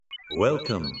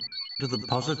Welcome to the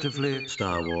Positively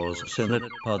Star Wars Senate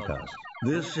podcast.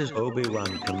 This is Obi-Wan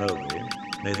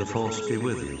Kenobi. May the Force be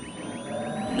with you.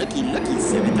 Looky,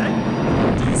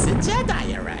 Senator. Decent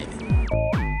Jedi arriving.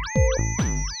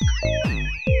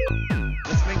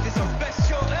 Let's make this our best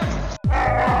show ever.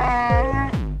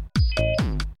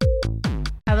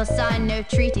 I will sign no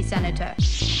treaty, Senator.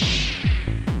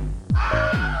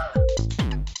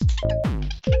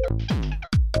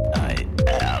 I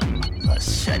am the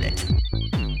Senate.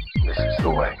 This is the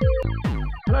way.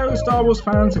 Hello, Star Wars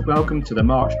fans, and welcome to the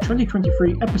March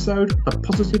 2023 episode of the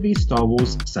Positively Star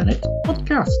Wars Senate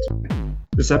podcast.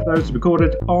 This episode is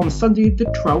recorded on Sunday, the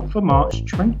 12th of March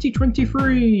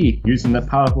 2023, using the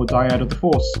powerful dyad of the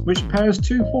Force, which pairs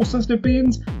two Force-sensitive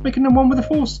beings, making them one with the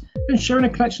Force, and sharing a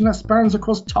connection that spans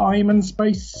across time and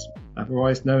space,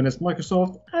 otherwise known as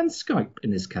Microsoft and Skype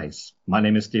in this case. My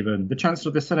name is Stephen, the Chancellor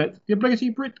of the Senate, the obligatory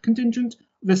Brit contingent of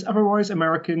this otherwise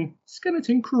American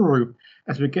skeleton crew,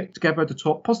 as we get together to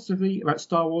talk positively about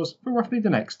Star Wars for roughly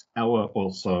the next hour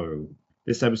or so.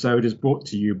 This episode is brought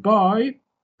to you by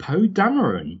Poe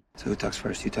Dameron. So who talks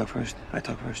first? You talk first? I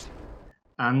talk first.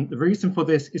 And the reason for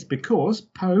this is because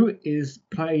Poe is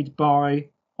played by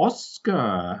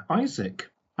Oscar Isaac.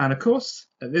 And of course,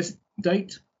 at this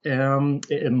date, in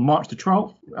March the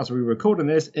 12th, as we're recording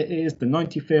this, it is the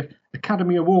 95th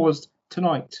Academy Awards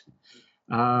tonight,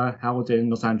 held in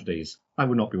Los Angeles. I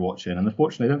will not be watching, and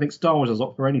unfortunately I don't think Star Wars is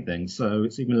up for anything, so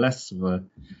it's even less of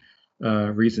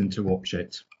a reason to watch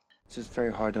it. It's just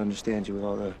very hard to understand you with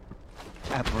all the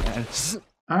apparatus.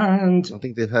 And I don't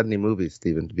think they've had any movies,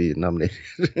 Stephen, to be nominated.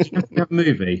 a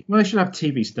movie. Well, they should have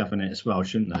TV stuff in it as well,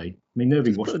 shouldn't they? I mean,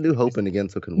 nobody watches. Put a New Hope in again,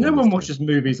 so can No win one this watches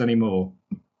movies anymore.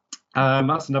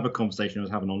 That's another conversation I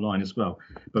was having online as well.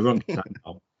 But we're on to that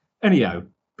now. Anyhow,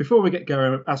 before we get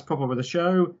going as proper with the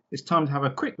show, it's time to have a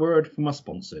quick word from our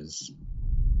sponsors.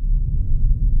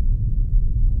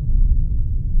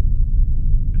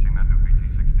 Fishing that new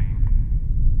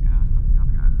BT-16? Yeah, some of the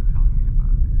other guys are telling me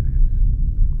about it. They say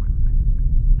it's quite a thing to see.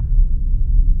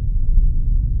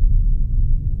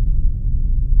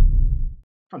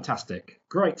 Fantastic.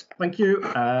 Great. Thank you.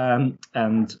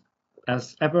 And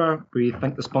as ever, we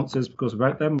thank the sponsors because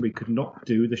without them, we could not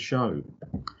do the show.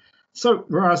 So,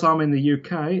 whereas I'm in the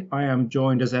UK, I am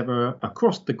joined as ever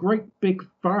across the great big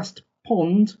vast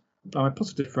pond by my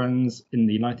positive friends in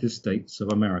the United States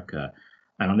of America.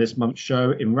 And on this month's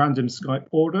show, in random Skype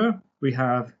order, we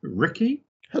have Ricky,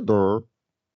 Hello.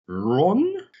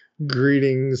 Ron,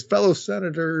 Greetings, fellow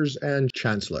senators and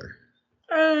chancellor.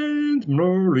 and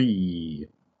Marie.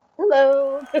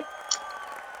 Hello.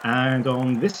 And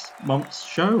on this month's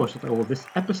show, or this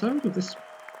episode of this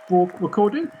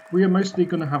recording, we are mostly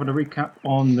going to have a recap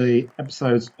on the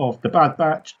episodes of The Bad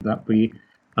Batch that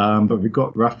but we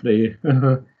got roughly,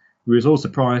 we was all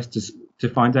surprised to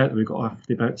find out that we got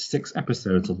roughly about 6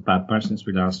 episodes of The Bad Batch since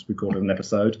we last recorded an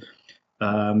episode.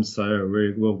 So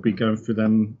we will be going through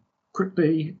them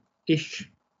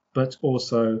quickly-ish, but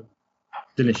also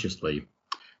deliciously.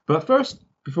 But first,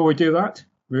 before we do that,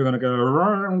 we're going to go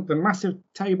around the massive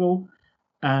table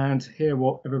and hear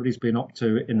what everybody's been up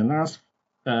to in the last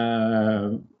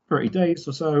 30 days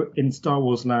or so in Star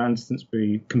Wars land since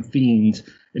we convened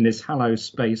in this hallowed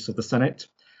space of the Senate.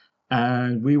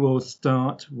 And we will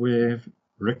start with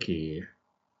Ricky.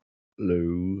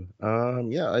 Hello.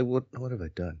 What have I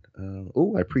done?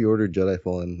 I pre-ordered Jedi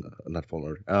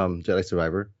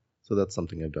Survivor. So that's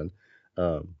something I've done.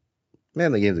 The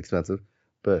game's expensive,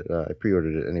 but I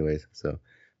pre-ordered it anyways. So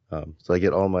I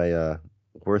get all my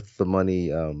worth the money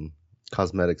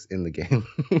cosmetics in the game.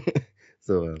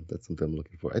 So that's something I'm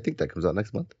looking for. I think that comes out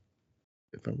next month,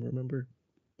 if I remember.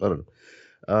 I don't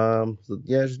know.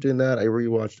 Just doing that. I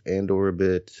rewatched Andor a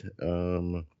bit.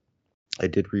 I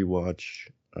did rewatch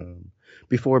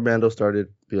before Mando started.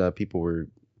 People were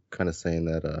kind of saying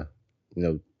that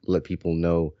let people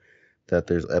know that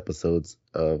there's episodes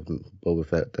of Boba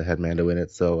Fett that had Mando in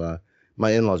it. So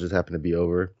my in-laws just happened to be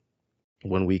over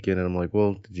one weekend, and I'm like,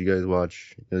 well, did you guys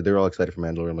watch? They're all excited for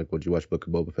Mandalorian. I'm like, well, did you watch Book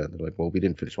of Boba Fett? And they're like, well, we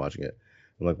didn't finish watching it.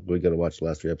 I'm like, we got to watch the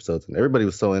last 3 episodes, and everybody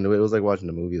was so into it. It was like watching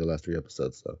the movie, the last 3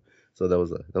 episodes. So that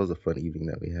was a fun evening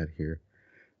that we had here.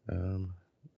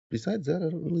 Besides that, I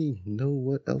don't really know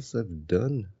what else I've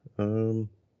done.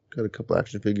 Got a couple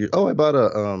action figures. Oh, I bought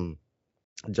a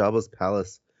Jabba's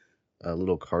Palace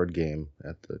little card game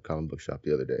at the comic book shop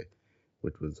the other day,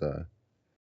 which was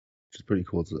just pretty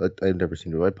cool. So I'd never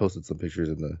seen it. I posted some pictures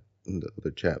in the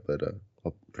other chat, but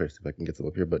I'll try to see if I can get some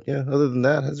up here. But yeah, other than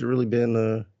that, hasn't really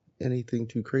been anything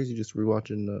too crazy. Just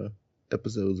rewatching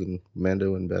episodes and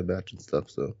Mando and Bad Batch and stuff.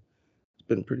 So it's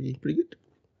been pretty good.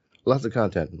 Lots of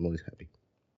content. I'm always happy.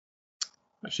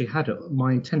 actually had it.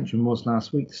 My intention was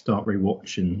last week to start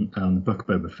rewatching the Book of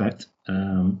Boba Fett.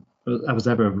 That was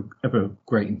ever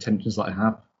great intentions that I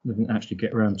have. I didn't actually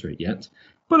get around to it yet,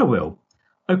 but I will.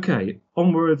 Okay,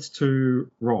 onwards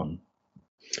to Ron.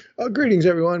 Greetings,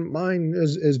 everyone. Mine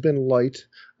has been light.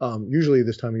 Usually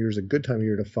this time of year is a good time of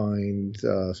year to find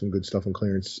some good stuff on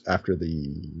clearance after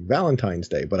the Valentine's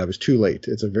Day, but I was too late.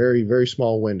 It's a very, very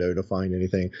small window to find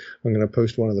anything. I'm going to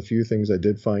post one of the few things I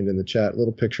did find in the chat, a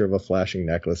little picture of a flashing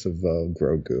necklace of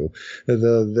Grogu.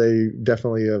 They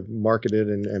definitely have marketed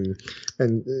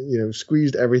and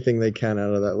squeezed everything they can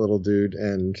out of that little dude,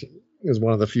 and it was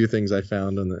one of the few things I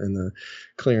found in the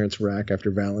clearance rack after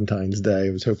Valentine's Day.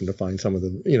 I was hoping to find some of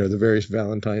the various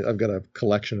Valentine. I've got a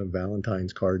collection of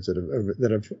Valentine's cards that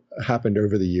have happened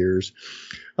over the years.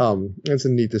 It's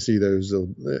neat to see those.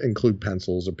 Include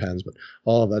pencils or pens, but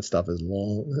all of that stuff is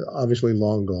obviously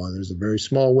long gone. There's a very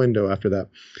small window after that.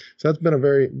 So that's been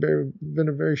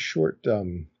a very short.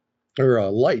 Or a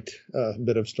light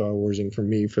bit of Star Warsing for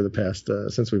me for the past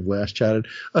since we've last chatted.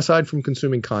 Aside from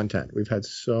consuming content, we've had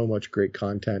so much great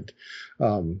content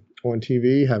on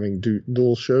TV, having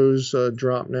dual shows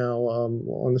drop now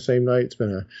on the same night. It's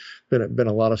been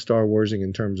a lot of Star Warsing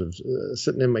in terms of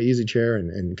sitting in my easy chair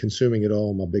and consuming it all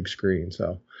on my big screen.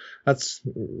 So that's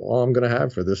all I'm going to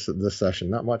have for this session.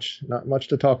 Not much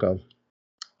to talk of.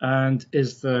 And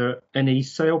is there any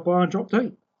sail barge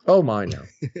update? Oh my, no.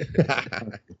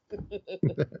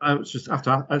 I was just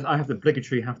I have the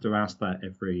obligatory have to ask that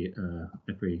every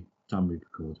time we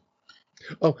record.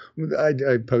 Oh,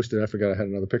 I posted. I forgot I had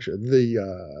another picture.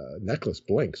 The necklace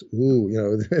blinks. Ooh,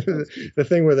 the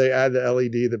thing where they add the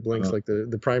LED that blinks like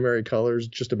the primary colors,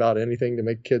 just about anything to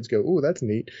make kids go, ooh, that's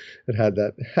neat. It had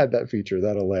that feature.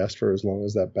 That'll last for as long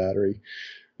as that battery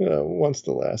wants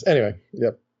to last. Anyway,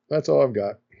 yep, that's all I've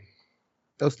got.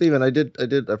 Oh, Steven, I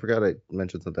forgot I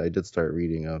mentioned something. I did start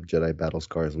reading Jedi Battle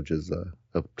Scars, which is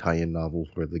a tie-in novel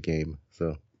for the game.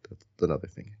 So that's another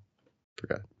thing.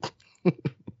 Forgot. Like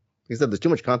I said, there's too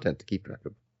much content to keep track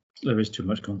of. There is too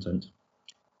much content.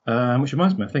 Which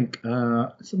reminds me, I think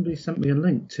somebody sent me a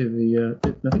link to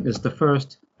I think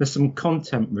there's some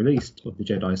content released of the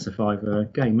Jedi Survivor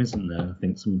game, isn't there? I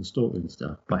think some of the story and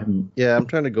stuff, but I haven't. Yeah, I'm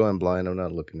trying to go in blind. I'm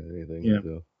not looking at anything. Yeah,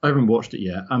 so. I haven't watched it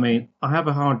yet. I mean, I have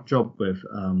a hard job with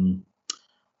the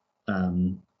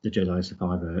Jedi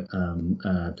Survivor,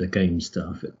 the game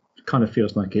stuff. It kind of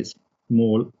feels like it's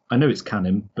more. I know it's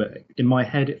canon, but in my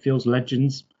head it feels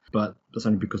Legends. But that's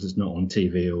only because it's not on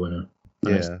TV or in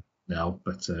a now.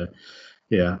 But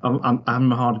yeah, I'm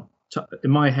having a hard in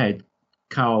my head.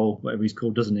 Carl, whatever he's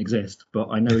called, doesn't exist, but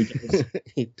I know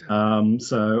he does.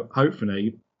 So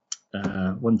hopefully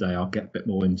one day I'll get a bit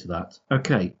more into that.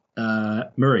 Okay,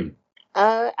 Marie.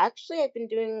 Actually, I've been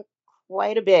doing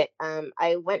quite a bit.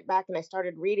 I went back and I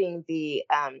started reading the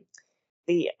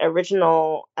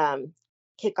original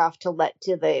kickoff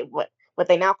to the what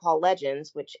they now call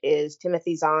Legends, which is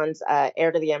Timothy Zahn's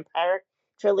Heir to the Empire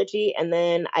trilogy, and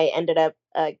then I ended up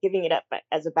giving it up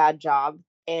as a bad job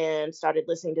and started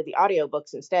listening to the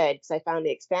audiobooks instead, because I found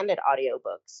the expanded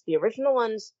audiobooks. The original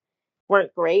ones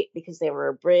weren't great because they were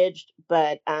abridged,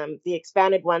 but the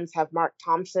expanded ones have Mark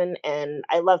Thompson, and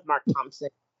I love Mark Thompson,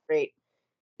 great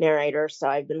narrator, so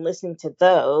I've been listening to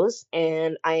those,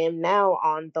 and I am now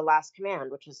on The Last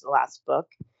Command, which is the last book.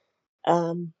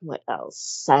 What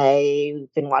else?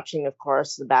 I've been watching, of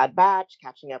course, The Bad Batch,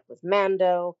 catching up with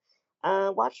Mando.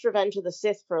 Watched Revenge of the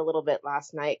Sith for a little bit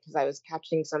last night because I was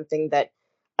catching something that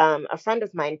a friend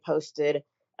of mine posted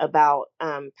about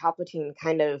Palpatine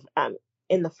kind of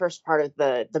in the first part of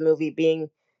the movie being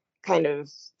kind of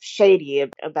shady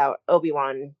about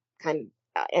Obi-Wan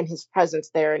and his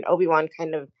presence there, and Obi-Wan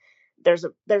kind of there's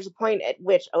a point at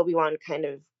which Obi-Wan kind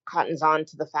of cottons on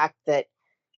to the fact that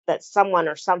someone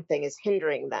or something is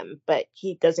hindering them, but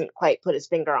he doesn't quite put his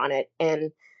finger on it.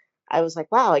 And I was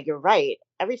like, wow, you're right.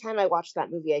 Every time I watch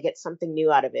that movie, I get something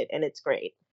new out of it, and it's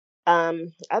great.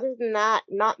 Other than that,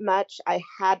 not much. I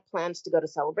had plans to go to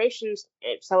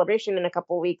Celebration in a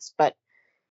couple weeks, but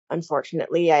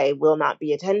unfortunately, I will not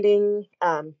be attending,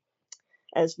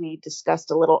 as we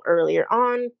discussed a little earlier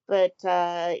on. But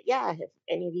yeah, if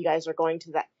any of you guys are going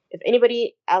to that, if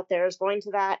anybody out there is going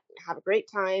to that, have a great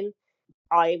time.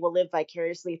 I will live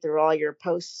vicariously through all your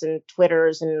posts and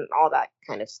Twitters and all that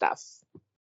kind of stuff.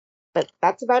 But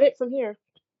that's about it from here.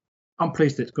 I'm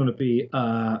pleased it's going to be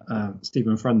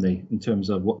Stephen friendly in terms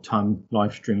of what time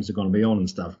live streams are going to be on and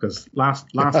stuff. Because last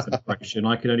celebration,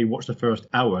 I could only watch the first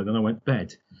hour, then I went to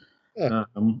bed. Yeah.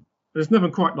 There's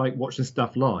nothing quite like watching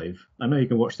stuff live. I know you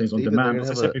can watch things on demand,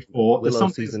 as I said before. Willow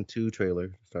season 2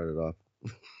 trailer started off.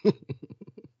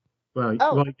 Well,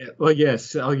 Oh.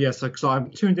 yes. Oh, yes. So I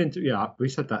tuned into. Yeah, we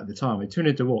said that at the time. I tuned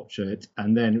in to watch it,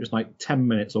 and then it was like 10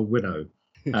 minutes of Widow.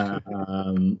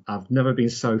 I've never been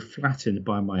so flattened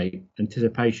by my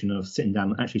anticipation of sitting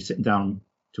down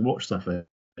to watch stuff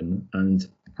and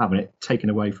having it taken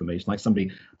away from me. It's like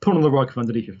somebody pulling the rug from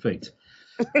underneath your feet.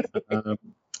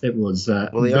 It was.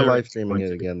 Well, they are very live streaming it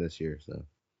disappointing. again this year, so.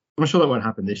 I'm sure that won't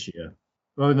happen this year.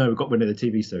 Well, no, we've got rid of the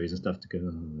TV series and stuff to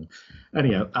go.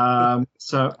 Anyhow,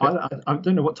 so I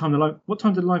don't know what time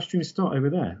did the live stream start over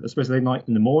there? I suppose they like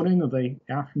in the morning or they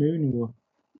afternoon or.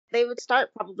 They would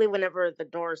start probably whenever the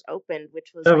doors opened,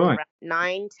 which was Oh, like right. around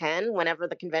 9, 10, whenever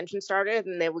the convention started,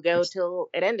 and they would go till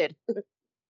it ended.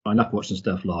 I love watching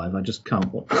stuff live. I just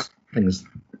can't watch things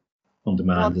on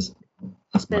demand as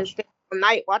much. Spend all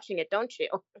night watching it, don't you?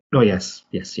 Oh yes,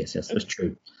 that's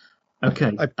true.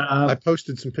 Okay. I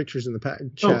posted some pictures in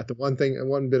the chat. The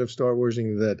one bit of Star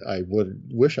Warsing that I would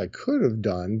wish I could have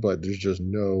done, but there's just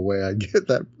no way I get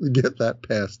that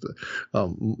past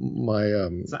my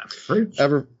Is that a fridge?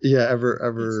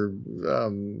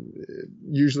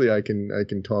 usually I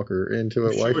can talk her into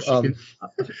it. Sure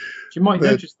Wife. she might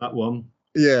notice that one.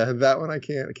 Yeah, that one I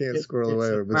can't squirrel it's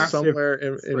away. a But massive somewhere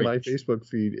in my fridge. Facebook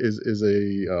feed is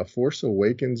a Force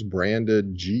Awakens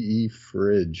branded GE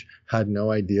fridge. Had no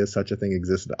idea such a thing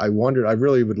existed. I wondered. I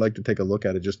really would like to take a look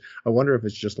at it. I wonder if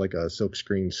it's just like a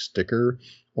silkscreen sticker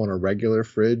on a regular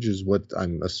fridge is what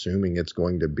I'm assuming it's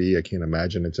going to be. I can't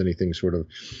imagine it's anything sort of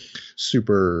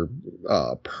super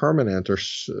permanent or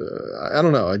I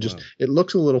don't know. It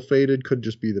looks a little faded. Could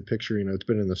just be the picture. It's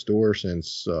been in the store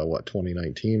since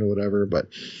 2019 or whatever. But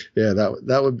yeah,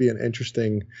 that would be an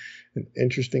interesting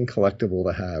collectible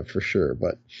to have for sure.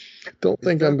 But don't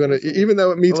think I'm gonna, even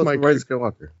though it meets my Rise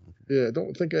Skywalker. Yeah,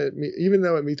 don't think even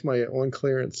though it meets my on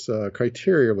clearance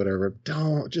criteria or whatever,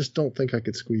 don't think I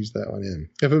could squeeze that one in.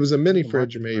 If it was a mini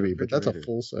fridge, maybe, but that's a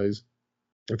full size.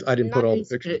 I didn't put all the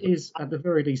pictures. It is at the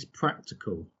very least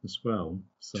practical as well.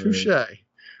 So. Touche. Right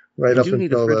We up do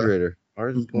need a until refrigerator.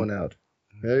 Ours is going out.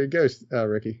 There you go,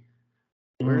 Ricky.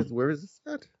 Where is this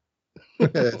at?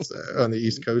 It's on the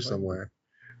East Coast somewhere.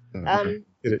 Get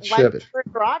it Why shipped. for a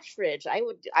garage fridge? I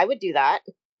would do that.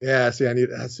 Yeah, see,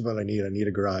 that's what I need. I need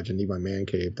a garage. I need my man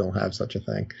cave. Don't have such a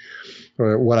thing.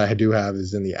 Or what I do have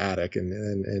is in the attic and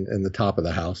the top of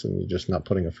the house, and you're just not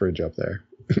putting a fridge up there.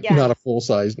 Yeah. Not a full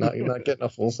size. You're not getting a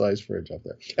full size fridge up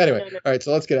there. Anyway, No. all right.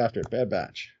 So let's get after it. Bad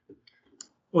Batch.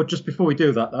 Well, just before we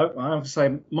do that, though, I have to say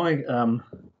my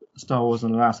Star Wars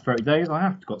in the last 30 days, I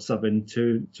have got something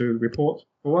to report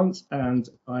for once, and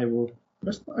I will.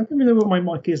 I don't even know what my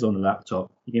mic is on the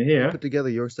laptop. You can hear. Put together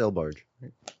your sail barge.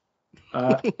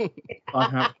 I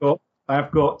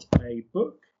have got a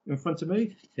book in front of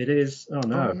me. It is. Oh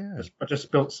no! Oh, yeah. I just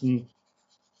spilled some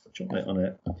chocolate on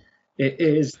it. It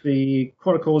is the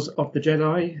Chronicles of the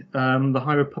Jedi, the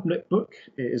High Republic book.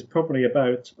 It is probably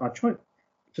about. I tried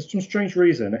for some strange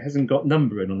reason. It hasn't got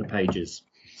numbering on the pages,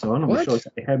 so I'm not What? sure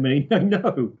exactly how many.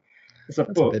 No, it's a That's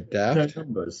a book. bit No daft.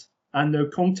 numbers and no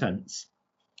contents.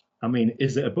 I mean,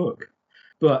 is it a book?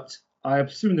 But I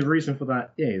assume the reason for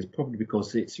that is probably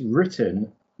because it's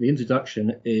written. The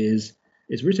introduction is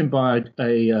written by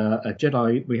a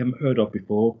Jedi we haven't heard of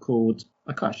before called.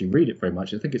 I can't actually read it very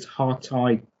much. I think it's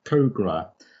Hartai Kogra.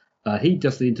 He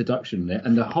does the introduction there,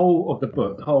 and the whole of the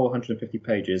book, the whole 150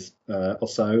 pages or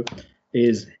so,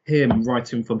 is him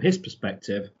writing from his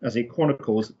perspective as he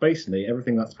chronicles basically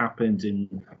everything that's happened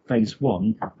in Phase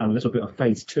 1 and a little bit of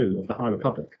Phase 2 of the High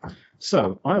Republic.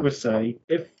 So I would say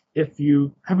if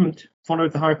you haven't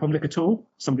followed the High Republic at all,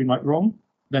 somebody like Ron,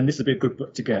 then this would be a good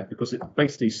book to get because it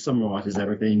basically summarizes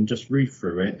everything. Just read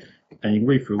through it, and you can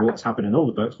read through what's happened in all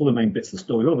the books, all the main bits of the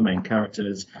story, all the main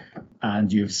characters,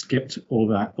 and you've skipped all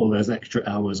those extra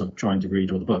hours of trying to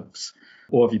read all the books.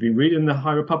 Or if you've been reading the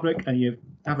High Republic and you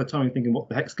have a time thinking what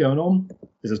the heck's going on,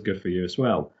 this is good for you as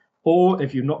well. Or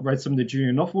if you've not read some of the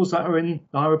junior novels that are in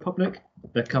the High Republic,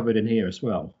 they're covered in here as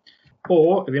well.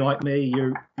 Or if you're like me,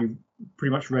 you've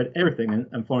pretty much read everything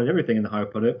and followed everything in the High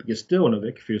Republic, but you're still a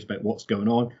bit confused about what's going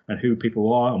on and who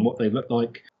people are and what they look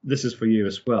like. This is for you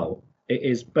as well. It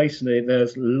is basically,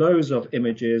 there's loads of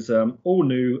images, all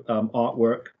new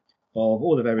artwork of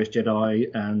all the various Jedi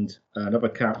and other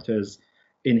characters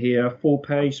in here. Full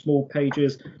page, small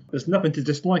pages. There's nothing to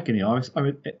dislike in here.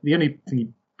 The only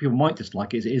thing people might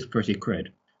dislike is it is 30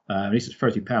 quid. At least it's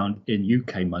 £30 in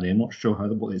UK money. I'm not sure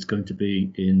what it's going to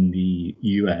be in the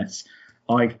US.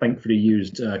 I thankfully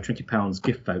used £20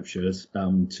 gift vouchers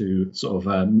to sort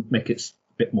of make it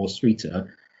a bit more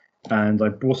sweeter. And I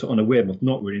bought it on a whim of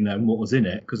not really knowing what was in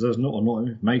it because there's not a lot of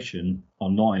information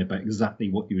online about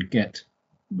exactly what you would get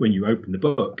when you open the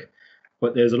book.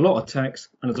 but there's a lot of text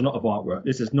and there's a lot of artwork.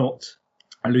 This is not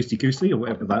a loosey goosey or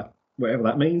whatever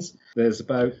that means. There's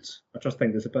about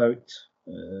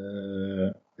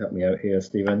help me out here,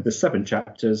 Stephen. There's 7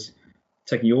 chapters,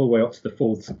 taking you all the way up to the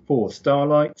fourth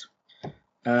Starlight.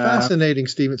 Fascinating,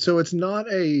 Stephen. So it's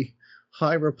not a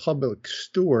High Republic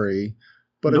story,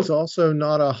 but it's also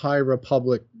not a High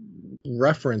Republic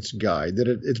reference guide. That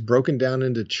it's broken down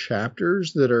into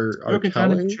chapters that are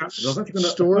telling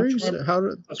stories. How do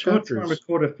I was going to try and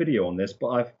record a video on this, but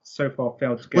I've so far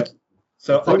failed to get.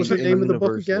 What was the name of the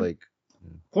book again? Like,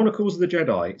 Chronicles of the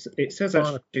Jedi. It says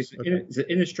actually it's an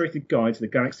illustrated guide to the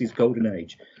galaxy's golden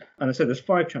age. And I said there's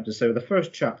 5 chapters. So the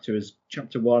first chapter is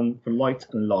chapter 1 for Light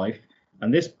and Life.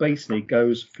 And this basically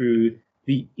goes through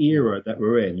the era that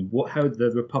we're in, how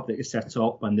the Republic is set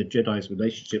up and the Jedi's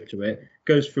relationship to it.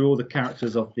 Goes through all the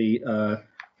characters of the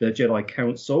Jedi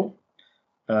Council.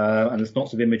 And there's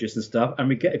lots of images and stuff. And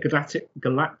we get a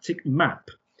galactic map.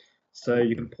 So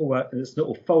you can pull out this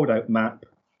little fold-out map.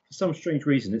 For some strange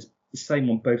reason, it's the same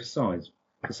on both sides.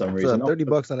 For some reason,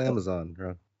 $30 on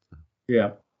Amazon.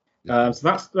 Yeah. So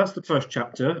that's the first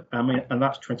chapter. I mean, and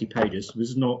that's 20 pages. So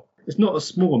it's not a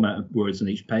small amount of words on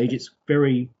each page. It's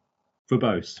very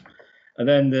verbose. And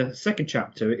then the second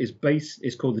chapter is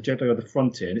called The Jedi of the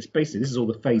Frontier, and it's basically this is all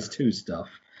the Phase 2 stuff,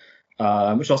 which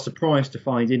I was surprised to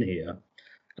find in here.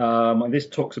 And this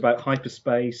talks about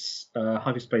hyperspace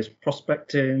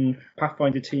prospecting,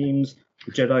 Pathfinder teams,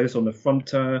 the Jedi's on the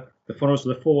frontier, the Followers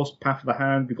of the Force, Path of the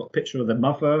Hand. We've got a picture of the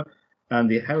Mother and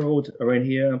the Herald are in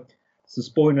here. Some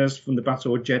spoilers from the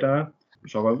Battle of Jeddah,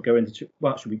 which I won't go into.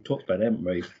 Well, actually, we talked about it, haven't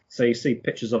we? So you see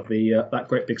pictures of the that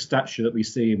great big statue that we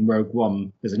see in Rogue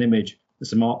One. There's an image, there's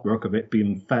some artwork of it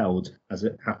being felled as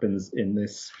it happens in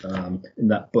this in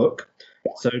that book.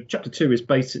 So chapter 2 is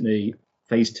basically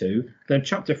Phase 2. Then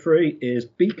chapter 3 is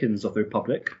Beacons of the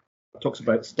Republic. It talks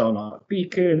about Starlight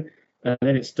Beacon, and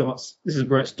then it starts. This is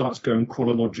where it starts going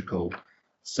chronological.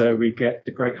 So we get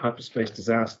the Great Hyperspace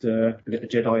Disaster. We get the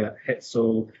Jedi at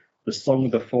Hetzel, the Song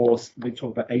of the Force. We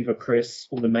talk about Ava Chris,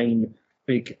 all the main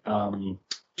big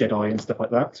Jedi and stuff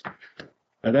like that.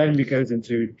 And then we goes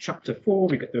into chapter 4.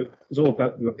 It's all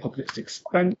about the Republic's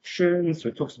expansion. So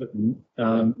it talks about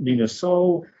Nina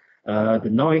Sol, the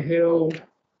Nihil.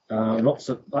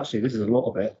 Actually, this is a lot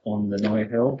of it on the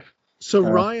Nihil. So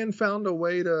Ryan found a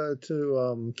way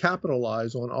to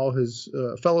capitalize on all his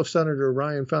fellow Senator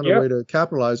Ryan found a way to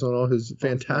capitalize on all his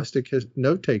fantastic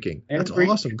note taking. That's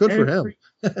awesome. Good for him.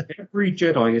 Every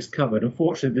Jedi is covered.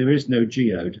 Unfortunately, there is no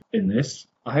Geode in this.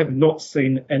 I have not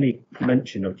seen any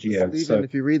mention of Geode. Even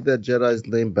if you read that Jedi's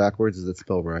name backwards, is it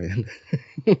spelled Ryan?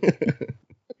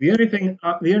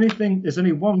 There's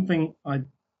only one thing I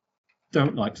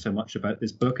don't like so much about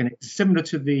this book, and it's similar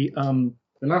to the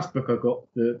last book I got,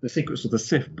 the Secrets of the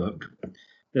Sith book.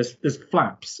 There's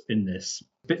flaps in this,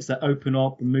 bits that open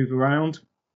up and move around,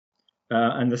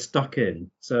 and they're stuck in.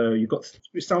 So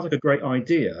it sounds like a great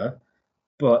idea,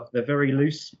 but they're very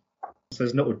loose. So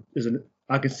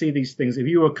I can see these things. If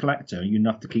you're a collector, you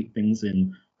have to keep things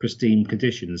in pristine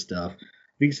condition and stuff.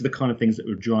 These are the kind of things that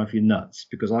would drive you nuts,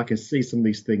 because I can see some of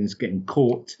these things getting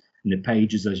caught in the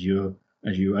pages as you're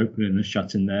opening and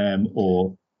shutting them,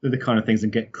 or they're the kind of things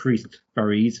that get creased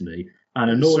very easily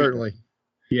and annoying. Certainly.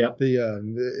 Yeah.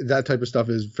 That type of stuff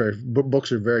is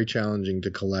books are very challenging to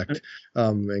collect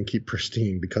and keep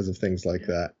pristine because of things like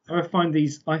that. I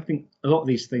think a lot of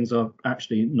these things are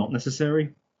actually not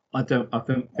necessary. I don't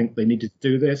think they needed to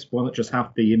do this. Why not just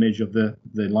have the image of the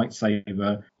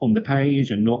lightsaber on the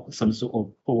page and not some sort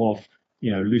of pull off,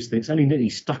 loose thing? It's only nearly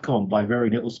stuck on by a very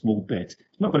little small bit.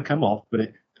 It's not going to come off, but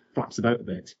it flaps about a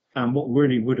bit. And what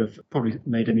really would have probably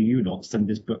made any of you not send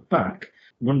this book back,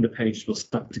 one of the pages was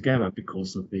stuck together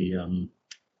because of the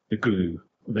glue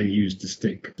they used to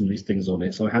stick some of these things on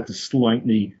it. So I had to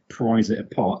slightly prise it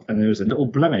apart, and there was a little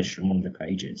blemish on one of the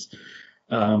pages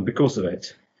because of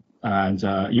it. And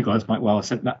you guys might well have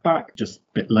sent that back, just a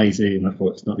bit lazy, and I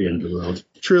thought it's not the end of the world.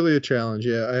 Truly a challenge.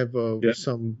 Yeah, I have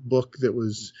some book that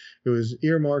was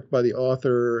earmarked by the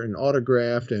author and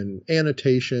autographed and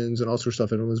annotations and all sorts of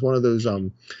stuff. And it was one of those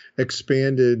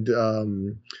expanded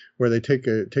where they take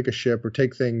a ship or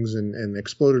take things and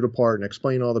explode it apart and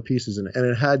explain all the pieces. And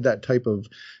it had that type of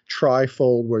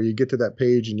trifold where you get to that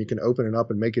page and you can open it up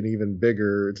and make it even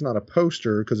bigger. It's not a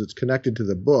poster because it's connected to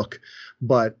the book,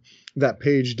 but that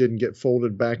page didn't get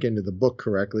folded back into the book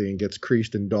correctly and gets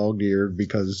creased and dog-eared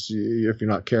because if you're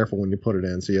not careful when you put it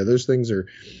in. So yeah, those things are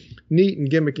neat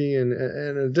and gimmicky and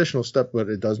an additional step, but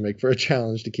it does make for a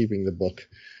challenge to keeping the book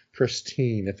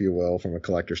pristine, if you will, from a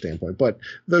collector standpoint. But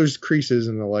those creases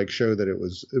and the like show that it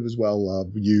was well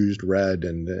loved, used, read,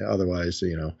 and otherwise,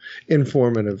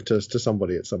 informative to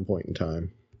somebody at some point in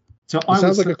time. So it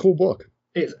sounds like a cool book.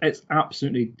 It's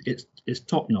absolutely it's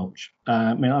top notch.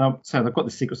 I mean, I've got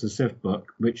the Secrets of the Sith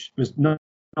book, which was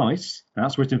nice. And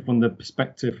that's written from the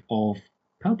perspective of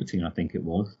Palpatine, I think it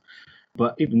was.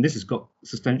 But even this has got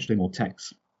substantially more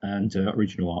text and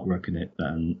original artwork in it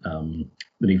than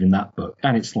even that book,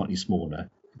 and it's slightly smaller.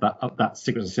 That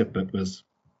Secrets of the Sith book was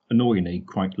annoyingly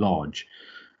quite large,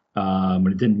 but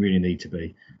it didn't really need to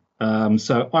be.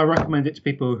 So I recommend it to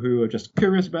people who are just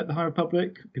curious about the High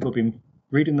Republic, people who've been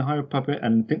reading the High Republic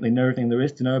and think they know everything there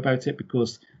is to know about it,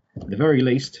 because at the very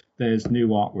least there's new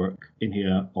artwork in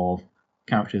here of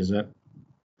characters that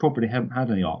probably haven't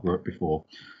had any artwork before.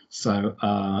 So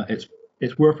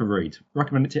it's worth a read.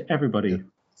 Recommend it to everybody. Yeah.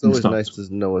 It's always nice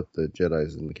to know what the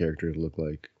Jedis and the characters look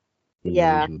like.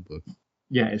 Yeah. The book.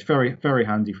 Yeah, it's very, very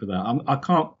handy for that.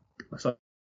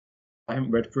 I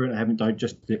haven't read through it. I haven't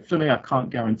digested it. For me, I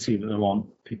can't guarantee that there aren't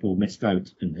people missed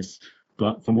out in this.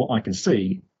 But from what I can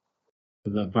see,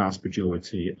 the vast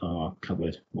majority are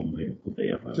covered one way or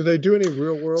the other. Do they do any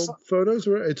real world photos,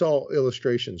 or it's all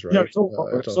illustrations, right? No, it's all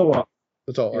art. It's all art.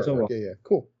 It's all artwork. Yeah,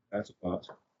 cool. That's art.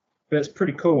 But it's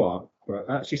pretty cool art. But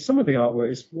actually, some of the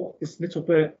artwork is a little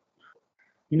bit,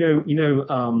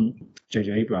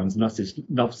 J.J. Abrams loves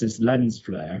his lens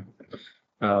flare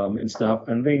and stuff.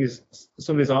 And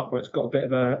some of his artwork's got a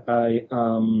bit of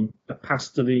a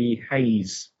pastel-y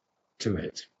haze to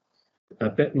it. A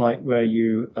bit like where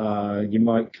you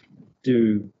might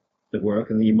do the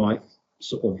work and then you might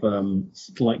sort of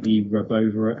slightly rub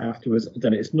over it afterwards.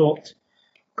 Then it's not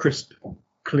crisp,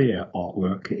 clear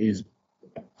artwork. It is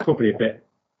probably a bit.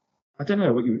 I don't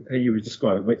know how you would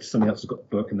describe it. Wait till somebody else has got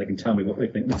the book and they can tell me what they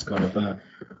think this kind of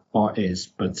art is.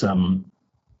 But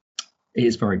it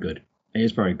is very good. It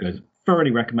is very good. Thoroughly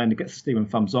recommend it. Gets Stephen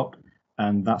thumbs up,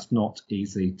 and that's not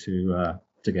easy to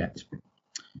get.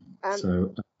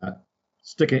 So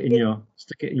stick it in your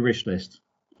wish list.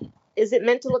 Is it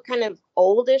meant to look kind of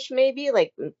oldish, maybe?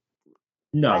 Like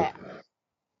no,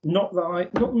 not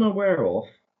that I'm aware of,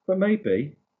 but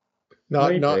maybe.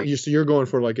 Not so you're going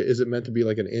for is it meant to be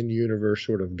like an in-universe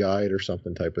sort of guide or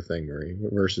something type of thing, Marie,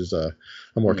 versus a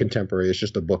more contemporary? It's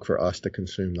just a book for us to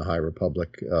consume the High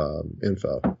Republic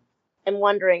info. I'm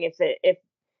wondering if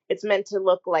it's meant to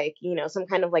look like some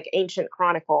kind of like ancient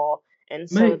chronicle, and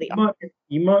so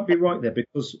you might be right there,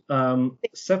 because a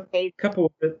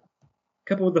couple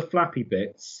of the flappy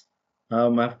bits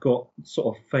have got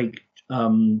sort of fake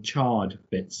charred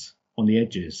bits on the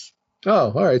edges.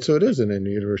 Oh, all right. So it is an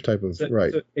in-universe type of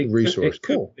resource. It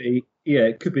could be,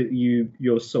 it could be that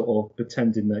you're sort of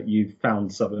pretending that you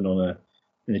found something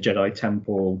in a Jedi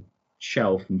temple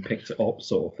shelf and picked it up,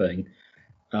 sort of thing.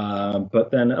 But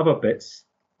then other bits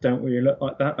don't really look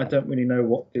like that. I don't really know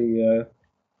what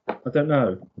I don't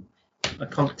know. I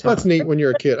can't tell. That's neat when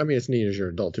you're a kid. I mean, it's neat as you're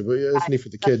an adult too, but it's neat for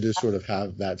the kid to sort of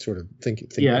have that sort of thinking.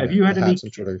 Yeah, if you had some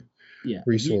sort of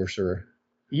resource or.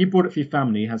 You bought it for your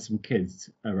family, had some kids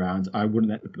around, I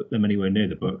wouldn't let them put them anywhere near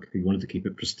the book if you wanted to keep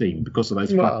it pristine because of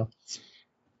those facts.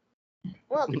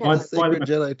 Well, sacred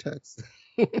Jedi text.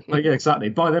 Yeah, exactly.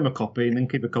 Buy them a copy and then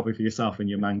keep a copy for yourself in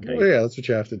your man cave. Well, yeah, that's what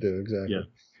you have to do, exactly. Yeah.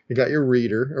 You got your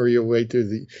reader, or you wait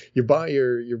to you buy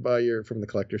your from the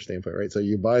collector standpoint, right? So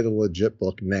you buy the legit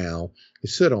book now, you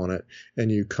sit on it,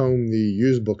 and you comb the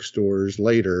used bookstores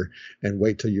later, and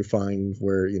wait till you find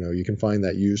where you can find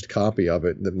that used copy of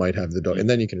it that might have the and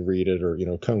then you can read it or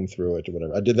comb through it or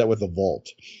whatever. I did that with the Vault,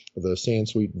 the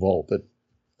Sansweet Vault that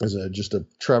is just a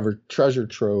treasure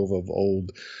trove of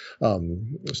old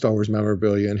Star Wars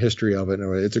memorabilia and history of it.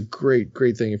 And it's a great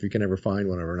thing if you can ever find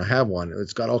one ever. And I have one.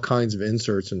 It's got all kinds of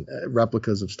inserts and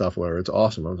replicas of stuff, whatever. It's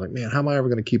awesome. I was like, man, how am I ever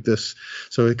going to keep this?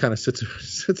 So it kind of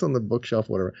sits on the bookshelf,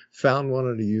 whatever. Found one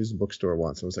at a used bookstore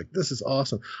once. I was like, this is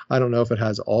awesome. I don't know if it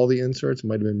has all the inserts. It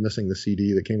might have been missing the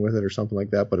CD that came with it or something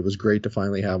like that. But it was great to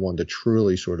finally have one to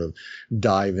truly sort of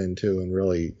dive into and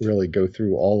really go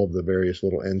through all of the various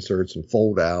little inserts and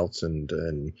fold outs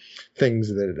and things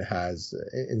that it has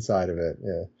inside of it.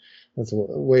 Yeah, that's a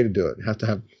way to do it. Have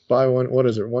to buy one. What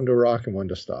is it? One to rock and one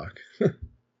to stock.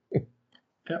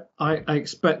 I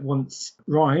expect once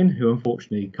Ryan, who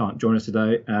unfortunately can't join us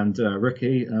today, and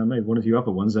Ricky, maybe one of you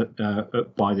other ones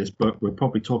that buy this book, we'll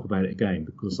probably talk about it again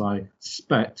because I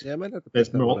suspect I might have to there's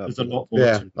a lot more.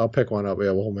 Yeah, I'll pick one up.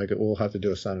 Yeah, we'll have to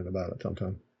do a Senate about it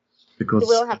sometime. Because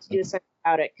we'll have to do something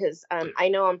about it because I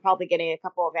know I'm probably getting a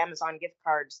couple of Amazon gift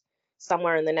cards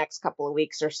somewhere in the next couple of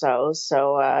weeks or so.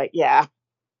 So yeah,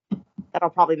 that'll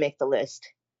probably make the list.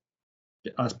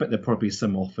 I expect there'll probably be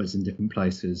some offers in different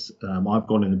places. I've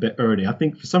gone in a bit early. I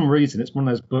think for some reason it's one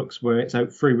of those books where it's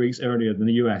out 3 weeks earlier than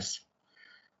the US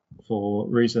for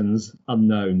reasons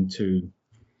unknown to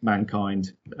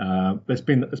mankind. It's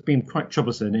been quite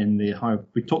troublesome in the high.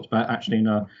 We talked about actually in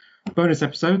a bonus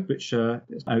episode, which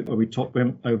is out where we talked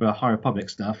over High Republic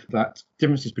stuff, that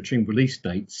differences between release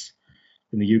dates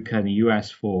in the UK and the US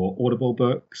for Audible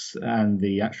books and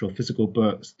the actual physical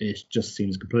books, it just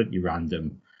seems completely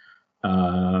random.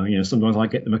 Sometimes I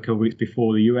get them a couple of weeks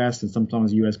before the US, and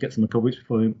sometimes the US gets them a couple of weeks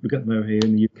before we get them over here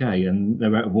in the UK, and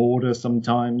they're out of order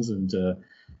sometimes, and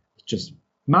it's just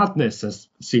madness, as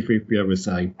C3PO would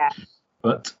say. Yeah.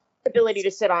 But ability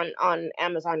to sit on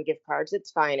Amazon gift cards,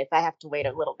 it's fine if I have to wait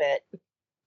a little bit.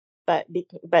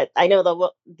 But I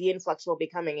know the influx will be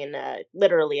coming in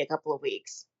literally a couple of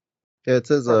weeks. Yeah, it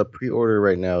says pre-order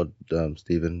right now,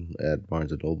 Stephen, at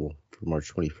Barnes & Noble for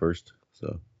March 21st.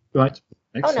 So right.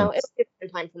 Excellent. Oh no, it'll be in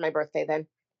time for my birthday then.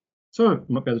 So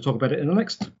we might be able to talk about it in the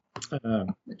next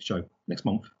show, next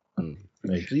month.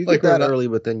 So you get that early,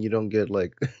 but then you don't get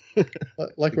like we're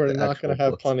not going to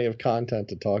have plenty of content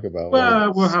to talk about.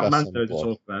 Well, we'll have Mando to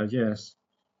talk about. Yes,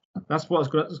 that's what I was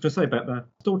going to say about that.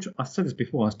 I said this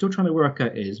before. I'm still trying to work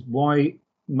out is why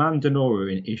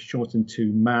Mandalorian is shortened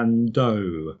to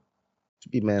Mando. It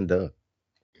should be Mando.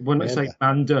 Why not say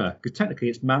Manda? Because technically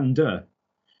it's Manda,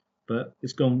 but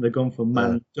they've gone for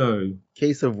Mando.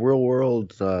 Case of real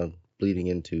world bleeding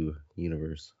into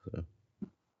universe. So.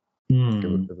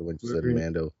 Everyone just said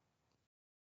Mando.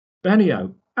 But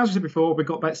anyhow, as I said before, we've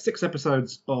got about 6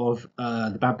 episodes of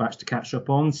The Bad Batch to catch up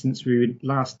on since we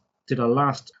did our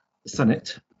last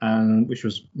Senate, which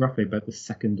was roughly about the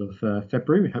 2nd of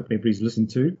February. Hopefully everybody's listened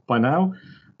to by now.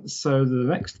 So the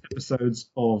next episodes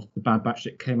of The Bad Batch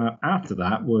that came out after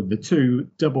that were the 2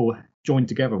 double joined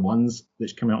together ones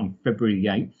which came out on February the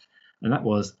 8th. And that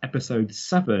was episode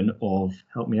 7 of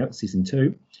Help Me Out Season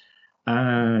 2.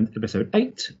 And episode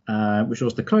 8, which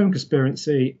was The Clone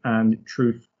Conspiracy and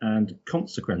Truth and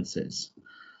Consequences.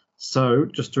 So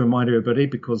just to remind everybody,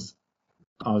 because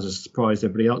I was just surprised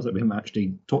everybody else that we haven't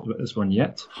actually talked about this one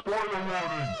yet.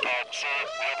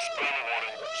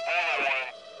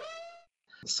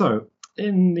 So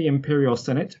in the Imperial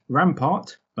Senate,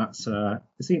 Rampart, that's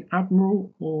is he an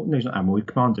admiral or no, he's not admiral, he's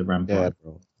Commander Rampart. Yeah,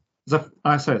 admiral.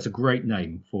 I say it's a great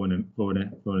name for an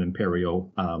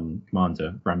imperial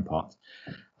commander, Rampart.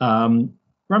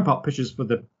 Rampart pushes for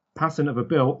the passing of a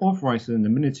bill authorizing the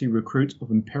military recruit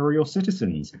of imperial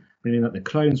citizens, meaning that the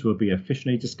clones will be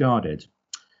officially discarded.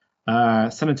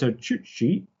 Senator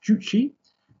Chuchi,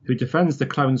 who defends the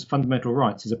clones' fundamental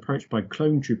rights, is approached by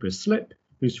clone trooper Slip,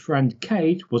 whose friend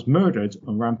Cade was murdered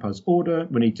on Rampart's order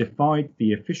when he defied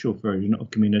the official version of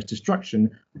Kamino's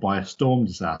destruction by a storm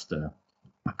disaster.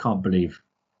 I can't believe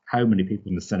how many people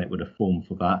in the Senate would have formed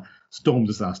for that storm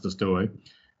disaster story.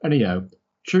 Anyhow,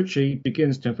 Chuchi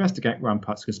begins to investigate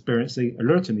Rampart's conspiracy,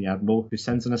 alerting the Admiral, who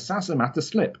sends an assassin after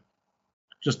Slip.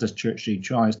 Just as Chuchi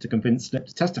tries to convince Slip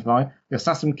to testify, the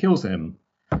assassin kills him.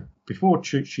 Before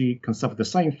Chuchi can suffer the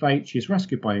same fate, she is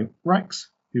rescued by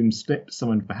Rex, whom Slip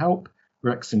summoned for help.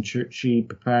 Rex and Chuchi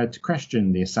prepare to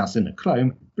question the assassin, a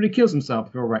clone, but he kills himself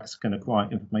before Rex can acquire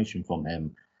information from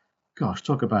him. Gosh,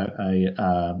 talk about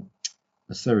a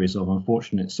series of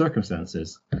unfortunate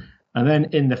circumstances. And then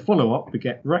in the follow-up, we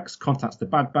get Rex contacts the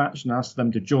Bad Batch and asks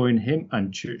them to join him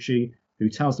and Chuchi, who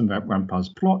tells them about Rampart's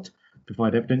plot. To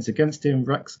provide evidence against him,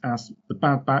 Rex asks the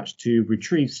Bad Batch to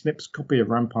retrieve Slip's copy of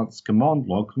Rampart's command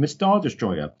log from the Star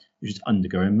Destroyer, which is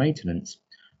undergoing maintenance.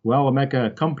 While Omega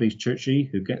accompanies Chuchi,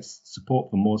 who gets support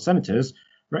from more senators,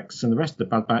 Rex and the rest of the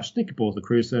Bad Batch sneak aboard the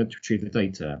cruiser to retrieve the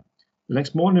data. The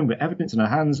next morning, with evidence in her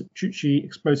hands, Chuchi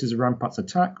exposes Rampart's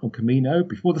attack on Kamino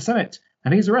before the Senate,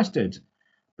 and he's arrested.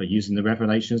 But using the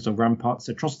revelations of Rampart's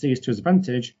atrocities to his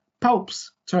advantage,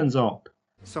 Palps turns up.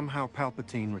 Somehow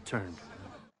Palpatine returned.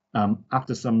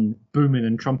 After some booming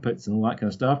and trumpets and all that kind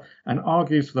of stuff, and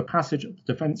argues for the passage of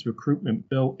the Defense Recruitment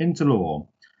Bill into law.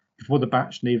 Before the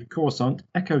batch leave Coruscant,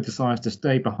 Echo decides to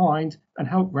stay behind and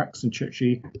help Rex and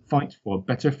Chuchi fight for a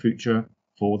better future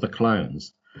for the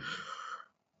clones.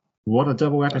 What a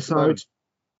double episode!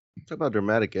 Talk about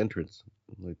dramatic entrance.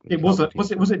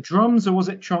 Was it drums or was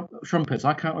it trumpets?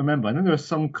 I can't remember. I know there was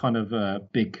some kind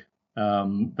of big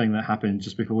thing that happened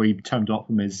just before he turned up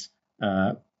from his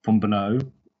from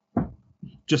Beno.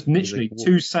 Just literally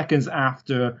 2 seconds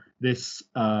after this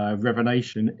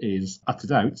revelation is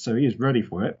uttered out, so he is ready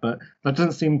for it. But that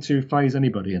doesn't seem to faze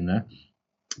anybody in there.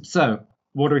 So,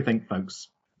 what do we think, folks?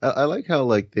 I like how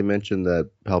they mentioned that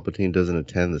Palpatine doesn't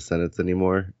attend the Senates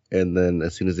anymore, and then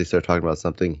as soon as they start talking about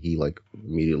something, he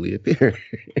immediately appears.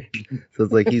 So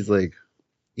it's he's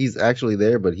he's actually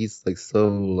there, but he's like so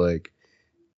like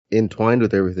entwined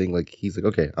with everything. Like he's like,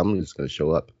 okay, I'm just gonna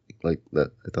show up like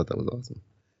that. I thought that was awesome.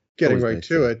 Getting Always right nice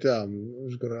to it, I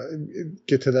was going to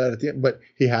get to that at the end, but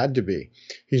he had to be.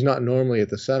 He's not normally at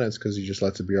the sentence because he just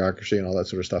lets the bureaucracy and all that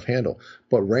sort of stuff handle.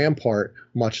 But Rampart,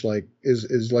 much like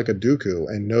is like a Dooku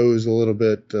and knows a little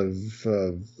bit of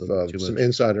some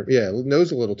insider,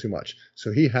 knows a little too much.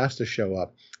 So he has to show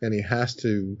up and he has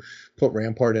to put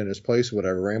Rampart in his place or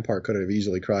whatever. Rampart could have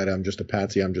easily cried, "I'm just a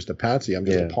patsy, I'm just a patsy, I'm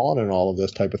just a pawn in all of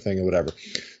this" type of thing or whatever.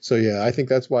 So yeah, I think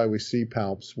that's why we see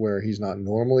Palps where he's not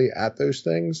normally at those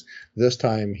things. This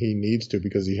time he needs to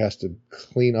because he has to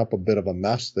clean up a bit of a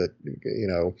mess that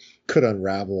could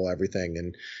unravel everything.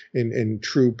 And in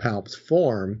true Palps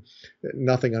form,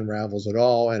 nothing unravels at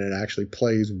all, and it actually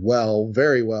plays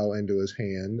very well into his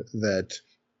hand that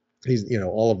he's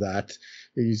all of that.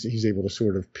 He's able to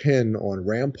sort of pin on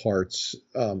Rampart's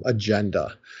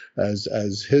agenda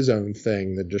as his own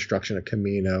thing, the destruction of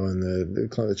Camino and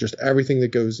the just everything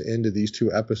that goes into these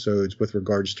two episodes with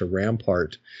regards to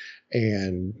Rampart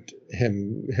and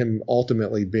him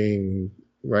ultimately being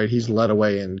right. He's led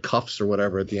away in cuffs or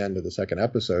whatever at the end of the second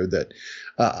episode. That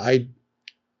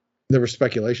there was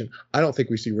speculation. I don't think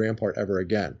we see Rampart ever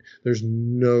again. There's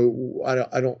no. I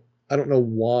don't know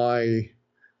why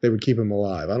they would keep him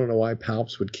alive. I don't know why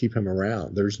Palps would keep him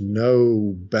around. There's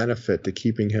no benefit to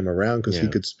keeping him around because he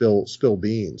could spill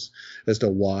beans as to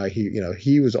why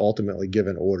he was ultimately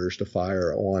given orders to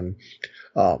fire on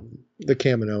the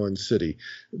Kaminoan city.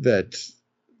 That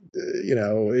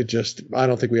it just, I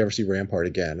don't think we ever see Rampart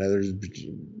again. There's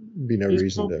be no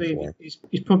reason for him.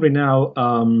 He's probably now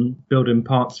building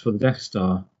parts for the Death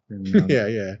Star.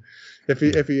 Yeah. If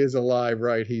he is alive,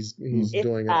 right? He's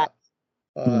doing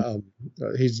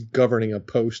he's governing a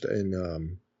post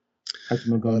in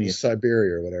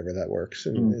Siberia or whatever that works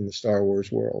in the Star Wars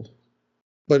world.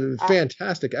 But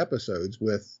fantastic episodes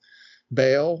with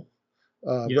Bail,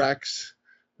 Rex,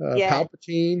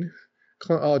 Palpatine.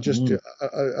 Just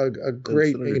a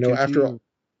great, Tucci. After all,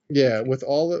 with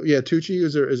all Tucci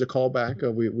is a callback.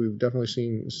 We've definitely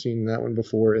seen that one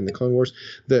before in the Clone Wars.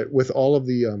 That with all of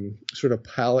the sort of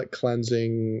palate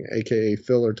cleansing, aka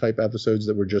filler type episodes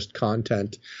that were just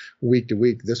content week to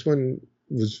week. This one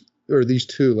was, or these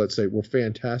two, let's say, were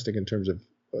fantastic in terms of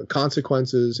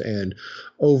consequences and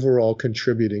overall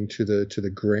contributing to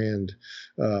the grand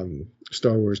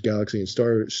Star Wars galaxy and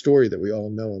story that we all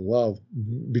know and love,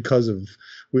 because of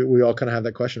we all kind of have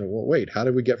that question of, well, wait, how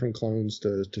did we get from clones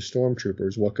to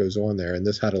stormtroopers? What goes on there? And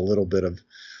this had a little bit of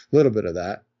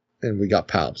that, and we got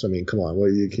Palps. I mean, come on,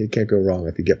 well, you can't go wrong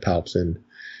if you get Palps in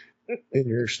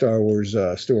your Star Wars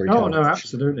storytelling. Oh no,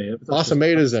 absolutely. Awesome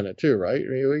Ada's in it too, right? I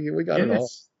mean, we got it all.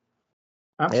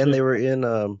 Absolutely. And they were in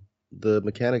the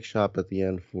mechanic shop at the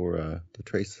end for the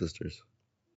Trace sisters.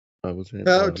 Was it?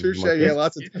 Touche.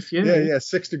 Lots of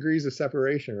 6 degrees of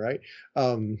separation, right?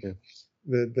 Right.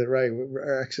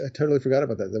 I totally forgot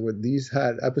about that. These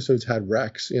episodes had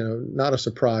Rex. Not a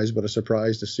surprise, but a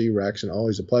surprise to see Rex, and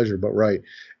always a pleasure. But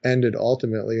ended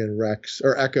ultimately in Rex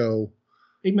or Echo.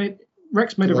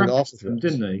 Rex made a reference to them,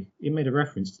 didn't he? He made a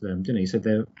reference to them, didn't he? He said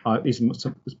these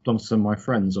are some of my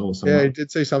friends or something. Yeah, he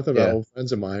did say something about old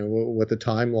friends of mine. What the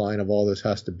timeline of all this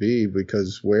has to be,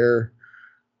 because where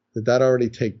did that already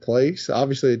take place?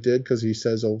 Obviously it did, because he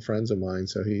says old friends of mine,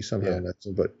 so he somehow met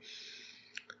them. But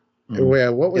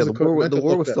what was the quote? The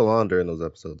war was still on during those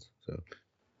episodes. So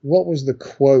what was the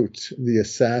quote the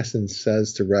assassin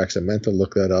says to Rex? I meant to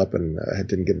look that up and I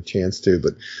didn't get a chance to,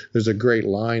 but there's a great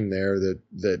line there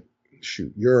that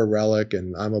shoot, you're a relic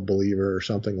and I'm a believer, or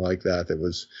something like that. That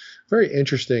was very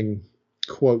interesting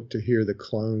quote to hear the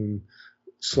clone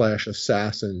 /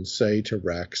 assassin say to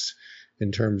Rex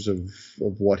in terms of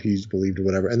what he's believed or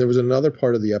whatever. And there was another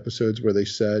part of the episodes where they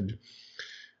said,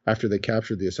 after they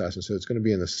captured the assassin, so it's going to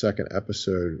be in the second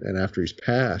episode, and after he's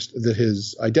passed, that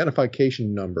his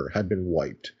identification number had been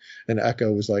wiped. And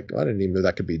Echo was like, I didn't even know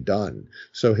that could be done.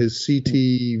 So his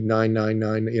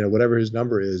CT999, whatever his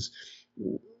number is,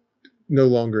 no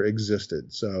longer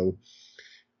existed. So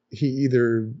he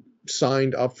either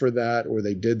signed up for that, or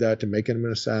they did that to make him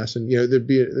an assassin.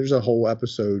 There's a whole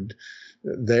episode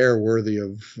there worthy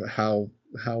of how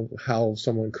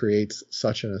someone creates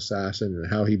such an assassin, and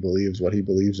how he believes what he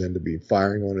believes in to be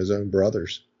firing on his own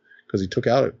brothers, because he took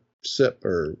out a Sip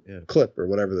or Clip or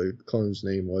whatever the clone's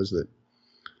name was that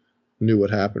knew what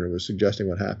happened or was suggesting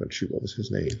what happened. Shoot, what was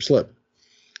his name? Slip.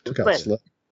 Took out Slip.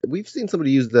 We've seen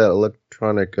somebody use that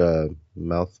electronic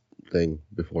mouth thing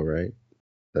before, right?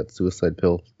 That suicide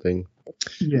pill thing.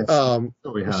 Yes.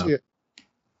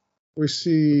 We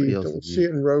see it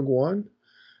in Rogue One.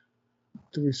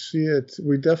 Do we see it?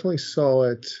 We definitely saw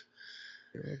it.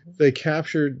 Didn't they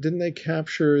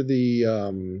capture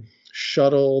the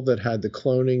shuttle that had the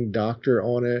cloning doctor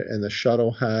on it, and the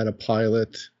shuttle had a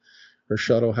pilot, or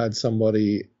shuttle had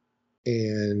somebody,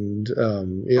 and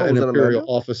an Imperial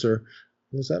officer.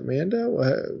 Was that Mando?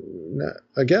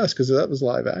 I guess, because that was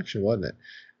live action, wasn't it?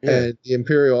 Yeah. And the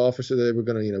Imperial officer, they were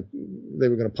going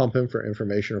to pump him for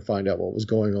information or find out what was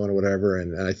going on or whatever.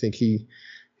 And I think he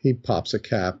pops a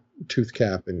tooth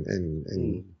cap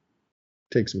and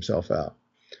takes himself out.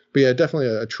 But yeah, definitely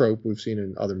a trope we've seen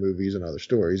in other movies and other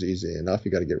stories. Easy enough.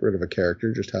 You got to get rid of a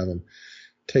character, just have him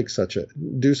do such a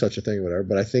thing or whatever.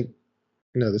 But I think,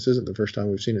 this isn't the first time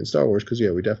we've seen it in Star Wars, because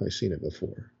we've definitely seen it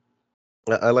before.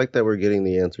 I like that we're getting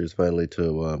the answers finally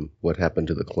to what happened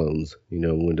to the clones.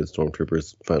 When did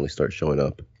stormtroopers finally start showing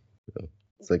up?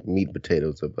 It's like meat and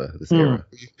potatoes of this era.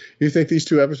 You think these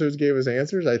 2 episodes gave us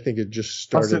answers? I think it just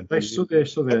started.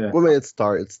 Well, it's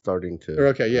starting to.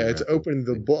 Okay, yeah, it's opened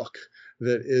the book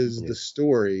that is the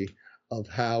story of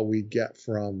how we get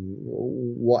from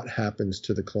what happens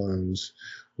to the clones,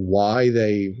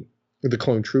 the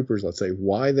clone troopers, let's say,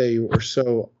 why they were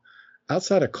so.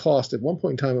 Outside of cost, at one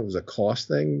point in time, it was a cost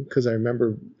thing, because I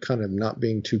remember kind of not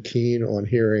being too keen on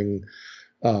hearing.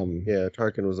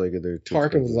 Tarkin was like,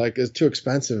 it's too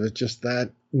expensive. It's just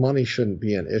that money shouldn't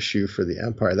be an issue for the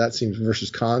Empire. That seems versus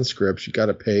conscripts, you got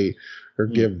to pay or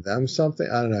give them something.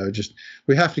 I don't know.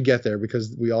 We have to get there,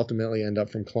 because we ultimately end up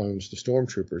from clones to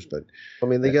stormtroopers. But I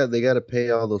mean, they got to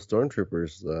pay all those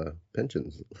stormtroopers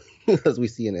pensions, as we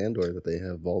see in Andor that they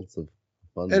have vaults of.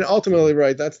 And ultimately,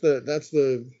 right, that's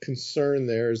the concern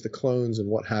there, is the clones and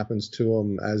what happens to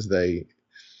them as they.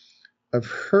 I've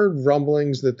heard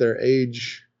rumblings that their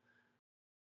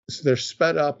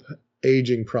sped up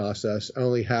aging process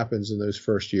only happens in those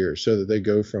first years, so that they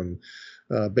go from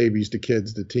babies to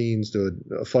kids to teens to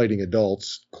fighting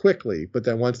adults quickly. But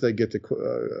then once they get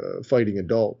to fighting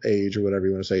adult age, or whatever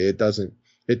you want to say, it doesn't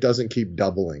keep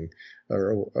doubling.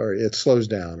 Or it slows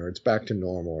down, or it's back to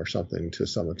normal, or something to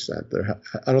some extent.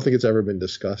 I don't think it's ever been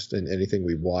discussed in anything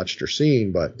we've watched or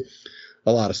seen, but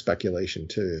a lot of speculation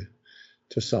to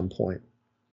some point.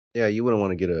 Yeah, you wouldn't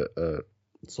want to get a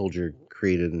soldier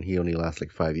created and he only lasts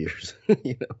like 5 years.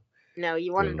 No,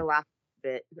 you want him to last a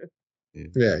bit.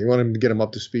 Yeah, you want him to get him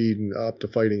up to speed and up to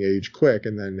fighting age quick,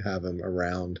 and then have them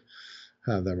around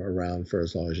for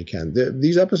as long as you can.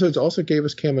 These episodes also gave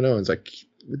us Kaminoans.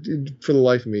 For the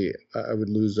life of me, I would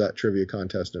lose that trivia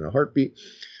contest in a heartbeat.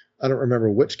 I don't remember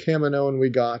which Kaminoan we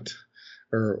got,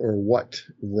 or what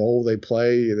role they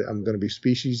play. I'm going to be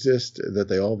speciesist, that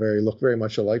they all look very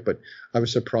much alike. But I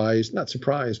was not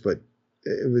surprised, but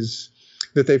it was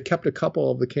that they've kept a couple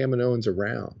of the Kaminoans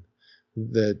around.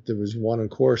 That there was one in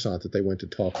Coruscant that they went to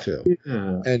talk to,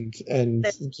 and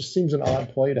it just seems an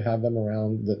odd play to have them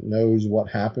around that knows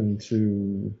what happened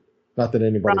to. Not that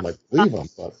anybody might believe them,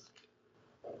 but.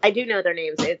 I do know their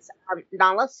names. It's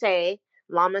Nala Se,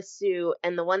 Lama Su,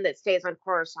 and the one that stays on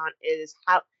Coruscant is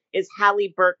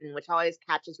Hallie Burton, which always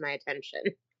catches my attention.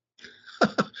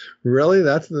 Really?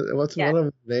 That's one of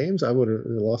the names? I would have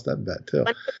lost that bet too.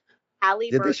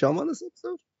 Hallie Burton. Did they show them on this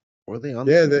episode? Were they on?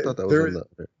 Yeah, I thought that was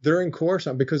they're in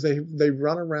Coruscant, because they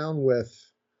run around with,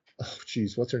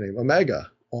 what's her name?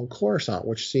 Omega on Coruscant,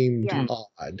 which seemed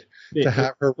odd to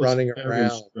have her running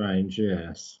around. Strange,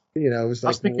 yes. It was like,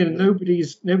 I was thinking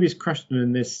nobody's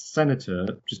questioning this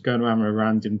senator just going around with a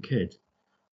random kid.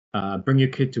 Bring your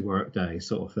kid to work day,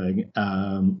 sort of thing.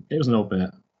 It was an odd bit.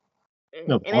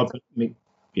 No, a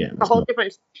whole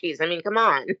different species. I mean, come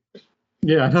on.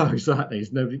 Yeah, I know, exactly.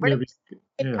 It's nobody's.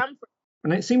 Come from?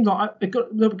 And it seemed like it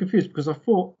got a little bit confused, because I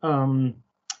thought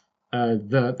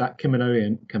that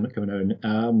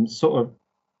Kaminoan sort of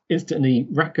instantly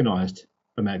recognised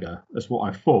Omega. That's what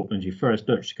I thought when she first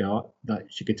looked. That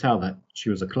she could tell that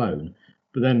she was a clone,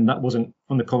 but then that wasn't,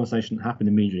 from the conversation that happened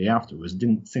immediately afterwards. It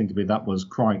didn't seem to be that was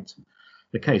quite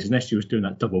the case, unless she was doing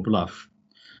that double bluff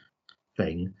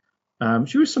thing.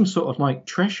 She was some sort of like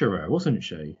treasurer, wasn't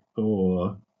she?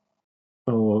 Or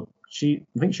she?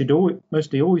 I think she'd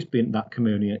always been that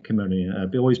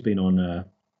Kaminoan, always been on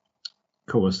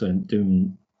Coruscant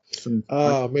doing.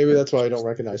 Maybe that's why I don't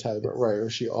recognize Hallie Burton. Right?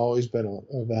 Has she always been on?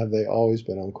 Or have they always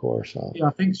been on Coruscant? Yeah,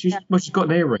 I think she's got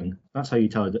an earring. That's how you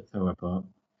tell her apart.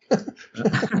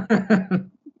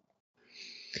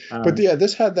 But yeah,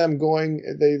 this had them going.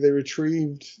 They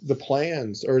retrieved the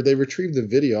plans, or they retrieved the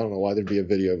video. I don't know why there'd be a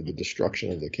video of the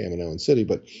destruction of the Kaminoan city,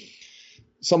 but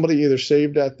somebody either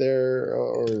saved that there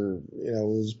or it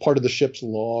was part of the ship's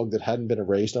log that hadn't been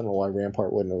erased. I don't know why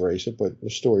Rampart wouldn't erase it, but the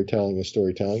storytelling is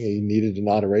storytelling. He needed to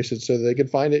not erase it so they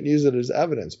could find it and use it as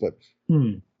evidence. But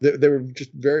they were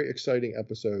just very exciting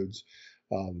episodes.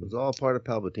 It was all part of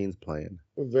Palpatine's plan.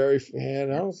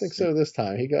 And I don't think so this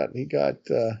time.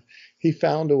 He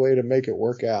found a way to make it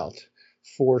work out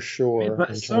for sure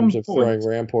in terms of throwing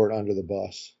Rampart under the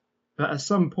bus. But at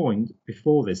some point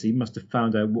before this, he must have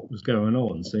found out what was going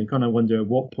on. So you kind of wonder at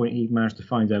what point he managed to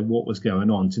find out what was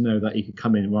going on to know that he could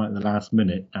come in right at the last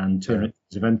minute and turn it to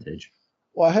his advantage.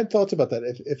 Well, I had thoughts about that.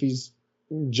 If he's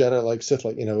Jedi like Sith,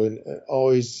 like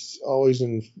always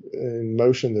in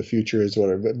motion, the future is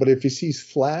whatever. But if he sees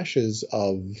flashes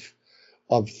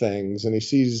of things and he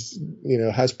sees,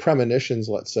 has premonitions,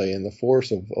 let's say, in the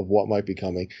Force of what might be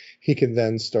coming, he can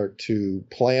then start to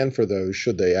plan for those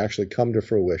should they actually come to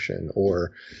fruition,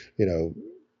 or,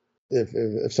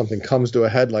 if something comes to a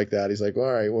head like that, he's like, all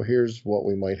right, well, here's what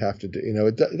we might have to do.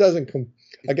 It doesn't come.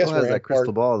 I guess has that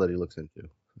crystal ball that he looks into.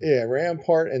 Yeah,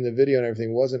 Rampart and the video and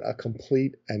everything wasn't a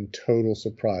complete and total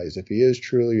surprise. If he is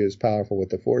truly as powerful with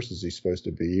the Force as he's supposed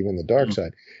to be, even the dark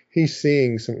side, he's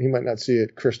seeing he might not see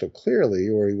it crystal clearly,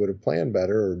 or he would have planned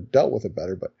better or dealt with it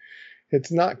better, but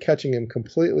it's not catching him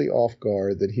completely off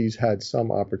guard that he's had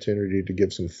some opportunity to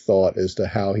give some thought as to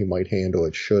how he might handle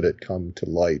it should it come to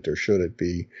light, or should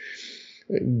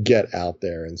it get out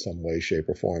there in some way, shape,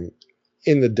 or form,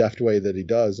 in the deft way that he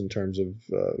does in terms of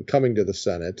coming to the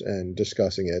Senate and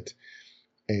discussing it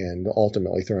and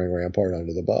ultimately throwing Rampart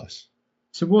under the bus.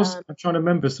 So I'm trying to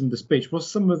remember some of the speech. Was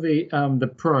some of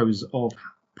the pros of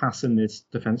passing this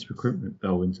defense recruitment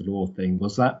bill into law thing,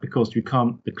 was that because the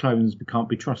clones can't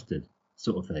be trusted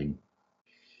sort of thing?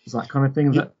 Was that kind of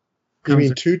thing that... You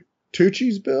mean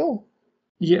Tucci's bill?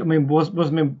 Yeah, I mean,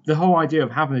 the whole idea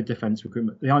of having a defense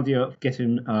recruitment, the idea of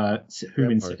getting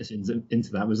human citizens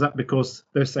into that, was that because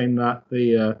they're saying that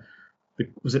the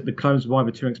clones were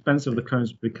either too expensive, or the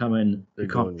clones becoming you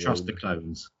can't trust the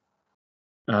clones.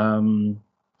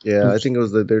 Yeah, I think it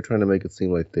was that they're trying to make it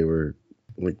seem like they were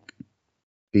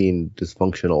being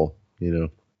dysfunctional,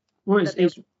 Well,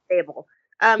 it's stable.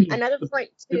 Another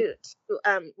point to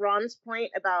Ron's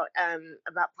point about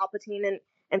Palpatine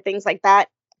and things like that.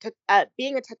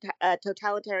 Being a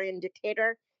totalitarian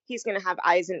dictator, he's going to have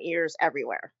eyes and ears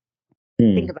everywhere.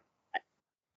 Think about that.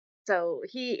 So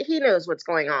he knows what's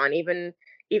going on, even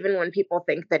when people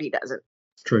think that he doesn't.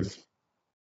 True.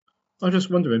 I'm just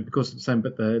wondering, because it's saying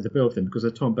about the bill thing, because they're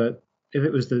talking about if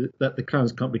it was that the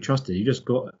clones can't be trusted, you just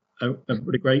got a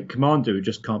really great commander who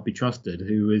just can't be trusted,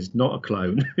 who is not a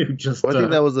clone, who just... Well, I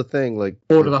think that was the thing, they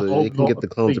can get the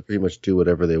clones to pretty much do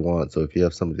whatever they want. So if you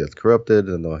have somebody that's corrupted,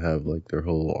 then they'll have their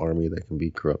whole army that can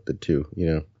be corrupted too,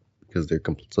 because they're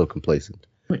so complacent.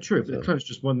 Well, true, but the clones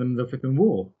just won them the flipping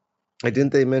war.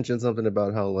 Didn't they mention something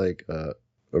about how a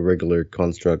regular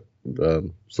construct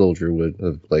soldier would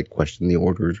have questioned the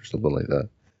orders or something like that?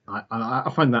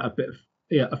 I find that a bit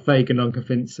vague and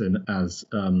unconvincing, as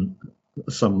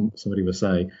somebody would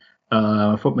say.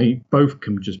 I thought maybe both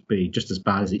can just be just as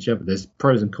bad as each other. There's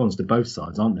pros and cons to both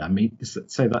sides, aren't there? I mean,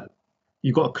 say that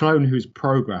you've got a clone who's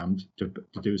programmed to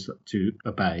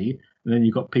obey, and then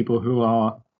you've got people who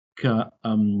are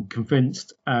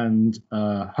convinced and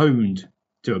honed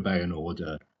to obey an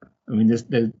order. I mean,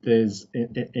 there's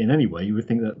in any way you would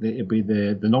think that it'd be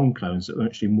the non-clones that are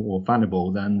actually more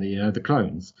valuable than the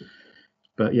clones.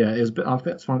 But yeah, I think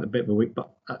that's one a bit of a weak.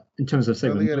 But in terms of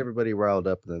saying, they got everybody riled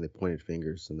up, and then they pointed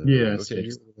fingers, and then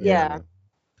yeah,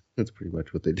 that's pretty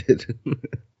much what they did.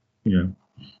 Yeah.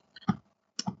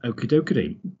 Okie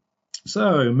dokie.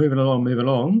 So moving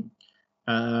along.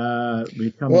 I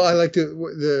like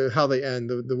how they end.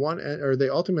 The one, or they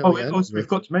ultimately end. We've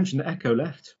got to mention that Echo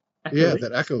left.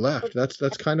 That Echo left.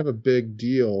 That's kind of a big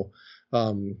deal.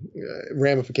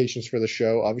 Ramifications for the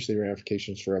show, obviously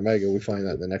ramifications for Omega. We find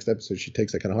that in the next episode. She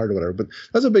takes that kind of hard or whatever, but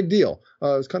that's a big deal.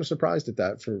 I was kind of surprised at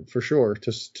that for sure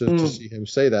to see him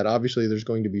say that. Obviously, there's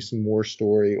going to be some more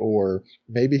story, or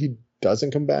maybe he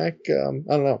doesn't come back. I don't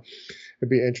know. It'd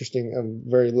be interesting. I'm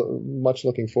very much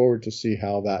looking forward to see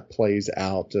how that plays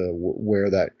out. Where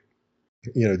that,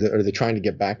 are they trying to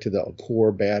get back to the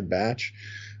core Bad Batch?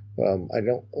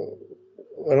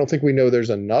 I don't think we know there's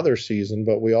another season,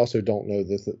 but we also don't know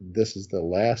that this is the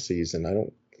last season. I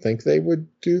don't think they would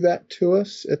do that to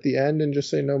us at the end and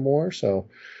just say no more. So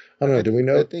I don't know. Do we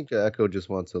know? I think Echo just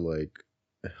wants to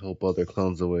help other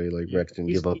clones away. Rex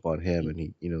didn't give up on him, and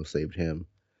he saved him.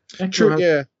 True.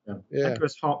 Yeah. Echo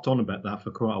has harped on about that for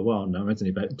quite a while now, hasn't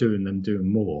he? About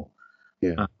doing more.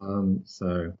 Yeah.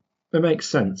 So it makes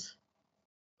sense.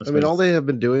 I mean, all they have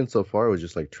been doing so far was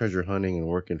just like treasure hunting and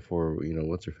working for,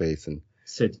 what's her face and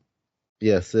Sid.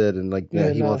 Yeah, Sid, and like now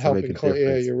he not wants to make a helping difference.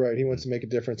 Yeah, you're right. He wants to make a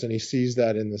difference, and he sees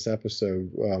that in this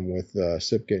episode with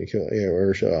Sip getting killed.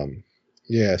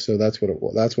 Yeah, so that's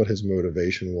what his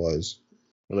motivation was.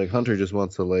 Like Hunter just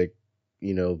wants to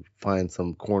find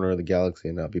some corner of the galaxy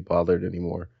and not be bothered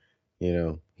anymore.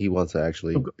 He wants to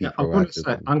actually be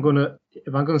proactive.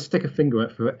 If I'm gonna stick a finger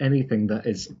out for anything that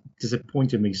has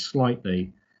disappointed me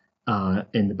slightly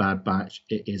in the Bad Batch,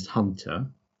 it is Hunter,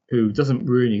 who doesn't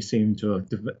really seem to have.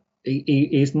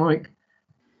 He's like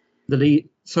the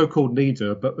so-called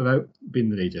leader, but without being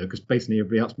the leader, because basically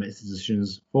everybody else makes the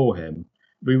decisions for him.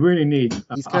 We really need.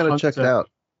 He's kind of checked out.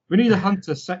 We need a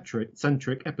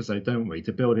Hunter-centric episode, don't we,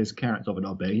 to build his character up a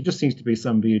little bit. He just seems to be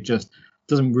somebody who just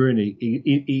doesn't really.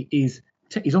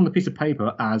 He's on the piece of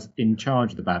paper as in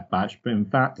charge of the Bad Batch, but in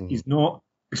fact he's not.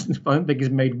 I don't think he's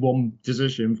made one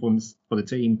decision for the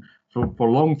team for a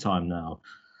long time now.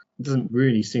 He doesn't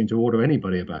really seem to order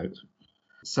anybody about.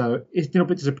 So it's a little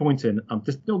bit disappointing. I'm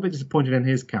just a little bit disappointed in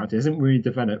his character. He hasn't really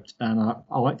developed, and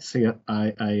I like to see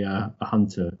a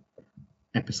Hunter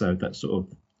episode that sort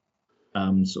of.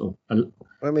 I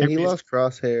mean, he lost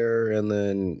Crosshair, and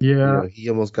then he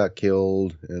almost got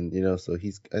killed, and so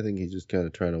I think he's just kind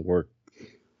of trying to work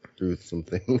through some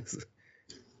things.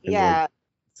 Yeah,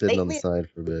 sitting on the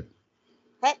side for a bit.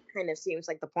 That kind of seems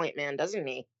like the point man, doesn't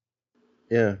he?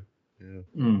 Yeah.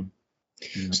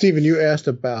 Stephen, you asked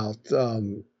about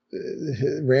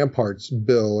Rampart's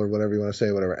bill or whatever you want to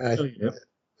say, whatever. And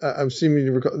I'm seeming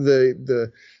to recall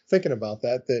the thinking about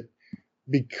that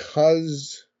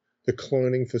because the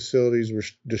cloning facilities were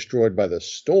destroyed by the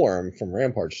storm from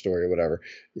Rampart's story or whatever,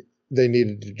 they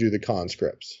needed to do the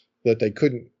conscripts. That they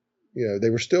couldn't, they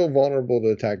were still vulnerable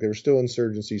to attack. There were still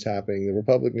insurgencies happening. The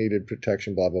Republic needed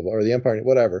protection, blah, blah, blah, or the Empire,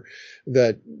 whatever,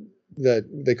 that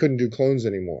they couldn't do clones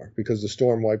anymore because the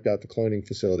storm wiped out the cloning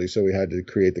facility. So we had to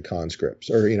create the conscripts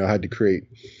or, had to create,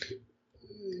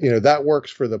 that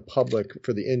works for the public,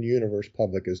 for the in-universe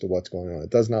public as to what's going on. It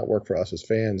does not work for us as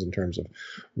fans in terms of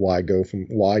why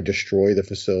destroy the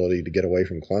facility to get away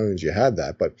from clones. You had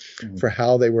that, but for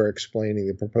how they were explaining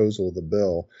the proposal of the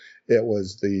bill, it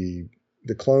was the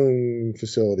clone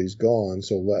facility's gone.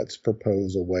 So let's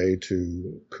propose a way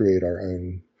to create our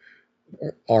own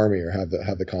army or have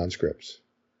the conscripts.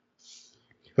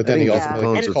 But then he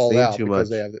ultimately gets called out because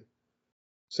they have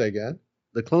say again.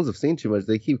 The clones have seen too much.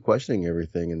 They keep questioning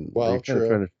everything, and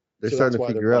they're starting to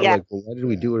figure out why did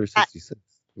we do Order 66?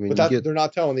 I mean, but they're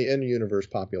not telling the in-universe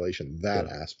population that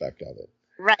aspect of it.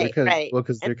 Right. Well,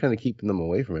 because they're kind of keeping them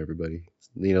away from everybody.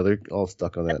 They're all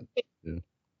stuck on that.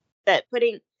 That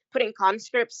putting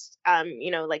conscripts,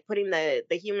 like putting the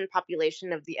human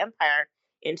population of the Empire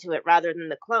into it rather than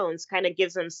the clones, kind of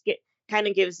gives them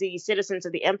gives the citizens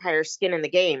of the Empire skin in the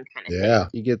game, kind of thing.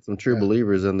 You get some true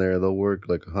believers in there, they'll work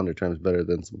like 100 times better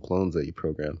than some clones that you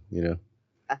program.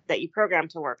 That you program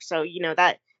to work. So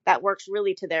that works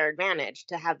really to their advantage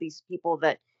to have these people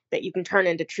that you can turn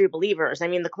into true believers. I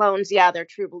mean, the clones, they're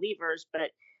true believers,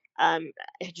 but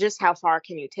just how far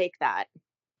can you take that?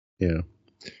 Yeah.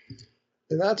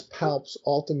 And that's Palp's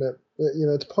ultimate.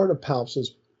 It's part of Palp's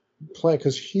plan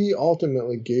because he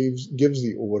ultimately gives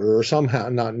the order, or somehow,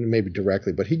 not maybe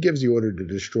directly, but he gives the order to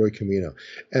destroy Kamino.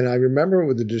 And I remember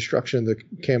with the destruction of the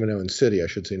Kaminoan city, I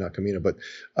should say not Kamino, but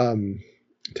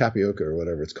Tapioca or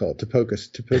whatever it's called, Tapoca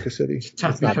City.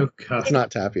 Tapioca. It's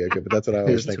not Tapioca, but that's what I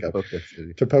always think of.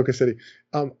 Tapoca City.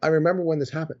 I remember when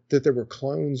this happened that there were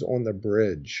clones on the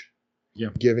bridge.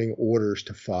 Giving orders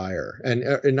to fire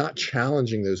and not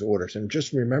challenging those orders, and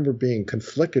just remember being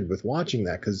conflicted with watching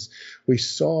that because we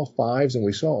saw Fives and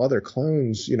we saw other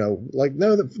clones,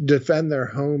 defend their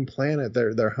home planet,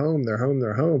 their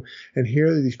home, and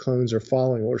here these clones are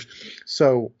following orders.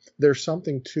 So there's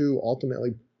something to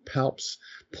ultimately Palp's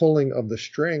pulling of the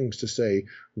strings to say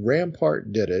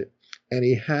Rampart did it, and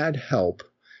he had help.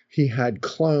 He had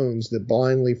clones that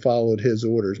blindly followed his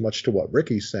orders, much to what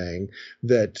Ricky's saying,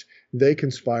 that they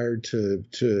conspired to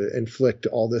inflict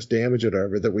all this damage or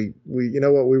whatever, that we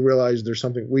realized there's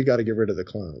something, we got to get rid of the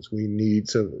clones. We need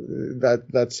to,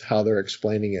 that's how they're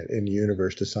explaining it in the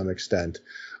universe to some extent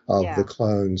of the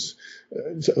clones.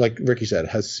 Like Ricky said,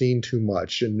 has seen too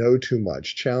much and know too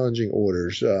much, challenging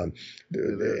orders,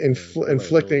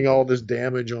 inflicting all this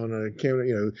damage on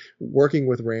working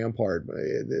with Rampart,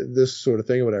 this sort of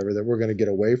thing or whatever, that we're going to get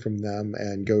away from them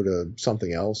and go to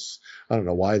something else. I don't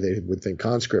know why they would think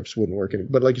conscripts wouldn't work,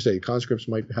 but like you say, conscripts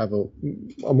might have a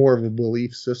more of a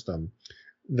belief system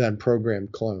than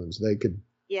programmed clones. They could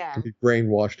be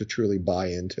brainwashed to truly buy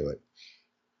into it.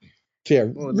 So yeah,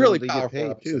 Well, really they get powerful paid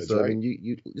too. episodes, So right? I mean,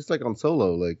 you just like on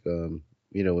Solo, like when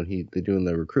they're doing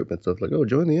the recruitment stuff, like, oh,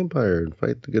 join the Empire and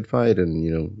fight the good fight, and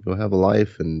you'll have a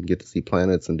life and get to see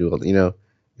planets and do all.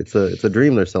 It's a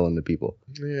dream they're selling to people.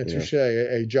 Yeah, touche.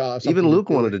 A job. Even something Luke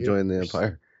do, wanted to join the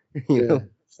Empire. Yeah,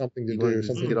 something to He wanted do, to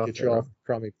something get to off get that you off rock. the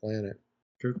crummy planet.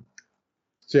 True.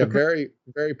 So yeah, Okay. very,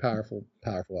 very powerful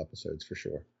episodes for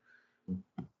sure.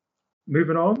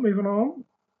 Moving on.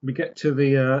 We get to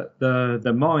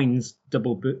the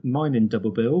mining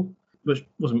double bill, which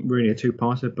wasn't really a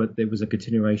two-parter, but it was a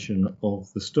continuation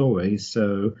of the story.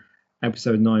 So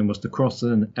episode 9 was The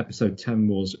Crossing, episode 10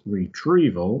 was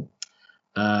Retrieval.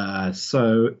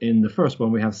 So in the first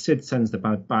one, we have Sid sends the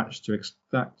Bad Batch to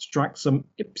extract some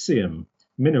Ipsium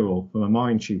mineral from a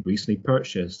mine she recently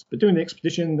purchased. But during the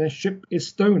expedition, their ship is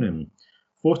stolen.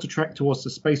 Forced to trek towards the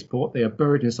spaceport, they are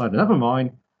buried inside another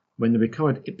mine when the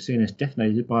recovered Ipsium is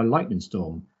detonated by a lightning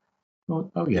storm.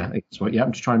 Oh yeah, that's right. Yeah,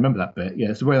 I'm just trying to remember that bit.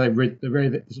 Yeah, it's the way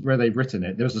they've written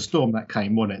it. There was a storm that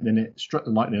came on it, and then it struck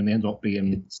the lightning, and they ended up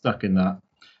being stuck in that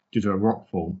due to a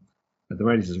rockfall. But the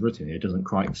way this is written here doesn't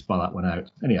quite spell that one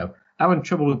out. Anyhow, having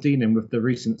trouble dealing with the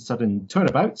recent sudden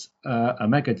turnabouts,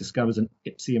 Omega discovers an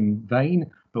Ipsium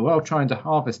vein, but while trying to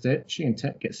harvest it, she and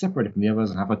Tech get separated from the others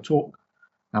and have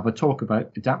a talk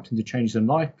about adapting to changes in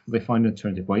life. They find an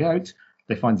alternative way out.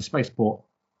 They find the spaceport.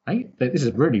 This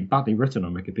is really badly written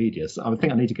on Wikipedia, so I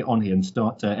think I need to get on here and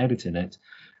start editing it.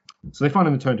 So they find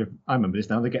an alternative. I remember this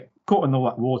now. They get caught in all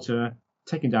that water,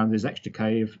 taken down to this extra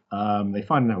cave. They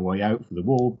find their way out for the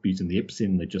wall using the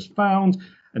Ipsium they just found,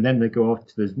 and then they go off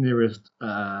to the nearest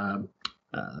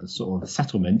sort of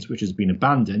settlement, which has been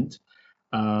abandoned.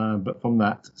 But from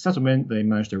that settlement, they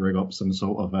managed to rig up some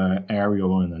sort of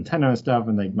aerial and antenna and stuff,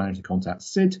 and they managed to contact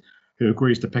Sid, who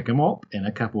agrees to pick them up in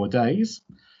a couple of days.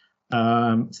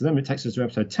 So then it takes us to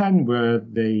episode 10, where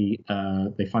they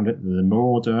find out that the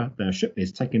Marauder, their ship,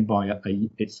 is taken by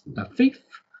a thief,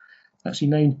 actually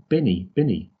named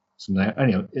Binny. So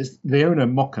anyhow, the owner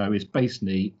Moko is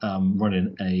basically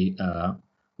running a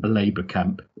labour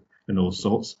camp and all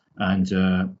sorts,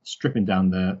 and stripping down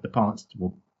the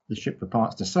ship for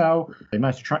parts to sell. They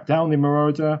manage to track down the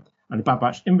Marauder, and the Bad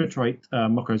Batch infiltrate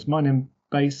Moko's mining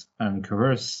base and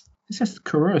coerce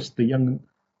the young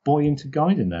boy into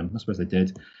guiding them. I suppose they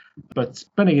did. But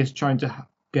Benny is trying to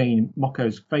gain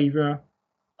Moko's favour,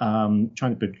 trying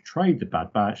to betray the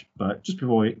Bad Batch, but just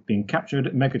before it being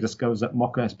captured, Mega discovers that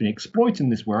Moko has been exploiting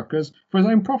these workers for his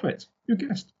own profit. Who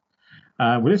guessed?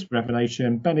 With this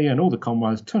revelation, Benny and all the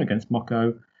comrades turn against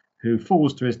Moko, who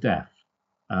falls to his death.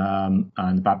 And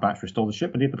the Bad Batch restore the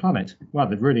ship and leave the planet. Well,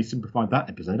 they've really simplified that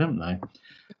episode, haven't they?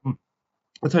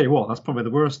 I'll tell you what, that's probably the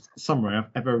worst summary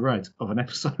I've ever read of an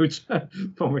episode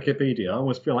from Wikipedia. I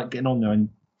always feel like getting on there and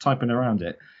typing around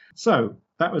it. So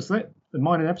that was it. The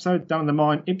mining episode, down the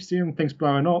mine, Ipsium, things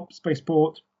blowing up,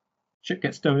 spaceport, ship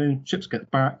gets stolen, ships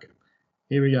get back.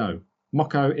 Here we go.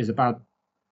 Moko is a bad...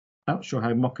 I'm not sure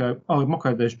how Moko... Oh,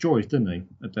 Moko, there's Joys, didn't he?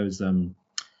 Those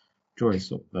Joys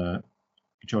sort of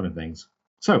controlling things.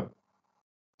 So,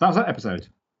 that was that episode.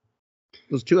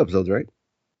 It was 2 episodes, right?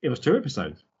 It was 2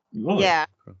 episodes. Lord. Yeah.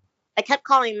 I kept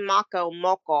calling Mako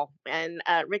Moko, and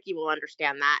Ricky will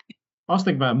understand that. I was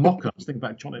thinking about Mocha. I was thinking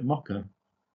about Johnny Mocha.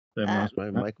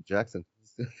 Michael Jackson.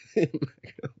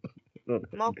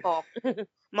 Moko.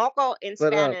 Moko in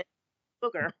Spanish,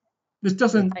 booger. This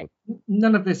doesn't.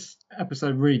 None of this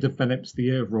episode really develops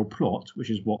the overall plot, which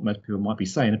is what most people might be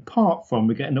saying. Apart from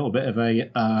we get a little bit of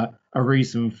a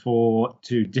reason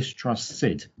to distrust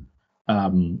Sid.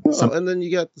 And then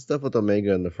you got the stuff with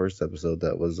Omega in the first episode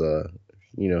that was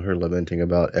her lamenting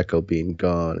about Echo being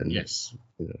gone, and yes,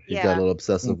 she got a little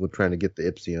obsessive with trying to get the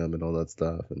Ipsium and all that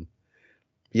stuff, and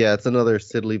yeah, it's another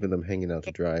Sid leaving them hanging out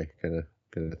to dry kind of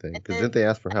thing. Because didn't they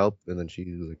ask for help, and then she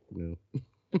was like, no.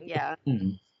 Yeah.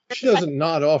 She doesn't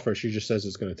not offer. She just says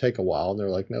it's going to take a while, and they're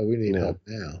like, no, we need help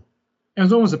now. It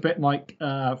was almost a bit like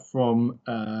from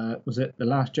was it The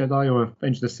Last Jedi or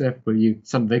Revenge of the Sith, where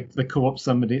they call up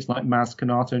somebody, it's like Maz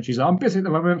Kanata, and she's like, I'm busy at the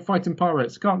moment fighting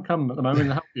pirates, can't come at the moment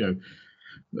to help you.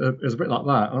 It was a bit like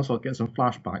that. I also get some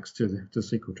flashbacks to the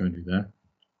sequel trilogy there.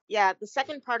 Yeah, the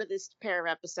second part of this pair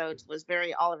of episodes was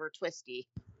very Oliver Twisty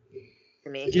to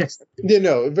me. Yes. Yeah,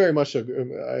 no, very much so.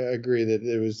 I agree that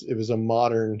it was a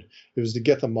modern. It was to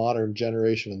get the modern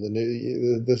generation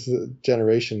of this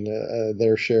generation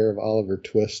their share of Oliver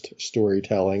Twist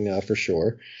storytelling for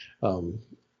sure.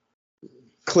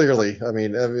 Clearly, I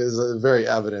mean, it was very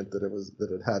evident that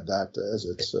it had that as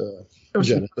its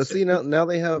genesis. But see, now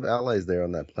they have allies there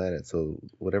on that planet. So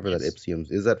whatever that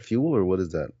Ipsium is that fuel or what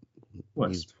is that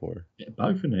used for? Yeah,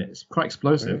 both in it. It's quite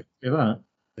explosive. Right. Look at that.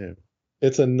 Yeah.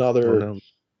 It's another.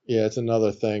 Yeah, it's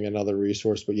another thing, another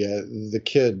resource. But yeah, the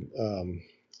kid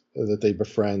that they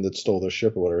befriend that stole their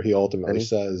ship or whatever, he ultimately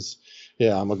says,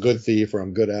 "Yeah, I'm a good thief, or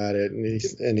I'm good at it,"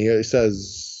 and he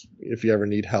says, "If you ever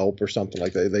need help or something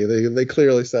like that," they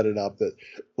clearly set it up that,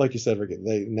 like you said, Rick,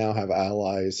 they now have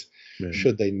allies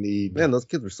should they need. Man, those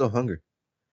kids were so hungry.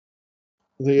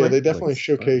 Yeah, they definitely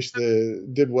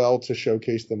did well to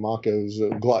showcase the Mako's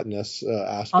gluttonous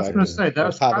aspect. I was going to say that of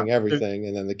was having everything,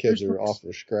 and then the kids are off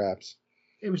for scraps.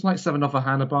 It was like something off a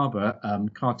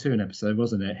Hanna-Barbera cartoon episode,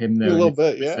 wasn't it? Him there, a little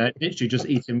bit, yeah. Literally just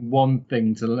eating one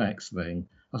thing to the next thing.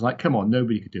 I was like, come on,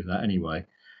 nobody could do that anyway.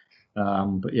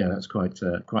 But yeah, that's quite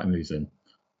amusing.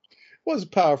 It was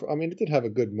powerful. I mean, it did have a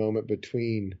good moment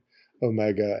between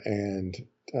Omega and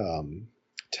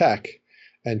Tech,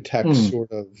 and Tech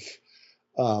sort of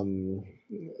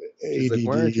ADD,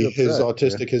 like, his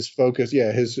autistic, his focus,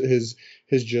 his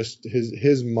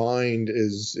mind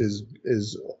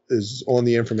is on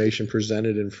the information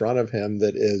presented in front of him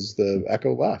that is the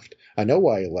Echo left. I know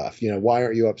why he left. Why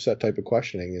aren't you upset? Type of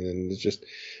questioning, and then it's just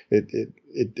it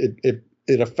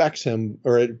affects him,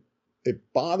 or it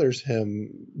bothers him,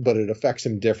 but it affects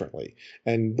him differently.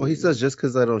 And he says, just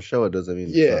because I don't show it doesn't mean.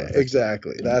 Yeah,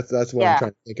 exactly. That's what I'm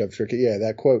trying to think of. Tricky. Yeah,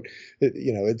 that quote.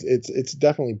 It's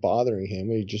definitely bothering him.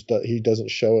 He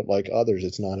doesn't show it like others.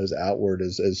 It's not as outward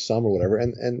as some or whatever.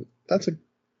 And that's a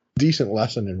decent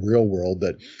lesson in real world,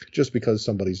 that just because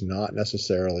somebody's not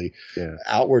necessarily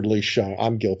outwardly showing,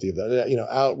 I'm guilty of that.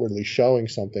 Outwardly showing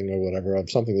something or whatever of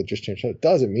something that just changed, it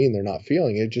doesn't mean they're not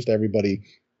feeling it. Just everybody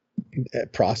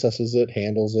processes it,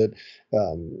 handles it,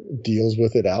 deals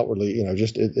with it outwardly.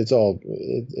 It's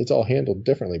all handled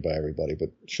differently by everybody,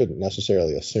 but shouldn't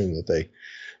necessarily assume that they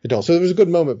don't. So there was a good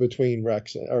moment between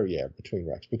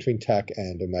between Tech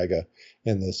and Omega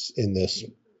in this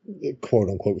quote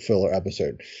unquote filler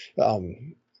episode.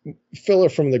 Filler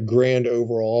from the grand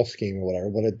overall scheme or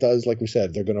whatever, but it does, like we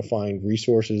said, they're going to find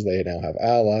resources. They now have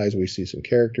allies. We see some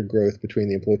character growth between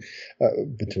the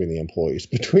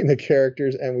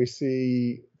characters, and we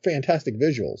see fantastic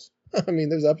visuals. I mean,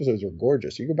 those episodes are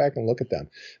gorgeous. You go back and look at them.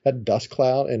 That dust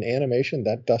cloud in animation,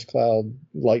 that dust cloud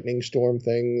lightning storm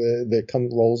thing that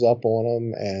rolls up on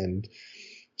them, and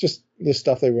just the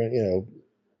stuff they were,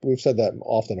 we've said that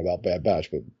often about Bad Batch,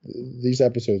 but these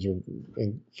episodes are,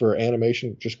 for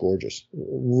animation, just gorgeous.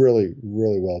 Really,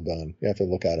 really well done. You have to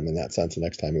look at them in that sense the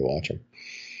next time you watch them.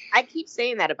 I keep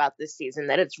saying that about this season,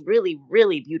 that it's really,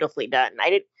 really beautifully done.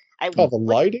 The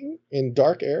lighting in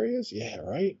dark areas? Yeah,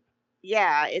 right?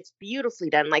 Yeah, it's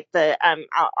beautifully done. Like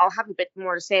I'll have a bit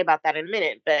more to say about that in a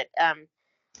minute, but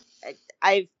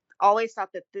I've always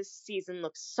thought that this season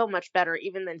looks so much better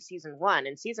even than season 1,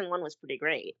 and season 1 was pretty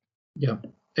great. Yeah,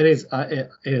 it is. It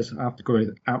is. I have to agree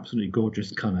with absolutely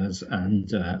gorgeous colours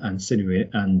and sinewy,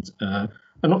 and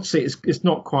not to say it's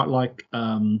not quite like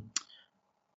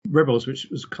Rebels, which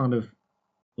was kind of a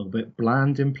little bit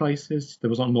bland in places. There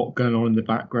was a lot going on in the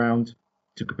background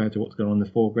to compare to what's going on in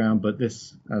the foreground, but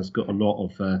this has got a lot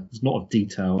of there's a lot of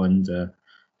detail and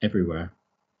everywhere.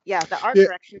 Yeah, the art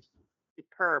direction is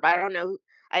superb. I don't know.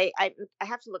 I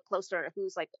have to look closer at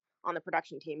who's like on the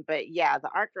production team, but yeah, the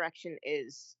art direction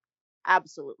is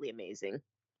absolutely amazing.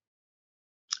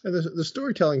 And the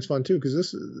storytelling's fun too,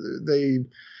 because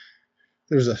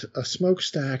there's a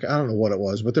smokestack. I don't know what it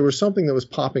was, but there was something that was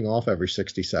popping off every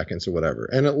 60 seconds or whatever,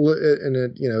 and it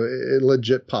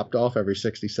legit popped off every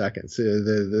 60 seconds.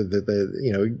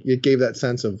 It gave that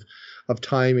sense of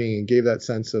timing, and gave that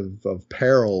sense of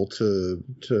peril to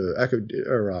Echo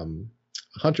or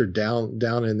Hunter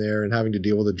down in there and having to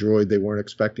deal with a droid they weren't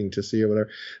expecting to see or whatever.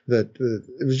 That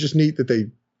it was just neat that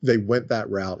they went that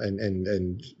route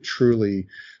and truly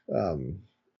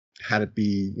had it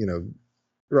be,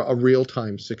 a real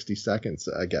time 60 seconds,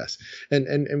 I guess. And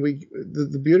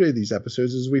the beauty of these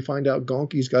episodes is we find out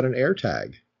Gonki's got an air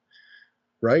tag,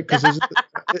 right? Because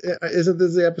isn't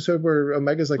this the episode where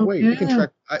Omega's like, wait, we can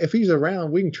track, if he's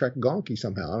around, we can track Gonki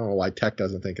somehow. I don't know why Tech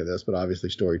doesn't think of this, but obviously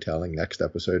storytelling, next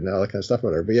episode and all that kind of stuff,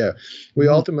 whatever. But yeah, we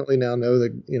ultimately now know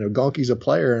that, Gonki's a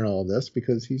player in all this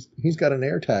because he's got an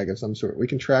air tag of some sort. We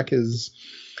can track his,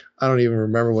 I don't even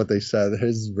remember what they said,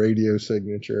 his radio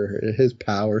signature, his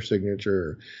power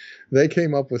signature. They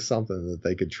came up with something that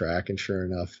they could track, and sure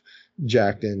enough,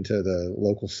 jacked into the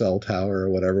local cell tower or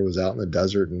whatever, was out in the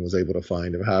desert and was able to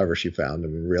find him. However she found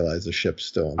him and realized the ship's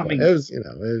still in. It was, it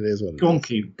is what it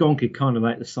is. Gonki kind of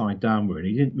let the side downward.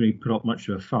 He didn't really put up much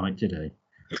of a fight, did he?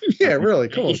 Yeah, really.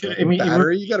 Come on,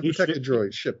 battery. You got to protect the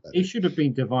droid ship. He should have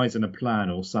been devising a plan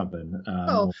or something.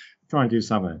 Try and do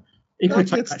something. He could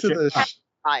take that ship.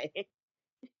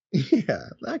 Yeah,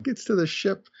 that gets to the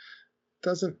ship.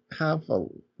 Doesn't have a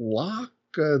lock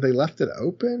they left it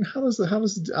open. How does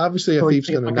obviously a Well, thief's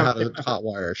you going to think know like how to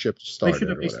hotwire a ship to They start should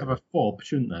it at or least have whatever. a fob,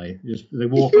 shouldn't they? They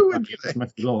walk You up and would get some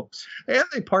locks. And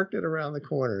they parked it around the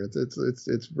corner.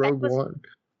 It's Rogue was- One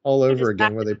all I over just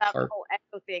again, where they that park. whole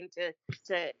echo thing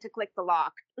to click the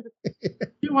lock.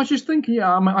 Yeah, I was just thinking.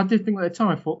 Yeah, I mean, I did think at the time.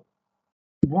 I thought,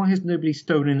 why has nobody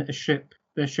stolen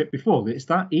their ship before? It's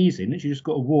that easy, and you just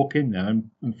got to walk in there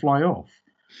and fly off.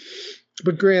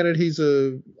 But granted, he's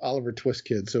a Oliver Twist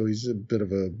kid, so he's a bit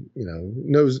of a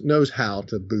knows how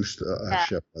to boost a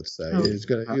ship. Let's say Oh, he's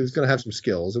gonna have some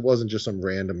skills. It wasn't just some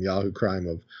random Yahoo crime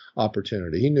of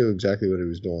opportunity. He knew exactly what he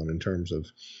was doing in terms of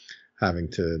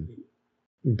having to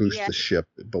boost the ship.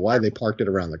 But why they parked it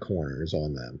around the corner is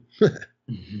on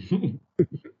them.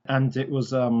 And it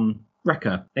was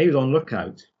Wrecker. He was on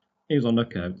lookout.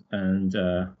 And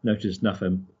noticed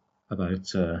nothing about.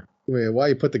 Why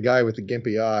you put the guy with the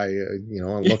gimpy eye,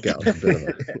 on lookout? A bit of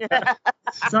a,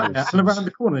 Exactly. And around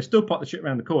the corner, they still parked the ship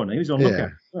around the corner. He was on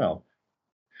lookout as well.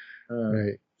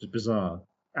 right. It's bizarre,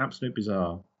 absolute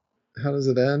bizarre. How does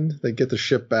it end? They get the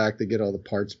ship back. They get all the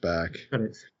parts back.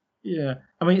 But yeah.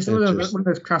 I mean, it's It one of just-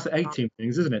 those classic 18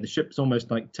 things, isn't it? The ship's almost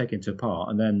like taken apart,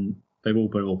 and then they all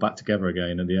put it all back together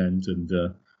again at the end, and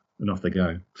off they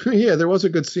go. Yeah, there was a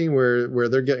good scene where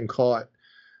they're getting caught.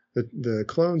 The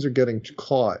clones are getting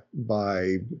caught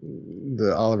by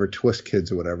the Oliver Twist kids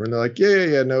or whatever, and they're like,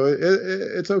 yeah, no,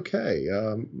 it's okay.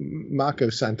 Mako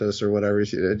sent us or whatever.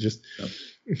 Just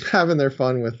having their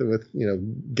fun with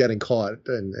getting caught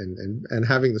and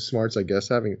having the smarts, I guess,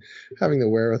 having the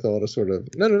wherewithal to sort of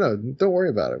no, don't worry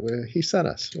about it. He sent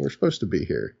us. We're supposed to be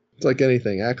here. It's like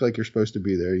anything. Act like you're supposed to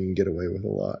be there. You can get away with a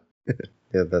lot.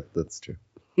 Yeah, that's true.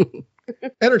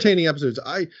 Entertaining episodes.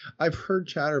 I've heard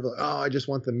chatter of I just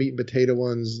want the meat and potato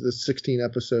ones. The 16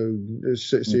 episode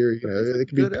series. They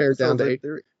can be pared down to 8.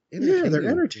 They're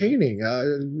entertaining.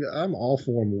 I'm all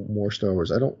for more Star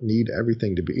Wars. I don't need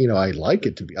everything to be. I like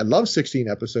it to be. I love 16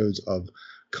 episodes of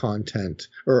content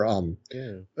or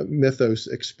mythos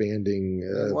expanding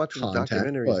watching content.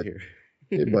 documentaries here.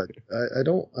 But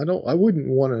I wouldn't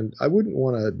want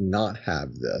to not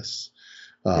have this.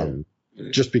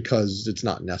 Just because it's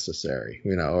not necessary,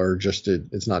 or just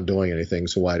it's not doing anything.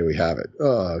 So why do we have it?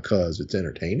 Because it's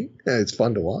entertaining. It's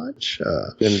fun to watch.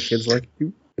 And kids like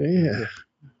it. Yeah.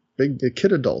 The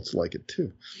kid adults like it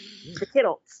too. The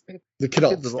kidults. The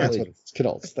kidults. That's what it's.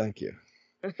 Kidults. Thank you.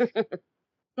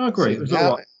 Oh, great.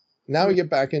 So now we get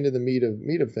back into the meat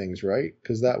of things, right?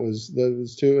 Because that was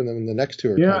those two, and then the next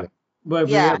two are kind of. Well,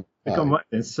 we come back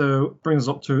then. So brings us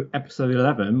up to episode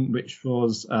 11, which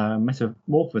was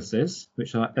Metamorphosis,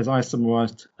 which, as I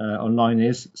summarised online,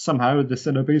 is somehow the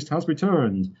Cinebeast has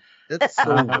returned. It's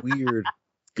so weird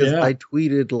because I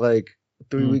tweeted like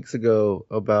 3 weeks ago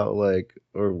about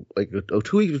 2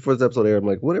 weeks before this episode aired. I'm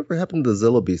like, whatever happened to the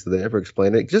Zilla Beast? Did they ever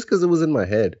explain it? Just because it was in my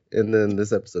head, and then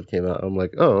this episode came out, I'm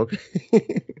like, oh,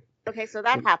 okay. Okay, so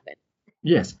that happened.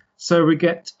 Yes. So we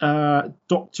get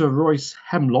Dr. Royce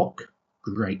Hemlock.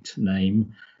 Great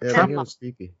name. Yeah,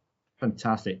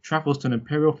 Fantastic. Travels to an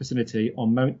Imperial facility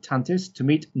on Mount Tantis to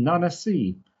meet Nana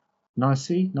C. Nana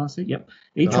C? Yep.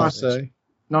 He tries to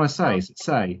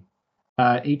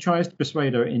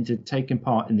persuade her into taking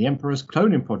part in the Emperor's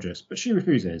cloning project, but she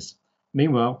refuses.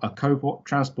 Meanwhile, a covert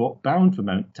transport bound for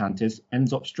Mount Tantis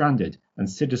ends up stranded, and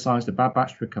Sid decides the Bad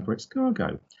Batch to recover its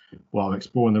cargo. While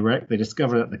exploring the wreck, they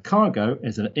discover that the cargo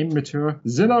is an immature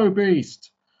Xenobeast.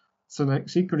 So they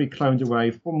secretly cloned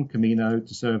away from Camino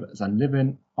to serve as a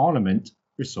living armament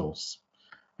resource.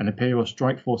 An Imperial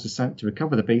strike force is sent to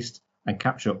recover the beast and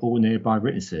capture all nearby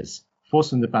witnesses,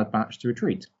 forcing the Bad Batch to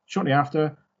retreat. Shortly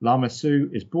after, Lama Su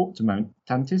is brought to Mount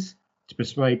Tantis to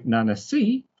persuade Nana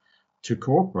C to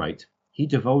cooperate. He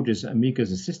divulges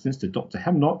Amiga's assistance to Dr.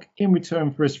 Hemlock in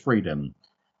return for his freedom.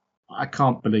 I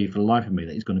can't believe for the life of me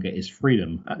that he's going to get his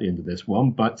freedom at the end of this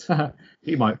one, but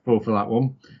he might fall for that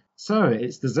one. So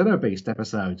it's the Xenobeast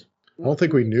episode. I don't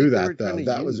think we knew that, though.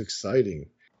 That was exciting.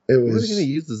 It was. What were they going to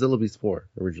use the Zilla Beast for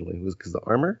originally? It was because the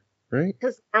armor, right?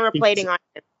 Because armor plating on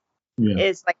it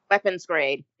is like weapons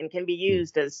grade and can be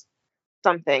used as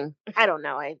something. I don't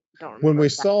know. I don't remember. When we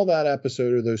saw that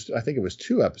episode, or those, I think it was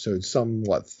 2 episodes,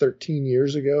 13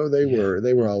 years ago. They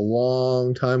were a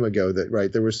long time ago. That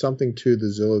right. There was something to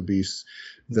the Zilla Beasts.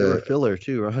 They were filler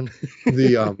too, Ron.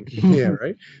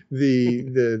 Right.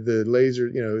 The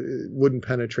laser, wouldn't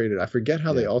penetrate it. I forget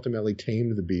how they ultimately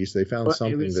tamed the beast. They found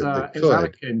something that could.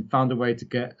 Anakin found a way to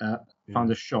get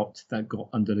found a shot that got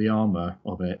under the armor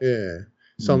of it. Yeah.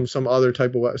 some other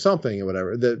type of something or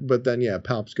whatever. But then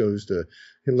Palps goes to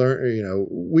learn.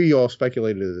 We all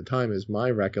speculated at the time, is my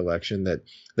recollection, that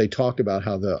they talked about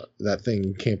how that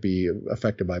thing can't be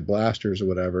affected by blasters or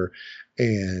whatever,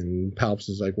 and Palps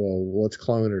is like, well, let's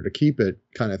clone her to keep it,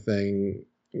 kind of thing.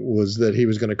 Was that he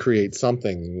was going to create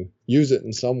something, use it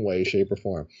in some way, shape, or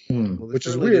form, which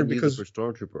is weird because for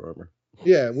stormtrooper armor.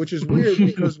 Yeah, which is weird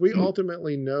because we all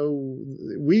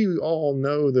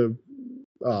know the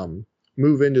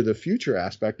move into the future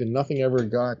aspect, and nothing ever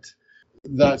got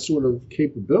that sort of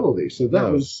capability. So that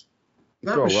was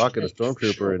throw a rock at a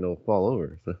stormtrooper and it'll fall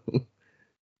over. So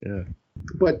yeah,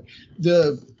 but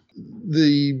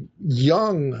the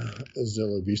young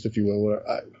Zilla Beast, if you will,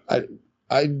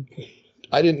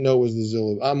 I didn't know it was the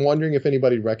Zilla. I'm wondering if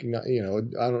anybody recognized.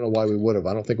 I don't know why we would have.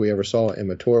 I don't think we ever saw an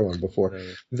immature one before.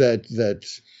 Right. That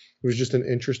was just an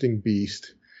interesting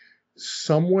beast.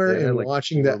 Somewhere in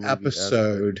watching the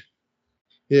episode,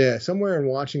 somewhere in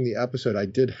watching the episode, I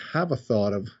did have a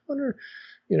thought of, wonder,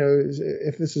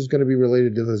 if this is going to be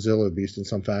related to the Zilla Beast in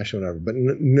some fashion, or whatever. But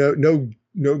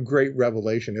no great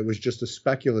revelation. It was just a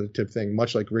speculative thing,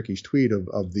 much like Ricky's tweet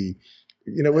of the.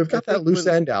 We've got that loose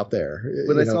end out there.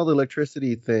 When I saw the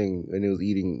electricity thing and it was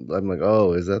eating, I'm like,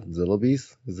 oh, is that Zilla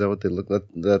Beast? Is that what they look like?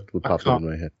 That would pop up in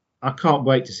my head. I can't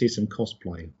wait to see some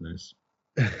cosplay of this.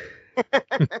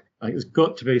 It's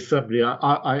got to be somebody.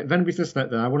 If anybody's listening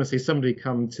out there, I want to see somebody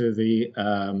come to the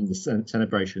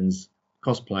celebrations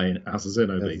cosplay as a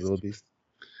Zilla Beast.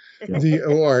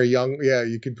 Or young,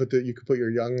 you could put your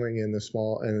youngling in the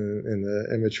small in the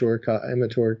immature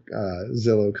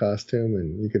Zillo costume,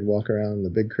 and you could walk around in the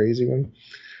big crazy one.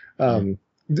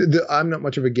 I'm not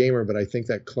much of a gamer, but I think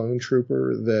that clone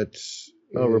trooper that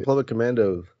Republic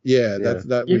Commando. Yeah,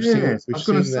 that we've seen. I was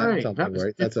going to say something,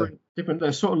 right? That's different.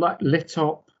 They're sort of like lit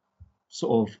up,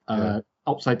 sort of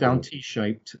upside down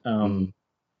T-shaped thing,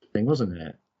 wasn't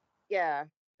it? Yeah.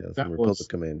 That Republic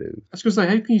Commando. I was going to say,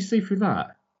 how can you see through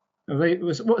that? What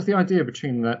was the idea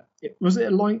between that? Was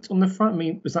it a light on the front? I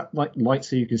mean, was that like light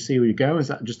so you can see where you go? Is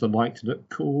that just a light to look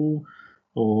cool,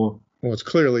 or? Well, it's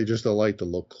clearly just a light to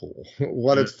look cool.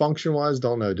 What its function was,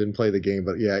 don't know. Didn't play the game,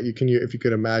 but if you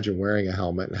could imagine wearing a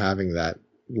helmet and having that,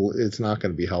 it's not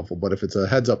going to be helpful. But if it's a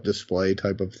heads-up display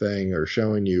type of thing, or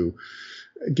showing you,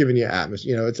 giving you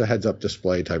atmosphere, it's a heads-up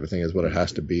display type of thing is what it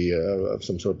has to be of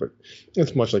some sort. But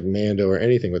it's much like Mando or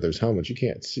anything with those helmets. You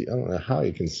can't see. I don't know how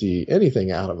you can see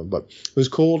anything out of them. But it was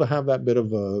cool to have that bit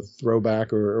of a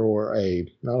throwback, or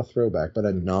not a throwback, but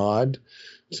a nod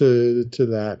to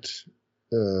that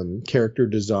character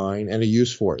design, and a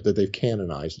use for it, that they've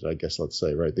canonized it, I guess, let's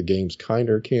say, right? The game's kind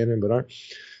of canon, but aren't,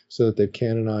 so that they've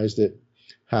canonized it,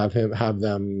 have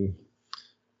them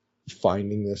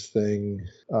finding this thing,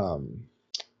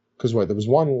 because there was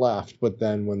one left, but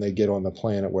then when they get on the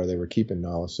planet where they were keeping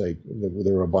Nala Se,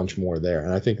 there were a bunch more there,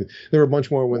 and I think there were a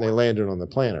bunch more when they landed on the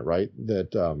planet, right?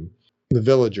 That the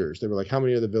villagers, they were like, how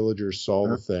many of the villagers saw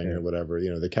the thing or whatever, they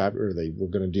were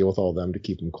going to deal with all of them to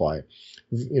keep them quiet.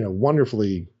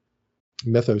 Wonderfully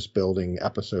mythos building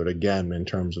episode again, in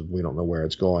terms of, we don't know where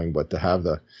it's going, but to have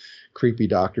the creepy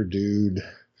doctor dude,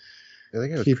 I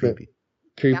think it was creepy.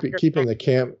 Keeping the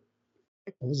camp.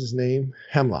 What was his name?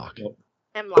 Hemlock.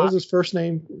 Hemlock. What was his first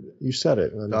name? You said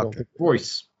it.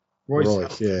 Royce.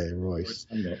 Yeah, Royce.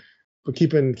 But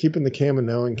keeping the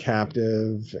Kaminoan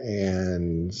captive,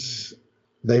 and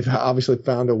they've obviously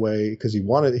found a way, because he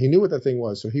knew what that thing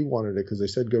was, so he wanted it, because they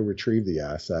said go retrieve the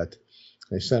asset.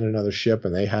 They sent another ship,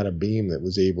 and they had a beam that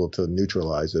was able to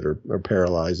neutralize it, or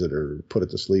paralyze it, or put it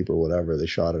to sleep, or whatever. They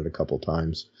shot it a couple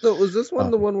times. So was this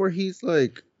one the one where he's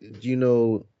like, do you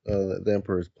know the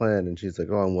Emperor's plan? And she's like,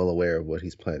 oh, I'm well aware of what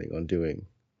he's planning on doing.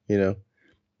 Well,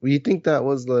 you think that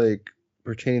was like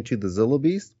pertaining to the Zilla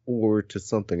Beast or to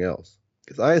something else?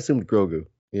 Because I assumed Grogu,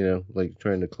 like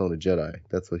trying to clone a Jedi.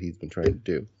 That's what he's been trying to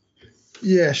do.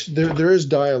 Yes, there is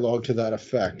dialogue to that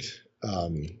effect.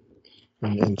 And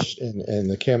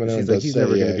the Kaminoan she's like, he's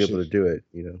never going to be able to do it,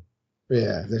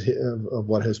 Yeah, of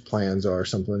what his plans are,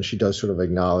 something. And she does sort of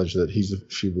acknowledge that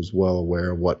she was well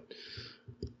aware of what.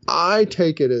 I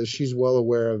take it as she's well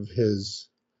aware of his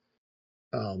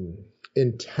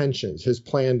intentions, his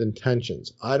planned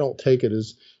intentions. I don't take it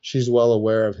as she's well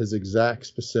aware of his exact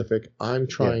specific, I'm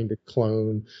trying to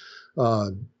clone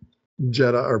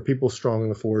Jedi or people strong in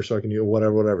the Force so I can do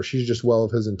whatever. She's just well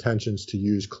of his intentions to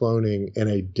use cloning in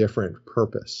a different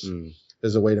purpose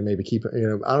as a way to maybe keep, I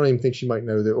don't even think she might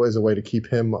know that it was a way to keep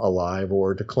him alive,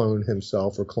 or to clone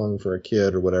himself, or clone for a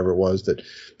kid, or whatever it was that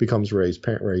becomes Rey's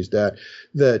dad.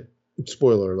 That,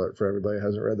 spoiler alert for everybody who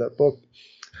hasn't read that book,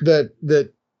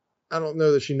 that I don't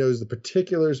know that she knows the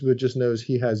particulars, but just knows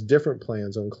he has different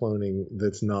plans on cloning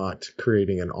that's not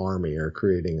creating an army or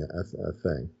creating a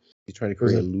thing. He's trying to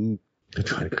create a loop.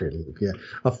 Trying to create a loop, yeah.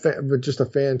 But just a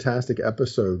fantastic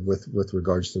episode with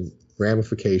regards to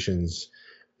ramifications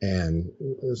and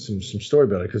some story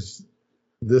building, because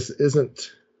this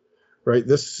isn't right.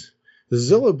 The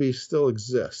Zillo Beast still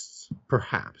exists,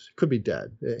 perhaps. Could be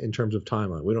dead in terms of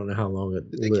timeline. We don't know how long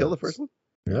it. Did they kill the first one?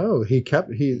 No,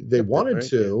 they wanted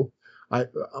to.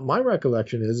 My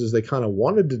recollection is they kind of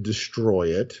wanted to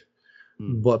destroy it,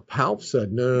 but Palp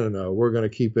said, no, we're going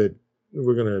to keep it.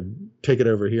 We're going to take it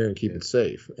over here and keep it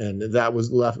safe. And that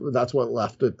was left. That's what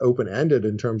left it open ended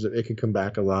in terms of it could come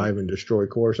back alive and destroy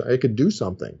Coruscant. It could do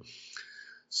something.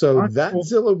 So that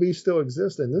Zillo Beast still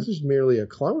exists, and this is merely a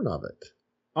clone of it.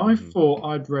 I thought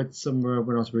I'd read somewhere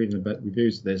when I was reading about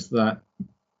reviews of this that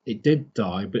it did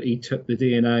die, but he took the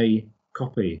DNA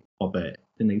copy of it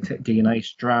and he took DNA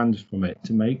strands from it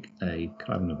to make a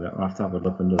clone of it. I'll have to have a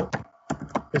look and look.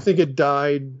 I think it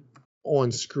died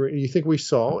on screen. You think we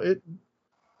saw it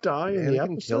die in the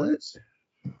episodes?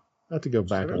 I have to go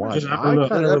back and watch. I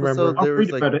kind of remember. I'll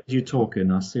read about it as you're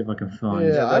talking. I'll see if I can find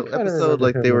it. Yeah, that episode,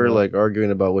 like they were like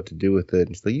arguing about what to do with it.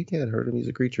 It's like, you can't hurt him; he's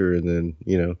a creature. And then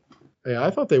Yeah,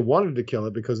 I thought they wanted to kill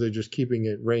it because they just keeping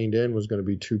it reined in was going to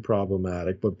be too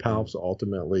problematic. But Palps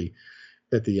ultimately,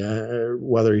 at the end,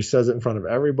 whether he says it in front of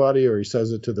everybody or he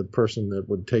says it to the person that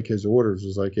would take his orders,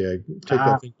 was like, yeah, take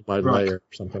that thing to my lair or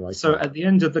something like that. So at the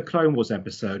end of the Clone Wars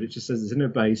episode, it just says the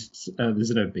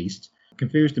Xeno Beast,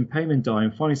 confused and pain and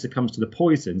dying, finally succumbs to the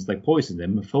poisons. They poison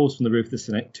him and falls from the roof of the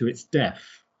Senate to its death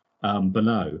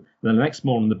below. And then the next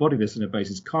morning, the body of the Xeno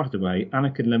Beast is carted away.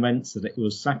 Anakin laments that it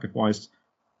was sacrificed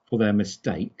for their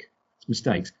mistakes.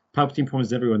 Palpatine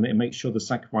promises everyone that he makes sure the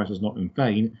sacrifice was not in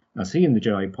vain. As he and the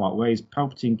Jedi part ways,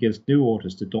 Palpatine gives new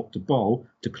orders to Dr. Bol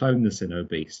to clone the Xeno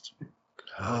Beast.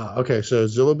 Okay, so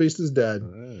Zillo Beast is dead,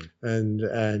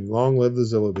 and long live the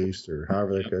Zillo Beast, or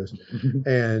however that goes.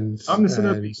 And I'm the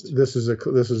Xeno Beast. This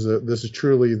is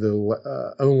truly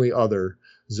the only other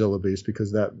Zillo Beast,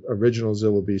 because that original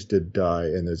Zillo Beast did die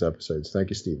in those episodes. Thank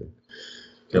you, Stephen.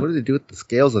 Yeah, what did he do with the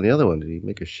scales on the other one? Did he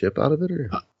make a ship out of it, or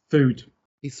food?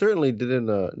 He certainly didn't.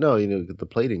 No, the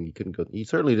plating. You couldn't go. He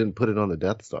certainly didn't put it on the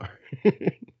Death Star.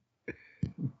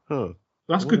 Huh?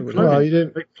 That's good cloning. Well, you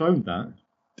didn't. They cloned that.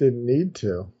 Didn't need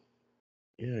to.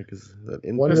 Yeah, because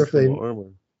wonder if they armor.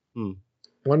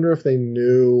 Wonder if they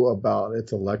knew about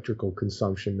its electrical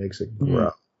consumption makes it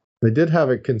grow. They did have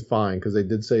it confined because they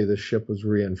did say the ship was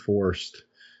reinforced.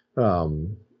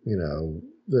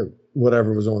 That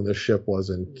whatever was on this ship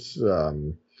wasn't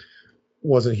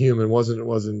human,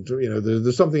 wasn't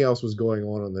there's something else was going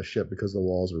on the ship because the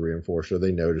walls were reinforced, so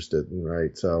they noticed it,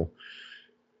 right? So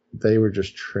they were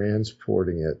just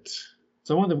transporting it.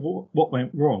 So I wonder what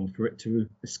went wrong for it to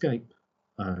escape.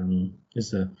 Is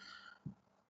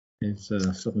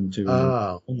something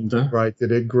to wonder. Right?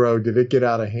 Did it grow? Did it get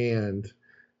out of hand,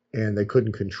 and they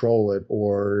couldn't control it,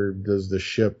 or does the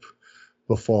ship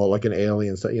befall like an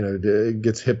alien? So it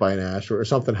gets hit by an asteroid, or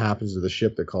something happens to the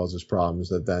ship that causes problems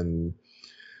that then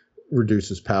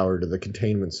reduces power to the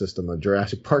containment system, a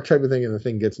Jurassic Park type of thing, and the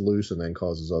thing gets loose and then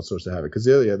causes all sorts of havoc. Because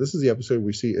this is the episode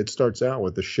we see. It starts out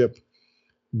with the ship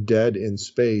dead in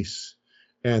space,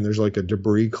 and there's like a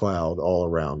debris cloud all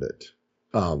around it.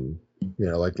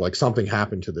 Like something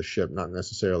happened to the ship, not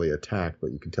necessarily attack,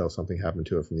 but you can tell something happened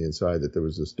to it from the inside, that there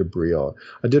was this debris all.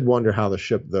 I did wonder how the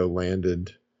ship though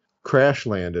crash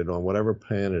landed on whatever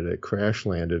planet it crash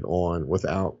landed on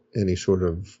without any sort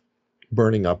of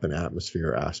burning up an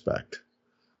atmosphere aspect.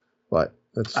 But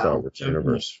that's Star Wars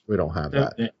universe. We don't have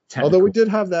that. Although we did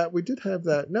have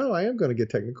that. No, I am going to get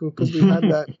technical because we had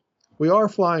that. We are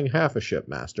flying half a ship,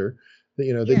 Master.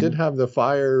 They did have the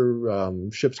fire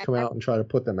ships come out and try to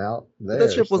put them out there.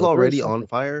 That ship was already on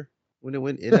fire when it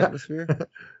went in atmosphere.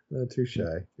 No, touche.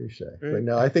 Right. But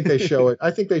no, I think they show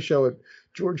it.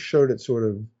 George showed it sort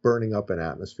of burning up an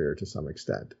atmosphere to some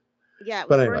extent. Yeah, it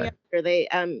was burning up. They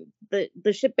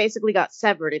the ship basically got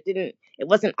severed. It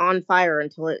wasn't on fire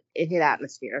until it hit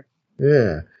atmosphere.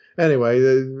 Yeah. Anyway,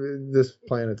 this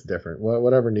planet's different.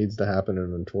 Whatever needs to happen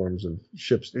in terms of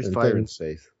ships. There's fire in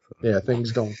space. Yeah,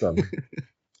 things don't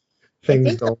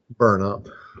burn up.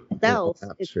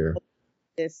 Atmosphere.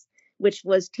 This, which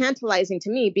was tantalizing to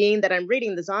me, being that I'm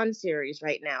reading the Zahn series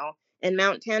right now, and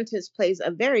Mount Tantus plays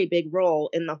a very big role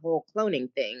in the whole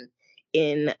cloning thing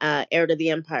in Heir to the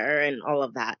Empire and all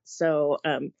of that. So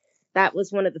that was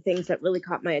one of the things that really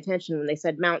caught my attention when they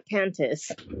said Mount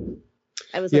Tantus.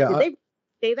 I was like, did they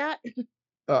say that?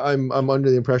 I'm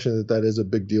under the impression that is a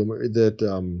big deal.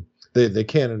 That They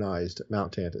canonized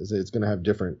Mount Tantus. It's going to have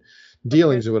different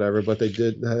dealings or whatever, but they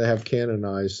have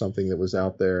canonized something that was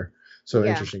out there. So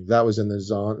Yeah. interesting. That was in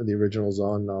the original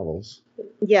Zahn novels.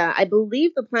 Yeah, I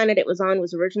believe the planet it was on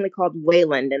was originally called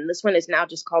Wayland, and this one is now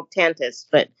just called Tantus.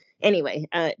 But anyway,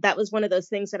 that was one of those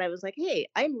things that I was like, hey,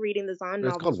 I'm reading the Zahn It's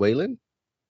novels. called Wayland?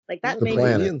 Like, that The made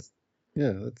planet. me... Aliens?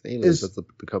 Yeah, that's Aliens. That's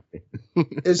the company.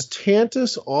 Is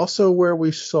Tantus also where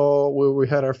we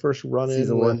had our first run-in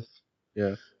Season with, 1.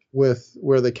 Yeah. with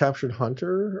where they captured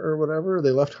Hunter or whatever?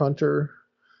 They left Hunter,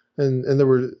 and there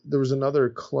was another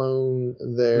clone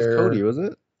there. It was Cody,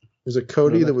 wasn't it? Was it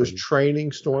Cody No, that not was Cody.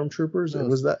 training stormtroopers? No,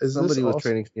 Was that? Is Somebody this was also,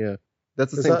 training. Yeah.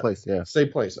 That's the is same that- place. Yeah. Same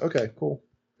place. Okay, cool.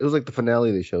 It was like the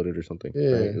finale they showed it or something. Yeah.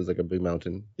 Right? It was like a big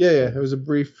mountain. Yeah. It was a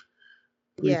brief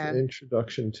Yeah.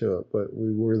 introduction to it, but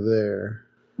we were there.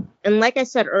 And like I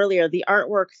said earlier, the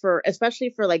artwork for,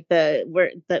 especially for like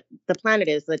where the planet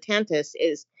is, the Tantus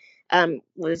is,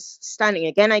 was stunning.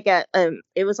 Again, I get,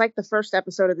 it was like the first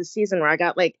episode of the season where I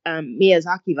got like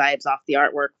Miyazaki vibes off the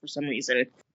artwork for some reason.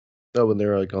 Oh, when they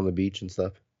were like on the beach and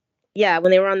stuff. Yeah,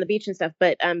 when they were on the beach and stuff.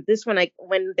 But this one,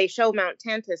 when they show Mount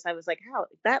Tantus, I was like, how,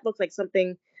 that looks like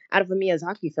something out of a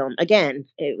Miyazaki film. Again,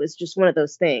 it was just one of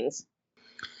those things.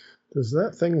 Does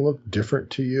that thing look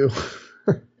different to you?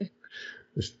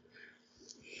 Just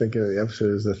thinking of the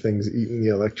episode as the thing's eating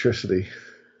the electricity,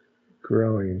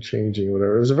 growing and changing,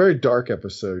 whatever. It was a very dark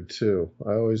episode too.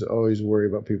 I always worry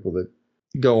about people that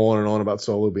go on and on about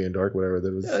Solo being dark, whatever.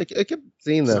 That was Yeah, I kept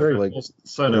seeing that for like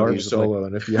Solo dark was Solo,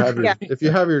 and if you have your Yeah. if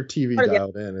you have your TV Part of the-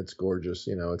 dialed in, it's gorgeous.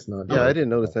 You know, it's not. Yeah, I didn't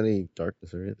notice any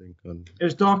darkness or anything. It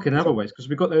was dark in other ways because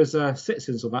we got those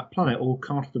citizens of that planet all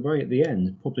carted away at the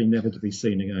end, probably never to be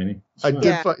seen again. I So-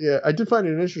 did find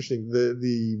it interesting.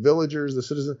 The villagers, the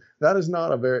citizens. That is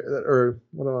not a very, or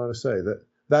what do I want to say?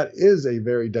 That is a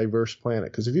very diverse planet,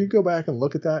 because if you go back and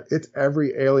look at that, it's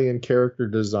every alien character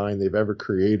design they've ever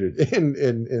created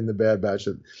in the Bad Batch.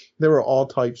 There were all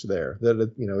types there. That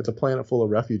it's a planet full of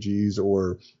refugees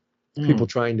or people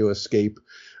trying to escape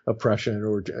oppression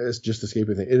or just escape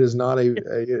anything. It is not a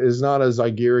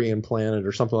Zygerian planet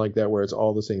or something like that where it's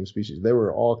all the same species. There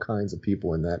were all kinds of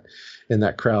people in that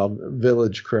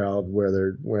village crowd where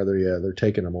they're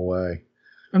taking them away.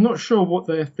 I'm not sure what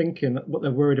they're thinking, what they're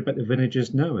worried about the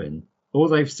villagers knowing. All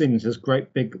they've seen is this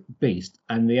great big beast,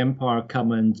 and the Empire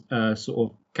come and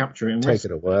sort of capture it and Take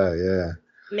it away, yeah.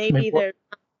 Maybe there's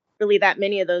not really that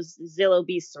many of those Zillo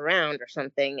beasts around or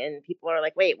something, and people are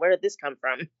like, wait, where did this come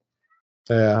from?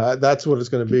 Yeah, that's what it's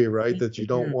going to be, right? That you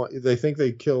don't want. They think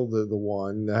they killed the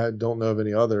one, don't know of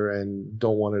any other, and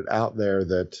don't want it out there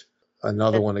that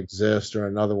another one exists or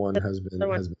another one has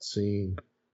been seen.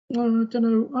 Well, I don't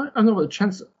know. I don't know what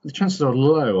the chances are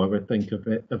low, I would think, of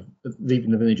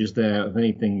leaving the villagers there, of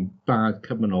anything bad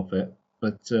coming off it.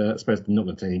 But I suppose they're not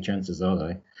going to take any chances, are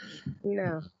they?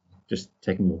 No. Just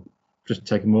take them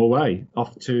all away,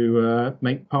 off to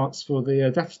make parts for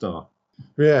the Death Star.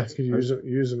 Yeah, you could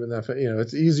use them in that.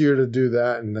 It's easier to do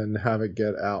that and then have it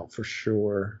get out for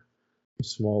sure. A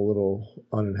small little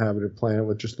uninhabited planet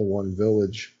with just the one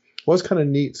village. It was kind of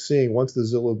neat seeing once the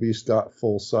Zillo Beast got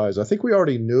full size. I think we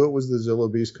already knew it was the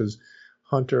Zillo Beast because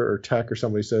Hunter or Tech or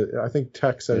somebody said. I think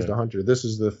Tech says to Hunter, "This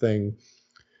is the thing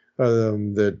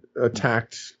that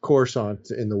attacked Coruscant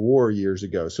in the war years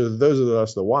ago." So those of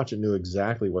us that watch it knew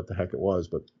exactly what the heck it was.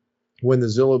 But when the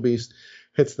Zillo Beast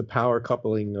hits the power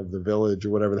coupling of the village or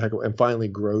whatever the heck, and finally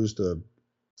grows to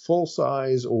full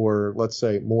size, or let's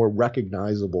say more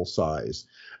recognizable size,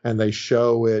 and they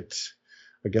show it.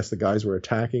 I guess the guys were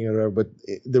attacking it, or whatever, but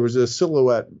there was a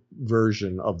silhouette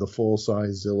version of the full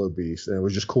size Zillo Beast, and it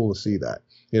was just cool to see that.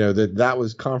 That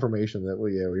was confirmation that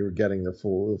we were getting the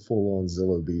full on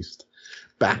Zillo Beast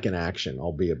back in action,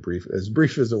 albeit as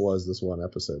brief as it was this one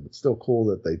episode, but still cool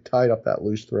that they tied up that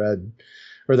loose thread,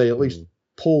 or they at least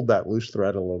pulled that loose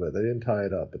thread a little bit. They didn't tie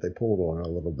it up, but they pulled on it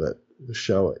a little bit to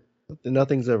show it.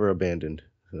 Nothing's ever abandoned.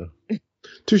 So.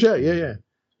 Touche. Yeah.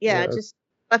 Yeah, just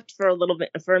left for a little bit,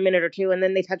 for a minute or two, and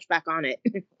then they touch back on it.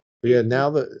 Yeah,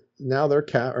 now they're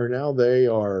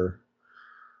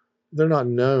not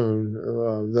known.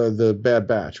 The Bad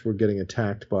Batch were getting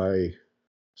attacked by,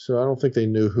 so I don't think they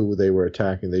knew who they were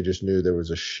attacking. They just knew there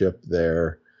was a ship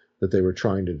there that they were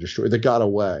trying to destroy. They got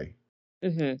away.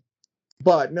 Mm-hmm.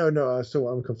 But no. So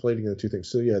I'm conflating the two things.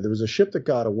 So yeah, there was a ship that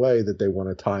got away that they want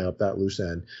to tie up that loose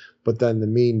end. But then the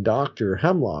mean doctor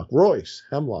Royce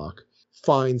Hemlock,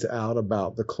 finds out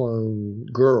about the clone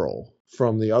girl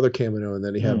from the other Kamino, and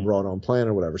then he had brought on planet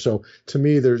or whatever. So to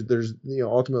me, there's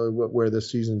ultimately where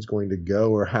this season's going to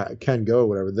go or can go or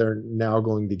whatever. They're now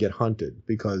going to get hunted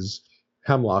because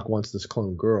Hemlock wants this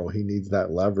clone girl. He needs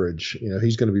that leverage.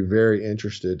 He's going to be very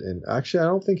interested in. Actually, I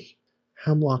don't think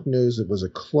Hemlock knows it was a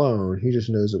clone. He just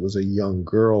knows it was a young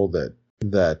girl that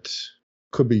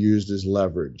could be used as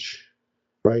leverage.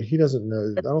 Right? He doesn't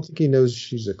know. I don't think he knows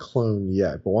she's a clone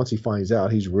yet. But once he finds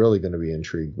out, he's really going to be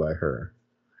intrigued by her.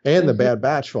 And the Bad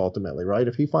Batch ultimately, right?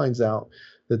 If he finds out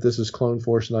that this is Clone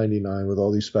Force 99 with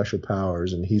all these special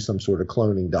powers and he's some sort of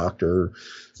cloning doctor,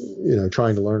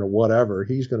 trying to learn or whatever,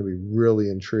 he's going to be really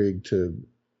intrigued to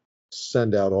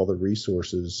send out all the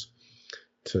resources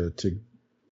to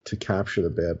capture the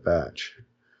Bad Batch.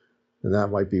 And that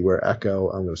might be where Echo,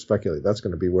 I'm going to speculate, that's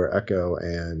going to be where Echo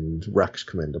and Rex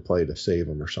come into play to save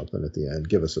him or something at the end.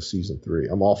 Give us a season 3.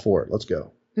 I'm all for it. Let's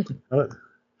go.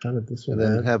 How did this one And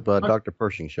then end? have Dr.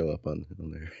 Pershing show up on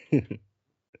there. Get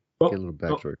a little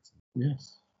backstory.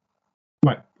 Yes.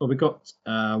 Right. Well, we got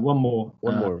one more.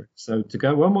 One more. So to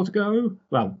go. One more to go.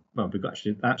 Well, we've got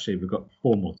we've got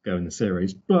 4 more to go in the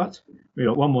series, but we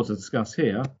got one more to discuss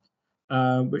here,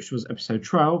 which was episode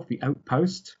 12, The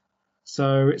Outpost.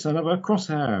 So it's another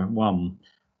Crosshair one,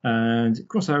 and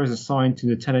Crosshair is assigned to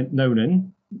Lieutenant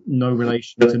Nolan, no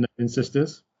relation to Nolan's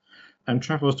sisters, and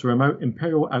travels to a remote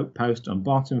Imperial outpost on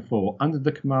Barton 4 under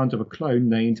the command of a clone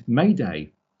named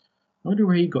Mayday. I wonder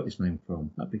where he got his name from.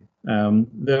 That'd be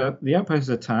the outpost is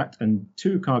attacked, and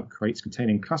 2 cargo crates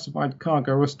containing classified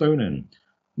cargo are stolen.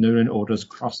 Nolan orders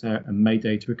Crosshair and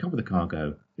Mayday to recover the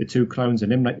cargo. The 2 clones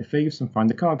eliminate the thieves and find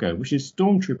the cargo, which is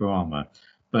Stormtrooper armor.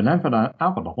 But an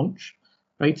avalanche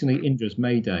fatally injures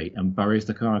Mayday and buries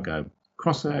the cargo.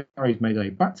 Crosshair carries Mayday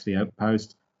back to the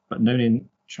outpost, but Nolan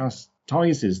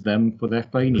chastises them for their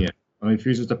failure and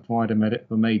refuses to provide a medic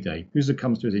for Mayday, who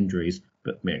succumbs to his injuries,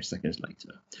 but mere seconds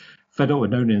later. Fed up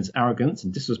with Nolan's arrogance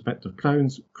and disrespect of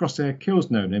clones, Crosshair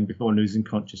kills Nolan before losing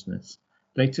consciousness.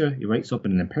 Later, he wakes up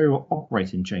in an Imperial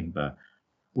operating chamber,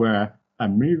 where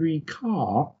Amiri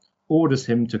Carr orders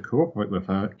him to cooperate with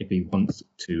her if he wants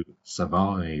to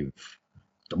survive.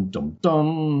 Dum dum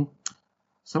dum.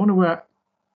 So I wonder where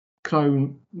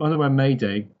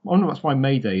Mayday. I wonder that's why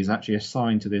Mayday is actually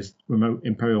assigned to this remote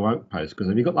Imperial outpost. Because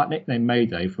if he got that nickname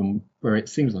Mayday from where it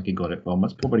seems like he got it from,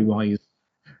 that's probably why he's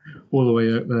all the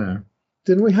way out there.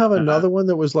 Didn't we have another one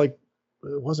that was like,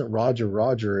 it wasn't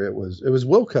Roger, it was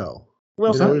Wilco.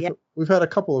 Wilco, We've had a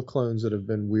couple of clones that have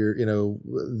been weird,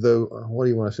 what do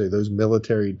you want to say, those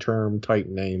military term type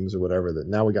names or whatever. That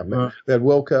now we got we had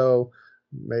Wilco,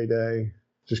 Mayday.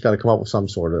 Just got to come up with some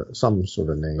sort of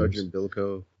name. Sergeant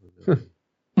Bilko.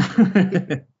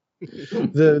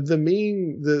 the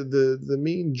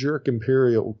mean jerk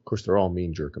Imperial. Of course, they're all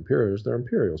mean jerk Imperials. They're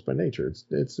Imperials by nature.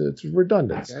 It's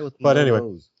redundant. But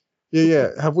anyway, yeah.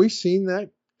 Have we seen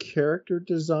that character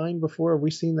design before? Have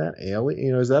we seen that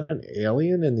alien? Is that an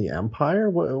alien in the Empire?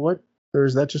 What? Or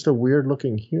is that just a weird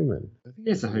looking human?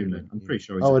 It's a human. I'm pretty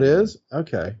sure. It is.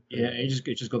 Okay. Yeah, it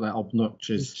just got that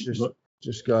obnoxious look.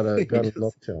 Just got a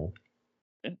look to him.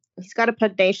 He's got a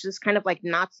pugnacious kind of like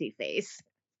Nazi face.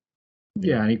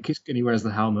 Yeah, and he wears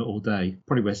the helmet all day.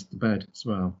 Probably wears it to bed as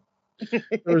well.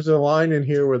 There's a line in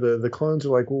here where the clones are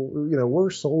like, well,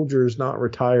 we're soldiers, not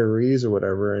retirees or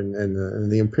whatever,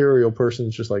 and the Imperial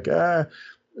person's just like, that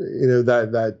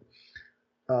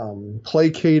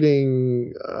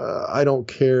placating, I don't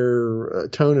care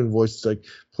tone and voice. It's like,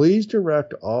 please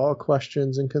direct all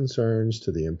questions and concerns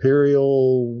to the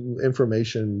Imperial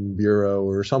Information Bureau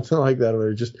or something like that.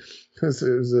 Or just it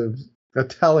was a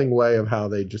telling way of how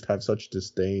they just have such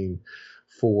disdain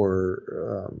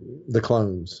for the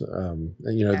clones.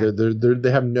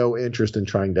 They have no interest in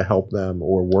trying to help them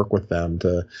or work with them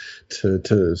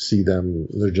to see them.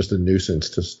 They're just a nuisance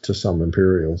to some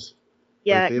Imperials.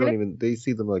 Yeah, they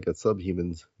see them like as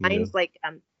subhumans. Mine's like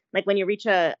when you reach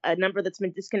a number that's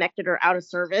been disconnected or out of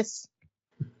service.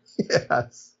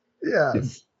 Yes.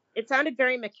 It sounded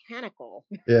very mechanical.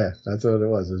 Yeah, that's what it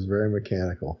was. It was very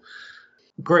mechanical.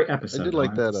 Great episode. I did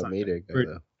like that Mayday guy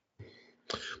though.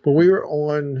 But we were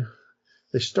on.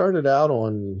 They started out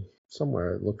on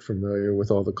somewhere. It looked familiar with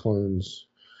all the clones,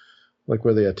 like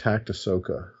where they attacked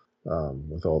Ahsoka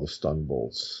with all the stun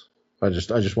bolts. I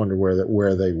just wonder where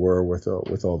they were with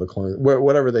all the clones,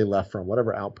 whatever they left from,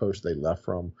 whatever outpost they left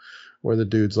from, where the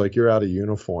dude's like, you're out of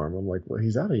uniform. I'm like, well,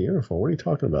 he's out of uniform. What are you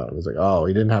talking about? I was like, oh,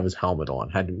 he didn't have his helmet on.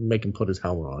 Had to make him put his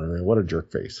helmet on. I mean, what a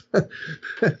jerk face.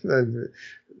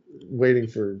 Waiting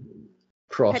for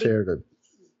Crosshair to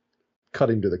cut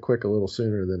him to the quick a little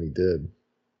sooner than he did.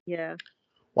 Yeah.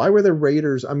 Why were the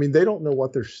raiders? I mean, they don't know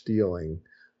what they're stealing.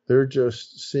 They're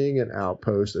just seeing an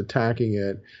outpost, attacking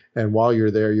it, and while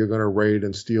you're there, you're going to raid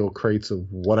and steal crates of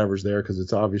whatever's there because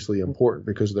it's obviously important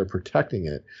because they're protecting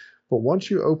it. But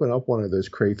once you open up one of those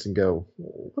crates and go,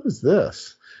 what is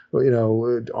this?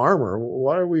 Well, armor.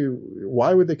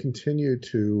 Why would they continue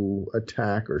to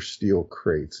attack or steal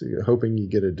crates? Hoping you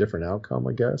get a different outcome,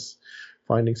 I guess.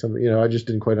 Finding something, I just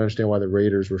didn't quite understand why the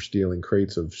Raiders were stealing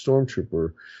crates of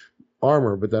Stormtrooper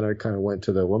armor. But then I kind of went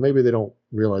to maybe they don't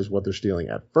realize what they're stealing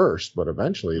at first, but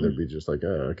eventually they'd be just like,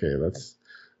 oh, okay, that's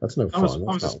no fun.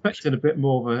 I was expecting a bit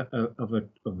more of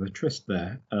a twist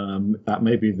there. That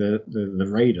maybe the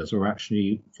Raiders were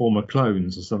actually former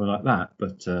clones or something like that.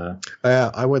 But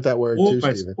I went that way too,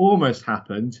 Stephen. Almost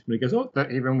happened. And he goes, "Oh,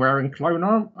 they're even wearing clone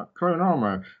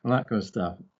armor and that kind of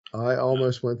stuff." I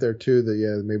almost went there too.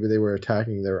 That maybe they were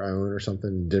attacking their own or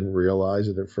something. Didn't realize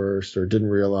it at first, or didn't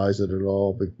realize it at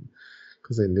all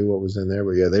because they knew what was in there.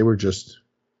 But yeah, they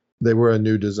were a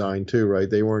new design too, right?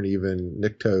 They weren't even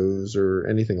Niktos or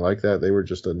anything like that. They were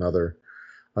just a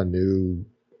new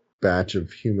batch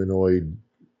of humanoid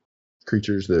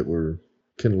creatures that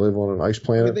can live on an ice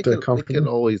planet. They can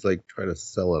always try to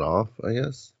sell it off, I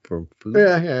guess, for food.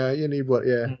 Yeah. You need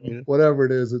whatever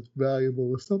it is. It's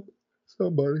valuable to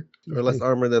somebody. Or less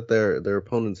armor that their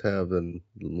opponents have, then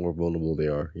the more vulnerable they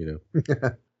are.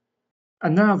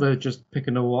 And now they're just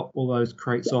picking all those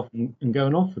crates off and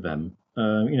going off with them.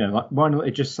 Why not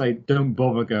they just say, don't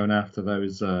bother going after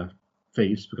those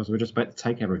thieves because we're just about to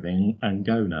take everything and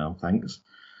go now, thanks.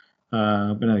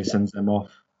 But no, he sends them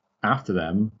off after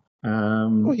them.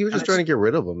 He was just trying to get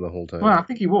rid of them the whole time. Well, I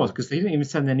think he was, because he didn't even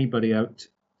send anybody out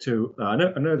to... I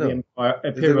know no. the Empire...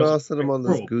 They all send them on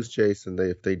this goose chase, and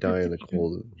if they die in the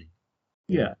cold...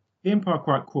 Yeah, the Empire are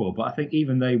quite cruel, but I think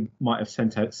even they might have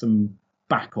sent out some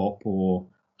backup or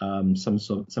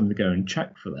something to go and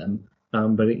check for them.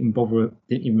 But it didn't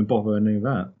even bother any of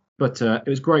that. But it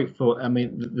was great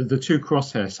the two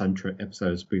Crosshair-centric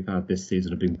episodes we've had this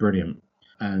season have been brilliant.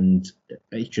 And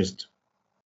it's just,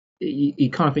 you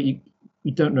kind of think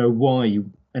you don't know why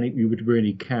you would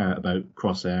really care about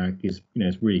Crosshair. Because,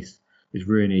 it's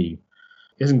really,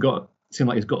 he hasn't got, seemed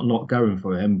like he's got a lot going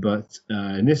for him. But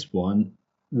in this one,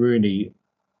 really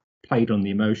played on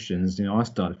the emotions. I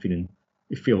started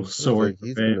feel sorry for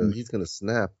him. He's going to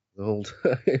snap the whole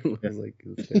time. Yeah.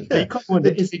 You can't wonder,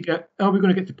 are we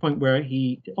going to get to the point where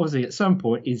he, obviously at some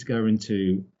point, is going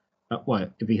to,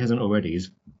 if he hasn't already,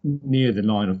 is near the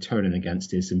line of turning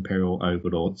against his Imperial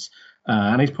overlords.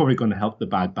 And he's probably going to help the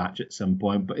Bad Batch at some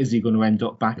point, but is he going to end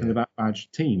up back in the Bad Batch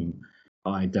team?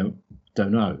 I don't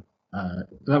know. That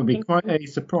would be quite a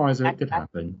surprise if it did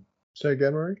happen. Say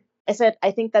again, Marie? I said,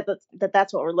 I think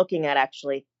that's what we're looking at,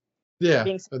 actually. Yeah,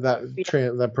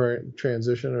 that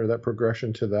transition or that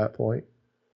progression to that point.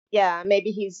 Yeah, maybe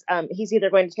he's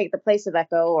either going to take the place of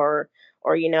Echo or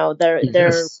they're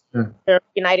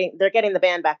uniting, they're getting the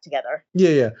band back together.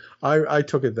 Yeah. I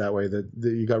took it that way that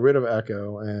you got rid of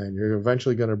Echo and you're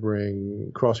eventually going to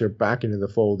bring Crosshair back into the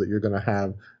fold, that you're going to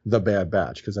have the Bad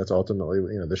Batch, because that's ultimately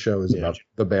the show is about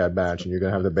the Bad Batch, and you're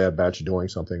going to have the Bad Batch doing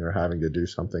something or having to do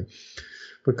something,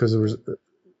 because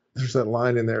there's that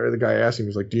line in there. The guy asked him, he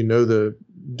was like, do you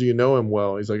know him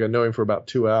well? He's like, I know him for about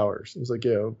 2 hours. He's like,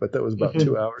 yeah, but that was about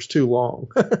 2 hours too long.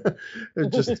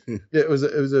 It was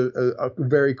a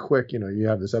very quick, you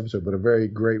have this episode, but a very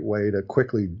great way to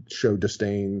quickly show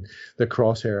disdain that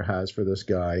Crosshair has for this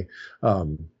guy.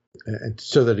 And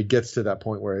so that he gets to that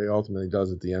point where he ultimately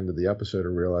does at the end of the episode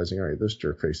of realizing, all right, this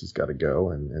jerkface has got to go,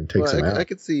 and takes him out. I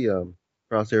could see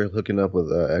Crosshair hooking up with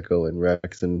Echo and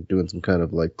Rex and doing some kind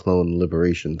of clone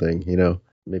liberation thing,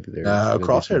 Maybe they're.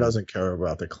 Crosshair doesn't care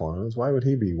about the clones. Why would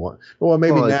he be one? Well,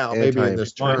 maybe in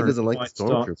this turn. He doesn't like the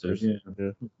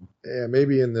stormtroopers. Yeah,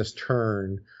 maybe in this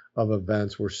turn of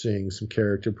events, we're seeing some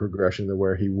character progression to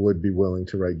where he would be willing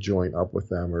to join up with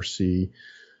them or see.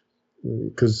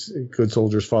 Because good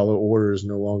soldiers follow orders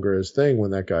no longer his thing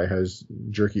when that guy has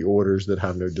jerky orders that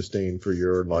have no disdain for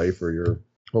your life or your.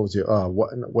 What was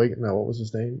what was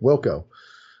his name? Wilco.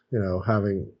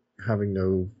 Having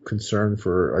no concern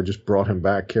for, I just brought him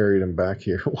back, carried him back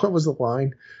here. What was the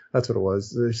line? That's what it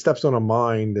was. He steps on a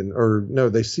mine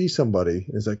they see somebody.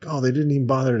 And he's like, oh, they didn't even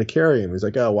bother to carry him. He's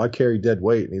like, oh, why carry dead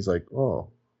weight? And he's like, oh,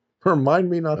 remind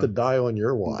me not to die on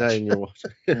your watch. Die on your watch.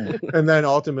 And then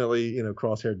ultimately,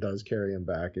 Crosshair does carry him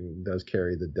back and does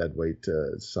carry the dead weight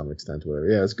to some extent, whatever.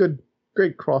 Yeah, it's good.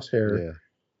 Great Crosshair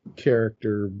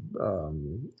character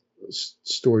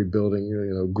story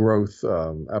building, growth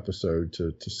episode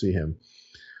to see him.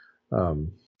 I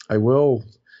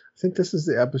think this is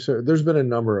the episode. There's been a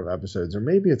number of episodes, or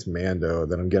maybe it's Mando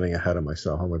that I'm getting ahead of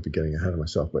myself. I might be getting ahead of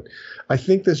myself, but I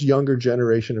think this younger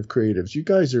generation of creatives, you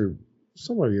guys are,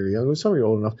 some of you are young, some of you are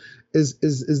old enough.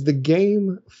 Is the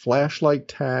game Flashlight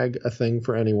Tag a thing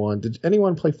for anyone? Did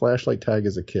anyone play Flashlight Tag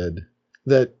as a kid?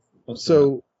 That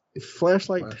So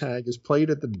flashlight tag is played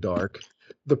at the dark.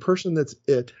 The person that's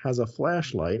it has a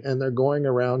flashlight, and they're going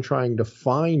around trying to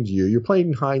find you. You're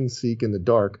playing hide and seek in the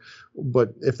dark,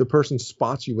 but if the person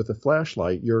spots you with a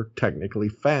flashlight, you're technically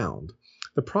found.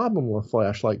 The problem with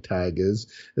flashlight tag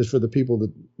is for the people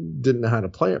that didn't know how to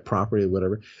play it properly or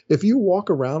whatever. If you walk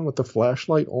around with the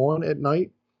flashlight on at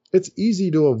night, it's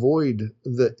easy to avoid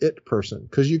the it person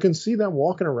because you can see them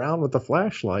walking around with the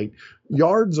flashlight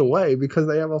yards away because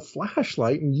they have a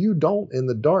flashlight and you don't in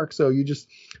the dark. So you just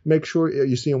make sure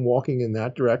you see them walking in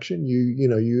that direction.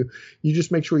 You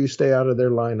just make sure you stay out of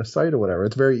their line of sight or whatever.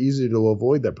 It's very easy to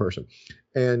avoid that person.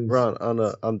 And Ron,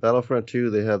 on Battlefront 2,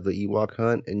 they have the Ewok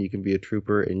hunt, and you can be a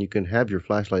trooper, and you can have your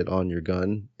flashlight on your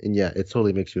gun, and yeah, it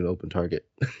totally makes you an open target.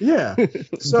 Yeah.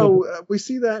 So we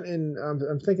see that in,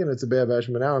 I'm thinking it's a Bad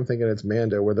Batch, but now I'm thinking it's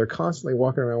Mando, where they're constantly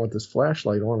walking around with this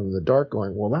flashlight on in the dark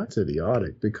going, well, that's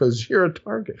idiotic because you're a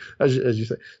target, as you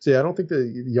say. See, I don't think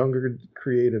the younger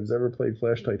creatives ever played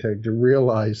flashlight tag to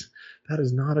realize that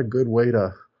is not a good way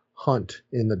to hunt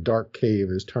in the dark cave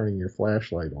is turning your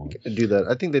flashlight on. Do that.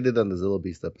 I think they did that in the Zilla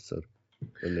Beast episode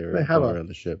when they were around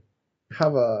the ship.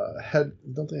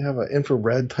 Don't they have an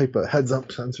infrared type of heads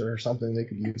up sensor or something they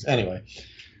could use? Anyway,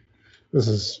 this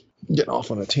is getting off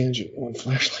on a tangent on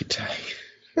flashlight tag.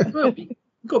 Well, you've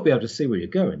got to be able to see where you're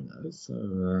going though. So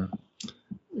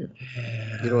you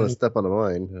don't want to step on a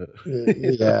mine.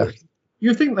 Yeah.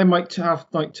 You think they might have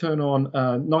turn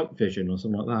on night vision or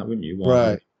something like that, wouldn't you?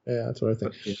 Right. Yeah, that's what I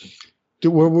think.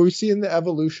 Were we seeing the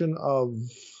evolution of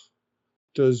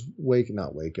Wilco?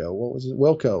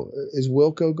 Is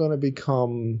Wilco going to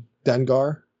become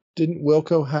Dengar? Didn't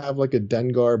Wilco have like a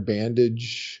Dengar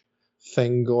bandage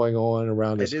thing going on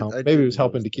around his helmet? Maybe it was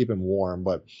helping to keep him warm,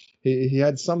 but he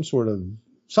had some sort of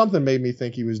something made me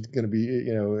think he was going to be,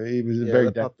 he was very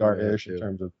Dengar-ish in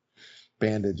terms of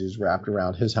bandages wrapped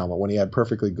around his helmet when he had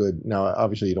perfectly good. Now,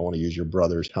 obviously, you don't want to use your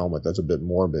brother's helmet. That's a bit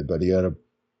morbid, but he had a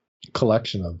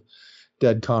collection of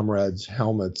dead comrades'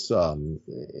 helmets in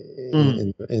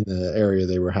the area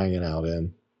they were hanging out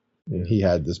in. And he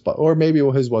had this, or maybe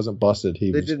his wasn't busted.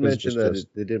 They did mention that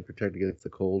they didn't protect against the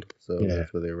cold, so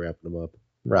that's why they were wrapping them up.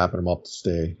 Wrapping them up to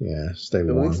stay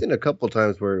warm. We've seen a couple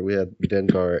times where we had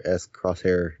Dengar-esque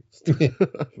Crosshair.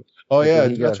 Oh yeah,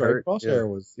 that's right. Crosshair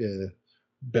was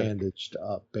bandaged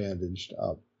up.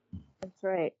 That's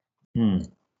right.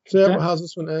 So how's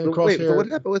this one end? Wait, but what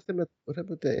happened with him? What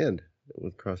happened at the end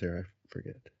with Crosshair? I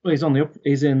forget. Well,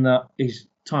 he's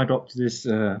tied up to this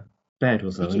bed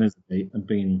or something, isn't he? And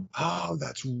being. Oh,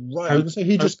 that's right. I was gonna say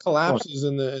he just collapses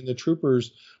in the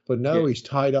troopers, but no, he's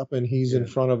tied up and he's in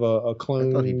front of a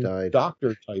clone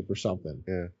doctor type or something.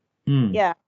 Yeah.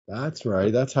 Yeah. That's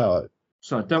right. That's how it.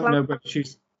 So I don't know, but she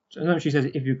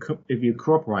says if you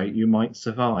cooperate, you might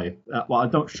survive. Well,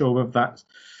 I'm not sure whether that's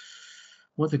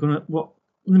what they're gonna.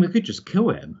 I mean, we could just kill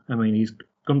him. I mean, he's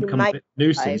going to become a bit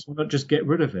nuisance. Why not just get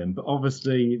rid of him? But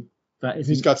obviously,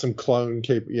 he's got some clone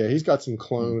he's got some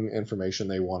clone information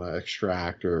they want to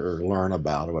extract or learn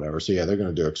about or whatever. So yeah, they're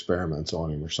going to do experiments on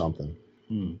him or something.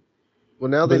 Well,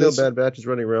 now they know Bad Batch is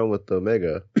running around with the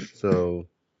Omega, so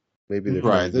maybe they're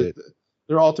right.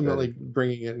 They're ultimately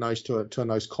bringing it to a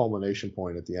nice culmination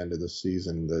point at the end of the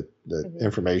season. That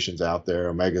information's out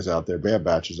there, Omega's out there, Bad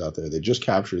Batch is out there. They just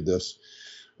captured this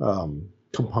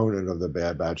component of the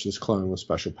Bad Batch, this clone with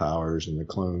special powers, and the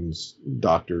clone's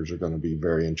doctors are going to be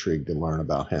very intrigued to learn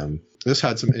about him. This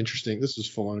was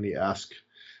Filoni-esque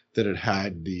that it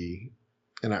had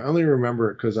and I only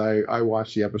remember it because I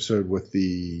watched the episode with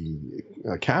the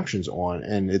captions on,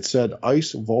 and it said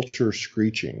ice vulture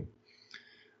screeching.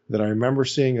 That I remember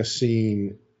seeing a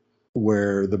scene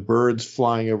where the birds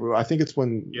flying over, I think it's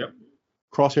when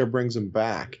Crosshair brings them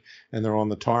back and they're on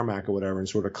the tarmac or whatever and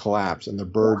sort of collapse and the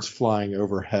birds flying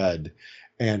overhead.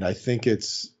 And I think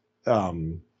it's,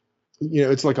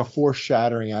 it's like a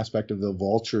foreshadowing aspect of the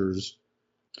vultures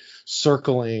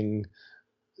circling.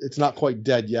 It's not quite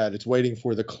dead yet. It's waiting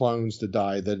for the clones to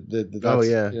die.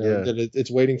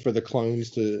 It's waiting for the clones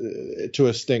to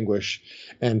extinguish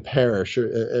and perish,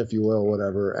 if you will,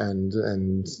 whatever, and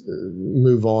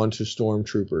move on to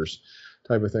stormtroopers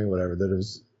type of thing, whatever. That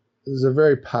is a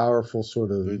very powerful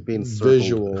sort of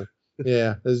visual.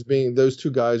 Yeah, those two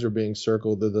guys are being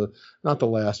circled. They're not the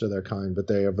last of their kind, but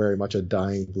they are very much a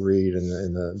dying breed,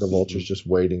 and the vultures just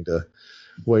waiting to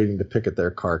pick at their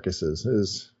carcasses.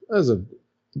 Is a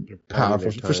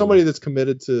powerful for somebody that's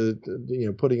committed to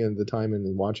putting in the time in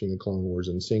and watching the Clone Wars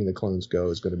and seeing the clones go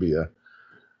is going to be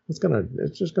it's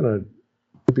just going to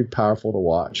be powerful to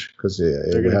watch because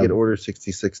they're going to get Order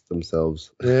 66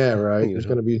 themselves. Yeah, right. There's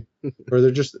going to be, or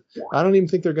they're just. I don't even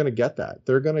think they're going to get that.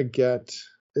 They're going to get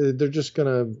they're just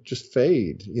gonna just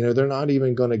fade. They're not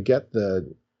even gonna get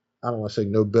the, I don't want to say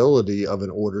nobility of an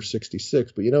Order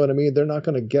 66, but you know what I mean? They're not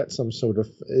gonna get some sort of,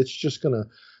 it's just gonna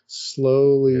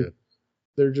slowly,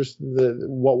 they're just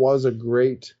what was a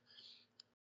great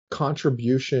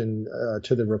contribution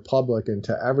to the Republic and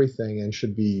to everything, and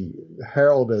should be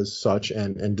heralded as such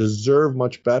and deserve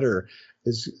much better,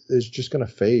 is just going to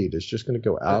fade. It's just going to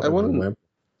go out. I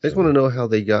just want to know how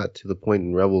they got to the point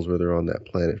in Rebels where they're on that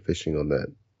planet fishing on that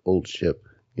old ship.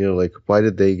 Like, why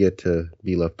did they get to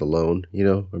be left alone?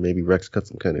 Or maybe Rex cut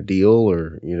some kind of deal,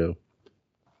 or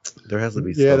there has to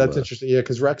be. Yeah, that's interesting. Yeah,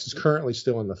 because Rex is currently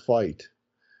still in the fight.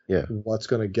 Yeah. What's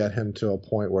going to get him to a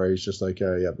point where he's just like,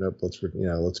 nope,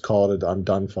 let's call it. I'm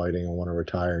done fighting. I want to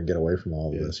retire and get away from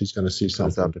all of this. He's going to see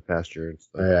something. Out to pasture and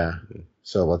stuff. Yeah.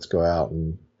 So let's go out,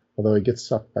 and although he gets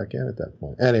sucked back in at that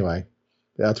point. Anyway,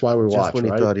 that's why we watch. Just when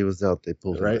he right? thought he was out, they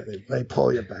pulled him. Right. They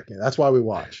pull you back in. That's why we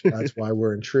watch. That's why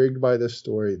we're intrigued by this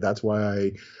story. That's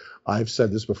why I've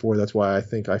said this before. That's why I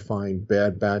think I find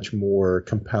Bad Batch more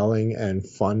compelling and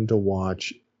fun to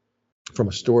watch from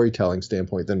a storytelling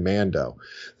standpoint than Mando.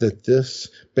 That this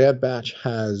Bad Batch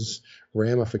has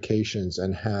ramifications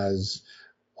and has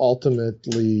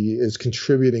ultimately is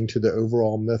contributing to the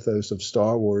overall mythos of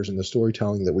Star Wars and the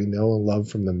storytelling that we know and love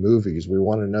from the movies. We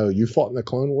want to know, you fought in the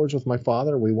Clone Wars with my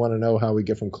father. We want to know how we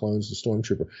get from clones to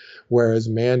Stormtrooper. Whereas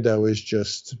Mando is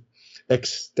just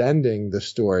extending the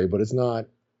story, but it's not.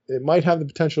 It might have the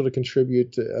potential to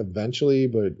contribute eventually,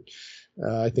 but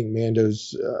I think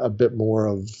Mando's a bit more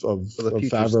of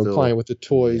Favreau playing with the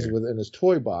toys within his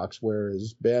toy box,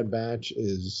 whereas Bad Batch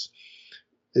is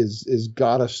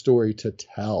got a story to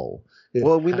tell.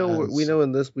 We know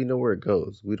in this, we know where it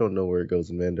goes. We don't know where it goes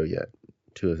in Mando yet,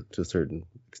 to a certain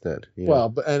extent. Well,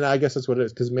 but and I guess that's what it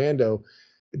is, because Mando,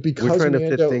 because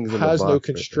Mando has no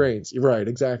constraints. Right,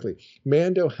 exactly.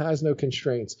 Mando has no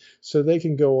constraints, so they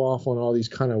can go off on all these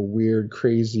kind of weird,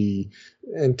 crazy,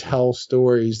 and tell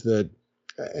stories that.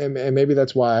 And maybe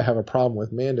that's why I have a problem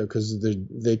with Mando, because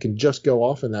they can just go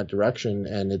off in that direction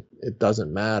and it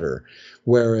doesn't matter.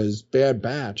 Whereas Bad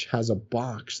Batch has a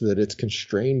box that it's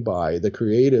constrained by. The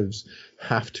creatives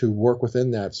have to work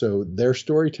within that. So their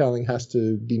storytelling has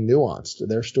to be nuanced.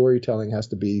 Their storytelling has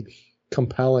to be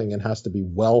compelling and has to be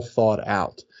well thought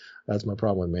out. That's my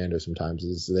problem with Mando sometimes,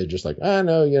 is they just like,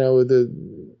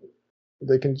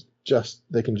 they can just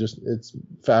it's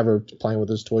Favreau playing with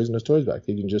his toys and his toys back.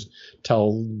 He can just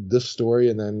tell this story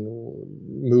and then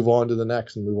move on to the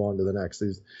next and move on to the next.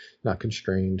 He's not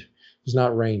constrained. He's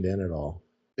not reined in at all.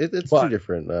 It's two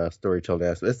different storytelling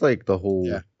aspects. It's like the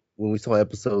whole when we saw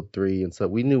episode 3 and so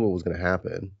we knew what was going to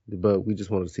happen, but we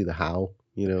just wanted to see the how.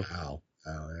 How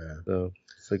yeah. So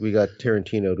it's like we got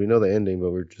Tarantino. We know the ending,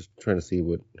 but we're just trying to see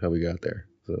how we got there.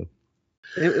 So.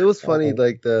 It was funny,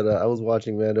 like that. I was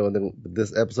watching Mando, and then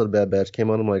this episode of Bad Batch came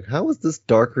on. I'm like, how is this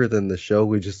darker than the show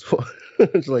we just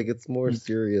watched? Like, it's more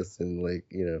serious, and like,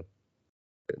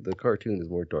 the cartoon is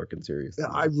more dark and serious. Yeah,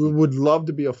 I would love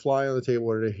to be a fly on the table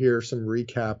or to hear some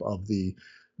recap of the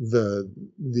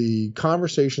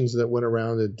conversations that went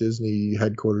around at Disney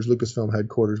headquarters, Lucasfilm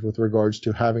headquarters, with regards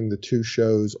to having the two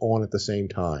shows on at the same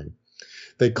time.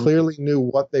 They clearly knew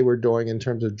what they were doing in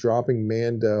terms of dropping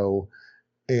Mando.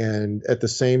 And at the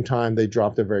same time, they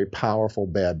dropped a very powerful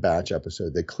Bad Batch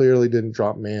episode. They clearly didn't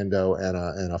drop Mando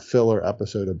and a filler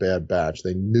episode of Bad Batch.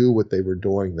 They knew what they were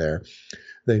doing there.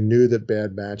 They knew that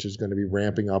Bad Batch is going to be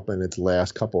ramping up in its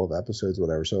last couple of episodes,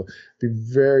 whatever. So it'd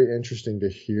be very interesting to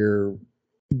hear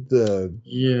the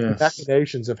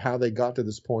machinations of how they got to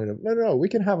this point of, no, we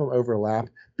can have them overlap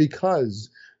because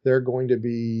they're going to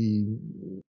be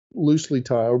loosely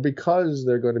tied, or because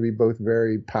they're going to be both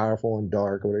very powerful and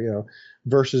dark, or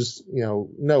versus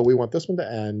no, we want this one to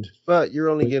end. But you're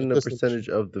only getting a percentage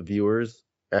of the viewers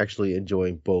actually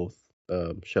enjoying both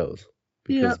shows,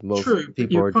 because most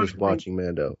people are just watching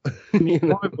Mando. I think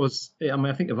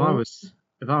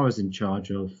if I was in charge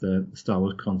of the Star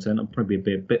Wars content, I'd probably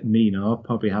be a bit meaner. I'll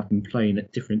probably have them playing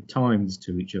at different times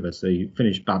to each other. So you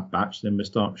finish Bad Batch, then we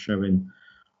start showing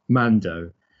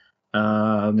Mando.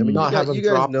 You guys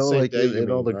know, like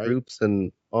in all the groups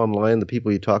and online, the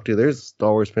people you talk to, there's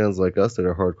Star Wars fans like us that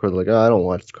are hardcore. They're like, I don't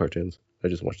watch cartoons, I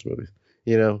just watch the movies.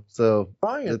 So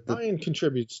Ryan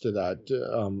contributes to that.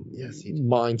 Yes,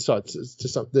 mindset to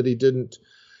something that he didn't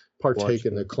partake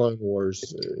in the Clone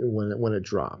Wars when it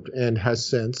dropped, and has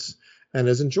since and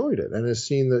has enjoyed it, and has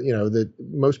seen that that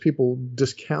most people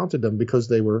discounted them because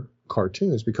they were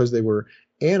cartoons, because they were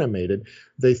animated.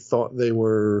 They thought they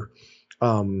were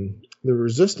the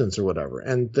Resistance or whatever,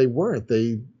 and they weren't.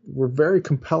 They were very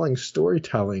compelling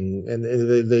storytelling, and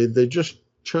they just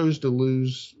chose to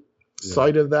lose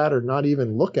sight of that, or not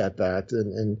even look at that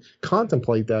and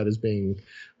contemplate that as being,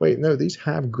 wait, no, these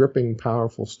have gripping,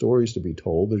 powerful stories to be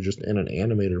told. They're just in an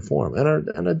animated form,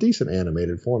 and a decent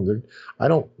animated form. I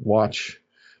don't watch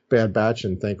Bad Batch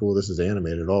and think, well, this is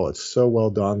animated at all. It's so well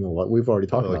done. We've already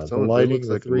talked about it. The lighting,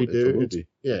 the 3D.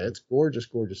 It's gorgeous,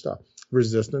 gorgeous stuff.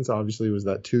 Resistance obviously was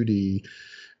that 2D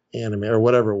anime or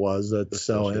whatever it was that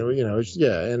selling.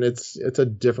 And it's a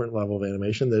different level of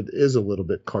animation that is a little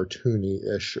bit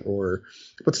cartoony-ish,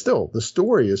 but still the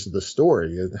story is the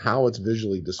story and how it's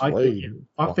visually displayed.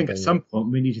 I think at some point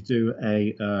we need to do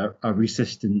a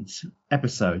Resistance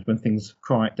episode when things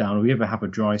quiet down, or we ever have a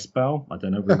dry spell. I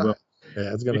don't know. We will.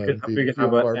 Yeah, it's gonna be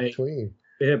far between.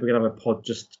 Yeah, we're gonna have a pod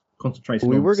just concentrating.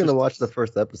 We were gonna watch the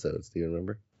first episodes. Do you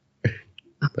remember?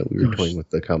 That we were toying with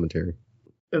the commentary.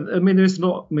 I mean, there's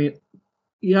not. I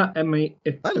mean,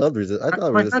 I loved Resistance. I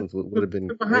thought Resistance would have been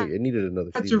great. It needed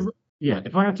another season.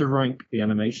 If I had to rank the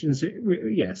animations,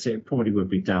 it probably would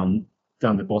be down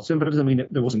the bottom. But it doesn't mean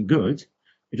it wasn't good.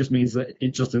 It just means that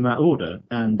it's just in that order.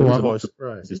 And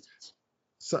Resistance.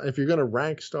 So if you're going to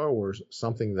rank Star Wars,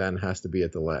 something then has to be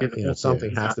at the left.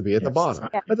 Something has to be at the bottom.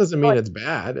 That doesn't mean it's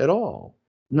bad at all.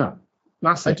 No,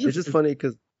 it's just funny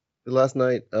because last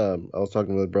night I was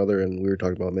talking with my brother and we were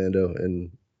talking about Mando, and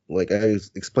like I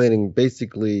was explaining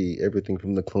basically everything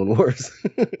from the Clone Wars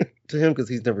to him because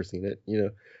he's never seen it.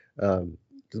 Because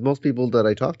most people that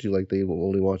I talk to, like, they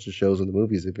only watch the shows and the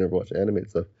movies. They've never watched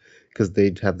animated stuff because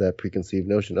they have that preconceived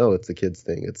notion. Oh, it's a kid's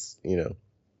thing. It's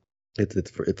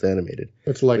It's animated.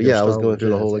 It's like I was going through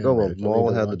the whole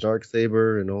Maul had the dark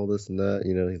saber and all this and that.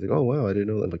 He's like, oh wow, I didn't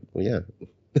know that. I'm like, well, yeah.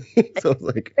 So it's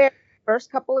like first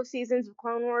couple of seasons of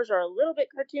Clone Wars are a little bit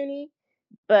cartoony,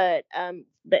 but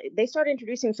they started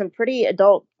introducing some pretty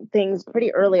adult things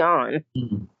pretty early on.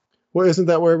 Mm-hmm. Well, isn't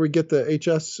that where we get the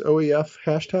HSOEF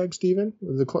hashtag, Stephen?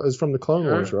 It's from the Clone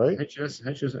Wars, right?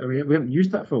 HSOEF. We haven't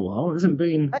used that for a while. It hasn't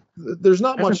been. There's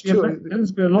not much to it.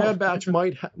 There's been a lot. Bad Batch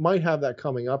might have that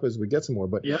coming up as we get some more,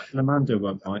 but the Mando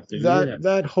one might do.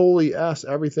 That holy S,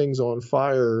 everything's on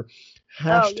fire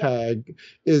hashtag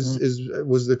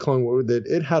was the Clone War, that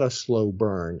it had a slow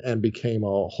burn and became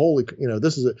a holy.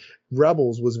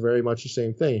 Rebels was very much the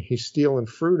same thing. He's stealing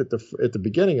fruit at the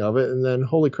beginning of it, and then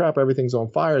holy crap, everything's on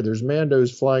fire. There's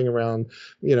Mandos flying around,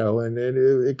 and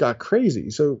it got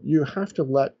crazy. So you have to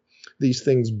let these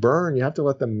things burn. You have to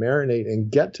let them marinate and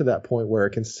get to that point where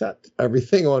it can set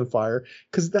everything on fire,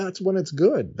 because that's when it's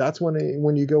good. That's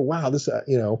when you go, wow, this,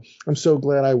 I'm so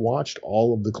glad I watched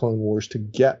all of the Clone Wars to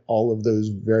get all of those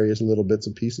various little bits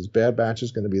and pieces. Bad Batch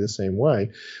is going to be the same way.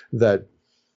 That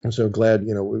I'm so glad,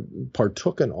 we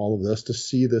partook in all of this to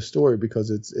see this story, because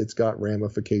it's got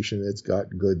ramification. It's got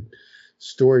good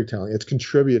storytelling. It's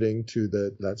contributing to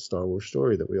that Star Wars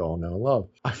story that we all know and love.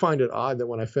 I find it odd that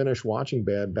when I finish watching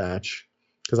Bad Batch,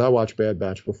 because I watched Bad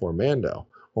Batch before Mando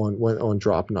on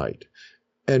drop night,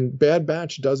 and Bad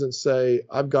Batch doesn't say,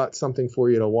 I've got something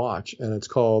for you to watch, and it's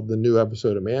called the new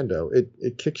episode of Mando.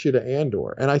 It kicks you to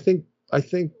Andor. And I think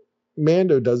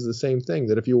Mando does the same thing,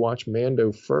 that if you watch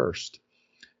Mando first,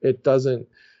 it doesn't,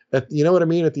 you know what I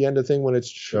mean? At the end of the thing, when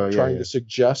it's trying to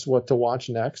suggest what to watch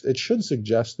next, it should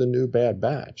suggest the new Bad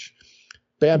Batch.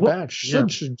 Batch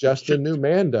should suggest a new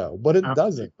Mando, but it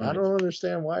doesn't. Right. I don't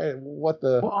understand why. What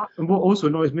also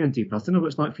annoys me on D+, I don't know what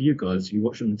it's like for you guys. You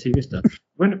watch it on the TV stuff.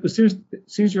 As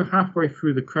soon as you're halfway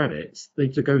through the credits, they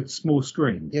just go to small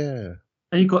screen. Yeah.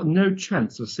 And you've got no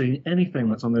chance of seeing anything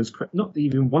that's on those credits. Not that you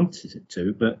even wanted it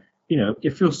to, but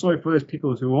you feel sorry for those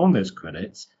people who are on those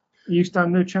credits. You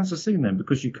stand no chance of seeing them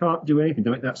because you can't do anything to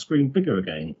make that screen bigger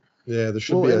again. Yeah, there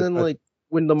should be. And then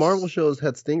when the Marvel shows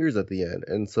had stingers at the end,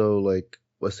 and so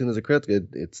as soon as the credits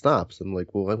it stops. I'm like,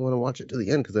 well, I want to watch it to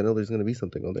the end because I know there's going to be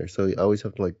something on there. So I always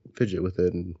have to fidget with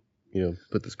it and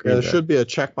put the screen. Yeah, there should be a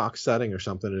checkbox setting or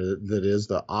something that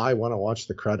is I want to watch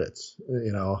the credits.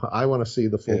 I want to see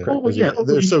the full credits.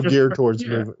 They're so geared towards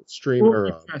stream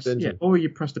or binging. Or you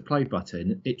press the play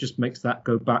button, it just makes that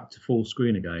go back to full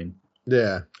screen again.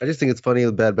 Yeah, I just think it's funny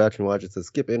with Bad Batch and watch it says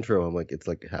skip intro. I'm like, it's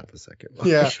like half a second.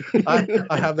 Yeah,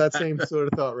 I have that same sort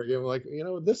of thought, Rick. I'm like,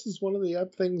 this is one of the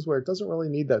things where it doesn't really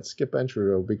need that skip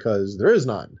intro because there is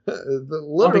none.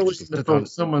 Literally,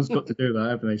 someone's got to do that,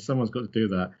 haven't they? Someone's got to do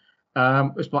that.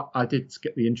 I did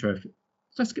skip the intro.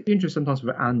 I skip the intro sometimes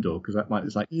with Andor because that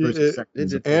it's like 30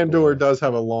 seconds. Andor does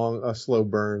have a slow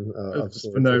burn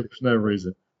for no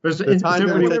reason. Did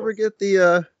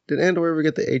Andor ever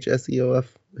get the HSEOF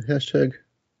hashtag?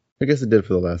 I guess it did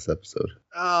for the last episode.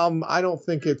 I don't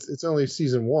think it's only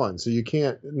season 1, so you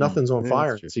can't. Nothing's on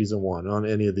fire in season 1 on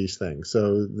any of these things,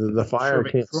 so the fire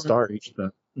can't start.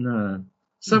 No.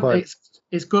 But-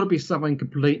 It's got to be something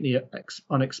completely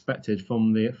unexpected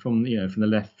from the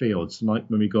left fields. Like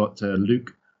when we got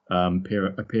Luke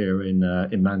appear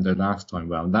in Mando last time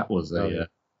round. That was a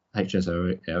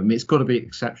HSO. I mean, it's got to be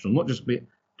exceptional. Not just be.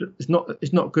 It's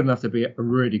not good enough to be a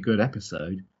really good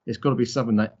episode. It's got to be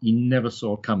something that you never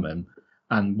saw coming,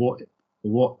 and what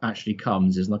actually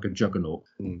comes is like a juggernaut.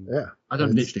 Yeah, I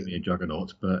don't literally mean a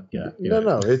juggernaut, but yeah.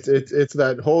 No, it's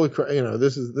that whole,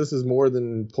 this is more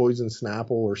than poison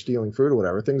Snapple or stealing fruit or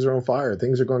whatever. Things are on fire.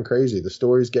 Things are going crazy. The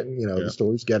story's getting, the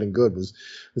story's getting good. This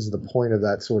is the point of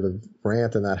that sort of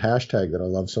rant and that hashtag that I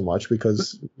love so much,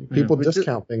 because people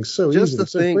discount things so just easily, the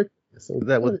so thing quick.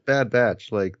 that with Bad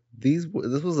Batch, like this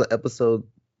was an episode.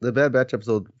 The Bad Batch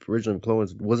episode originally of Clone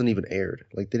Wars wasn't even aired.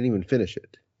 Like they didn't even finish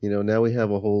it. Now we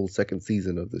have a whole second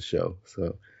season of the show.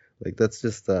 So, like, that's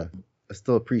just I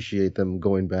still appreciate them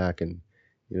going back and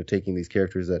taking these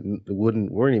characters that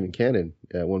weren't even canon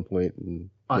at one point.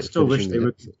 And I still wish they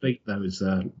would complete those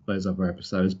other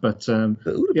episodes. But the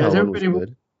Utapau one was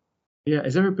good. Yeah,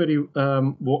 is everybody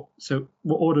what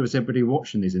order is everybody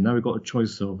watching these in? Now we've got a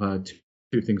choice of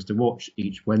two things to watch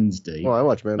each Wednesday. Oh, I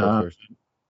watch Mando first.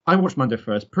 I watch Mando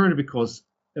first, purely because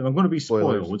if I'm going to be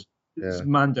Spoilers. spoiled,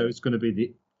 Mando is going to be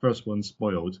the first one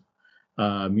spoiled.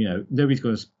 Nobody's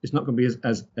going to. It's not going to be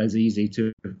as easy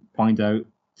to find out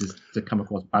to come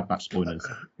across Bad Batch spoilers.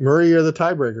 Murray, you're the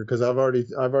tiebreaker, because I've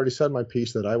already said my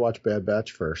piece that I watch Bad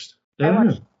Batch first. I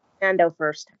watched Mando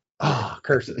first. Ah,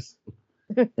 curses!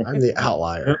 I'm the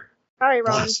outlier. Sorry,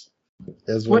 Ron.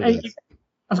 As well. I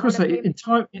was going to say,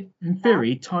 in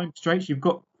theory, time straits. You've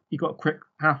got a quick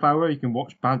half hour. You can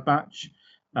watch Bad Batch.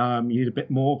 You need a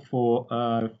bit more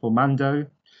for Mando.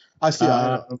 I see.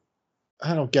 I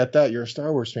don't get that. You're a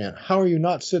Star Wars fan. How are you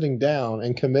not sitting down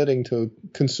and committing to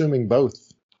consuming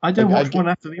both? I don't watch one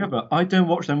after the other. I don't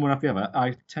watch them one after the other.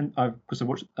 I tend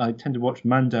to watch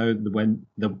Mando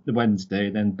the Wednesday,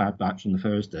 then Bad Batch on the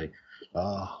Thursday.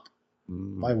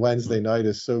 My Wednesday night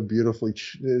is so beautifully,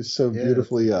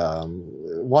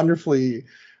 wonderfully.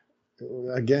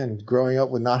 Again, growing up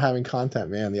with not having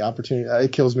content, man, the opportunity,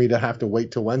 it kills me to have to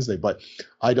wait till Wednesday,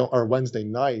 or Wednesday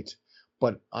night.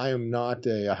 But I am not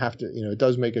I have to, it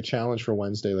does make a challenge for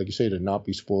Wednesday, like you say, to not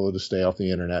be spoiled, to stay off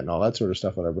the internet and all that sort of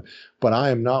stuff, whatever. But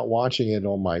I am not watching it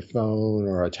on my phone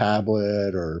or a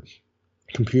tablet or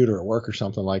computer at work or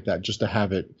something like that, just to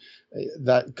have it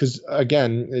because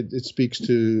again, it speaks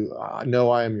to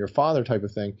no, I am your father type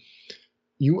of thing.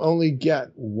 You only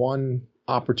get one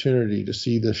opportunity to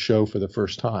see this show for the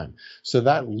first time. So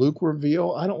that Luke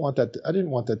reveal, I didn't want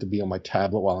that to be on my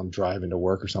tablet while I'm driving to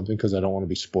work or something, because I don't want to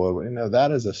be spoiled.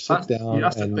 That is a sit down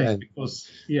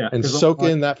and soak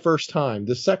in that first time.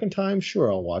 The second time,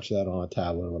 sure, I'll watch that on a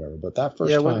tablet or whatever. But that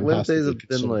first time, Wednesdays have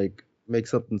been like, make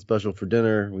something special for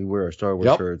dinner. We wear our Star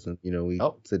Wars shirts and we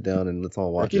sit down and let's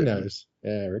all watch Ricky knows.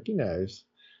 Yeah, Ricky knows.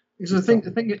 So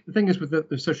the thing is with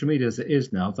the social media as it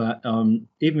is now, that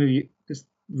even if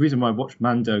the reason why I watch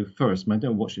Mando first, I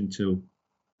don't watch it until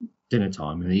dinner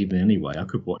time in the evening anyway. I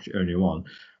could watch it earlier on.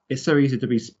 It's so easy to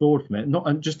be spoiled from it,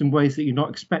 not just in ways that you're not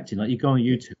expecting. Like you go on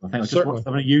YouTube, I think I just watched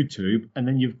them on YouTube, and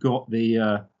then you've got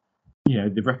the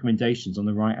the recommendations on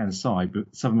the right hand side,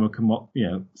 but some will come up,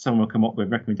 with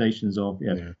recommendations of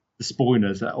the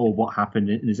spoilers or what happened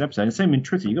in this episode. And same in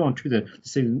Twitter. You go on Twitter to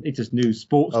see the latest news,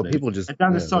 sports news. People just and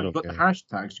down the side you've got the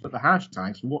hashtags. You've got the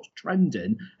hashtags for what's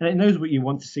trending, and it knows what you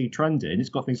want to see trending. It's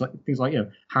got things like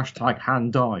hashtag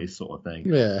hand dies sort of thing.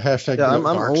 Yeah, hashtag. Yeah,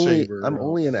 I'm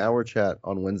only in our chat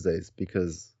on Wednesdays,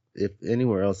 because if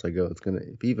anywhere else I go, it's gonna,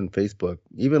 if even Facebook,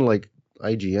 even like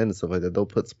IGN and stuff like that, they'll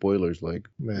put spoilers like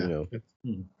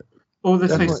Or they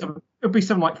say it'll be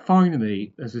something like,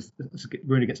 finally, this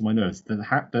really gets on my nerves. The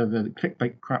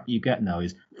clickbait crap you get now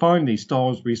is, finally Star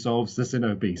Wars resolves the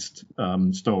Sinnoh Beast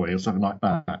story or something like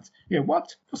that.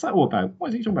 What? What's that all about? What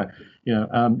is he talking about?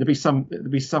 There'll be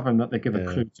something that they give a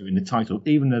clue to in the title,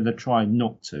 even though they're trying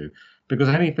not to, because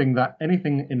anything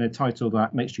in a title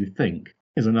that makes you think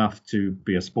is enough to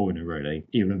be a spoiler, really,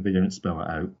 even if they don't spell it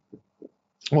out.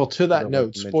 Well, to that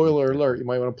note, spoiler alert, you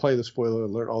might want to play the spoiler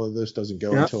alert. All of this doesn't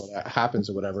go until it happens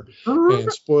or whatever.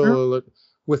 And spoiler alert,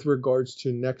 with regards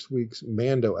to next week's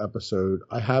Mando episode,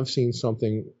 I have seen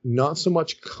something, not so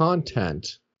much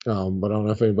content, but I don't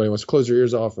know if anybody wants to close their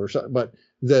ears off or something, but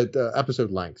that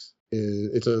episode length,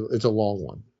 it's a long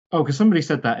one. Oh, because somebody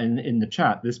said that in the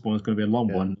chat, this one's going to be a long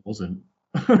one. It wasn't.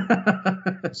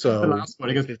 So the last one,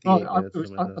 he goes, I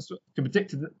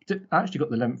actually got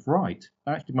the length right.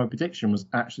 Actually, my prediction was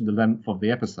actually the length of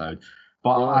the episode,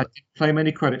 but I didn't claim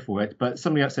any credit for it. But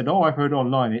somebody else said, I heard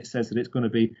online it says that it's going to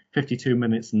be 52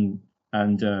 minutes and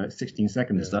 16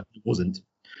 seconds and stuff. It wasn't.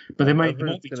 But they I've might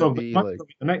heard it's be gonna talking be about like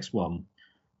the next one.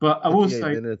 But I will 58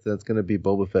 say, minutes. That's gonna be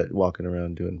Boba Fett walking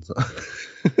around doing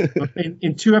something.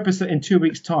 in 2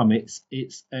 weeks' time, it's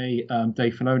a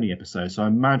Dave Filoni episode. So I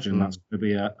imagine that's going to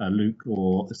be a Luke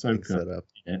or Ahsoka set up.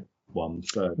 one.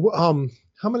 So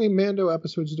How many Mando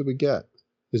episodes do we get?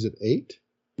 Is it 8?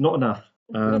 not enough.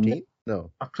 15?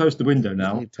 No. I've closed the window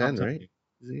now. Usually 10, right?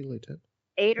 Usually 10.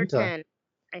 8 or Okay. 10,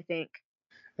 I think.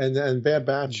 And Bad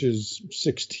Batch is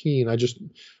 16.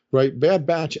 Bad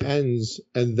Batch ends,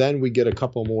 and then we get a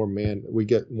couple more we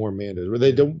get more Mandos. Where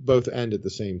they don't both end at the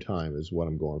same time is what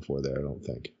I'm going for there, I don't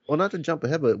think. Well, not to jump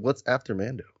ahead, but what's after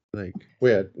Mando? Like,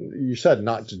 you said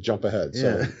not to jump ahead,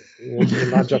 yeah. so we're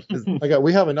not jumping.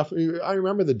 We have enough. I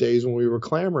remember the days when we were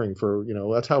clamoring for,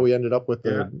 that's how we ended up with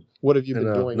the what have you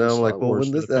been doing? Now with I'm Star like, well, Wars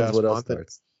when for this the ends, past what else month?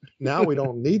 starts? Now we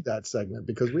don't need that segment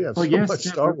because we have Oh, so yes, much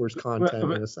yeah, Star Wars but- content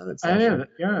but- in the Senate session.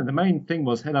 Yeah. The main thing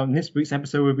was, in this week's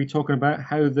episode, we'll be talking about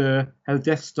how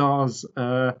Death Star's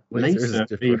laser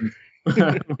beam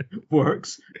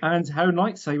works and how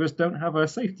lightsabers don't have a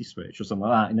safety switch or something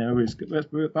like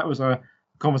that. That was a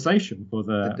conversation for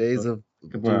the days of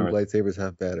do lightsabers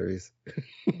have batteries?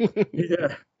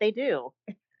 Yeah, they do.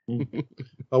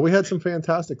 Well, we had some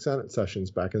fantastic Senate sessions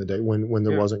back in the day when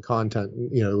there wasn't content.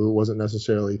 It wasn't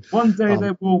necessarily. One day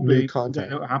there will new be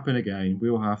content. It'll happen again. We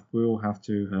will have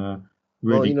to.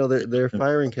 Really Well, they're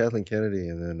firing Kathleen Kennedy,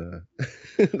 and then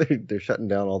they're shutting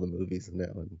down all the movies now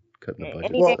and cutting the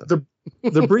budget. Well,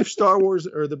 the brief Star Wars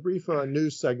or the brief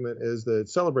news segment is that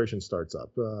Celebration starts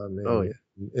up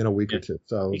in a week or two.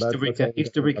 So Easter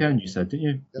weekend, you said, didn't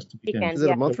you? Easter weekend. Is it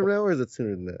a month from now, or is it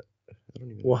sooner than that?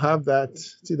 We'll have that.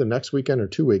 It's either next weekend or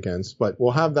 2 weekends, but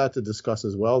we'll have that to discuss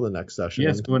as well the next session.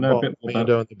 Yes, we'll know a bit more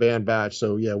Mando and the Bad Batch.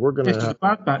 So yeah, we're gonna. The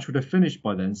Bad Batch would have finished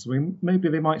by then, so maybe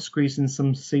they might squeeze in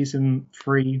some season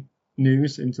 3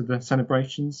 news into the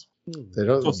celebrations. They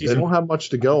don't have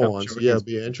much to go on, so yeah, it'll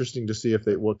be interesting to see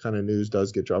what kind of news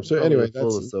does get dropped. So anyway, that's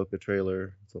full Ahsoka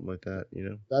trailer, something like that,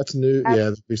 That's new. Yeah,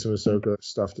 there'll be some Ahsoka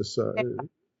stuff to say.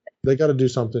 They got to do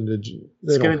something to.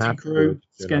 They don't have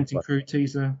Skeleton Crew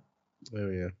teaser.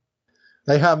 Oh yeah.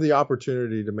 They have the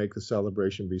opportunity to make the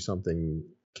celebration be something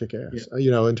kick-ass,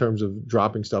 in terms of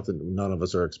dropping stuff that none of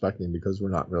us are expecting because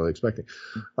we're not really expecting.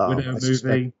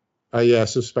 Movie.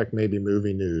 Suspect maybe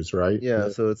movie news, right? Yeah,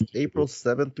 so it's April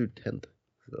 7th through 10th.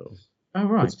 So. Oh,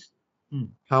 right.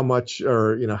 How much,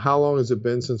 or, how long has it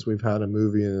been since we've had a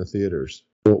movie in the theaters?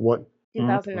 What?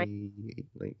 2019.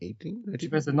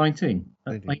 2019.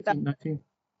 19. It's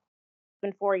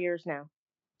been 4 years now.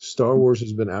 Star Wars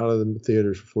has been out of the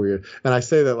theaters for 4 years, and I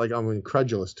say that like I'm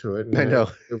incredulous to it. And I know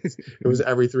it was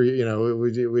every 3.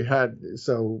 We had,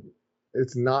 so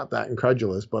it's not that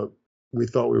incredulous, but we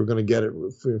thought we were going to get it.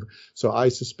 So I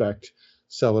suspect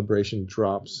Celebration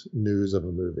drops news of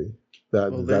a movie.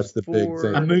 That's the big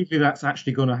thing. A movie that's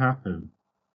actually going to happen.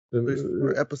 There's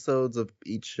 4 episodes of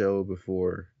each show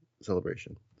before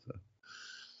Celebration.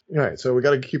 All right, so we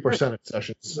got to keep our Senate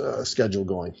sessions schedule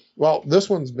going. Well, this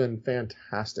one's been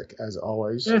fantastic as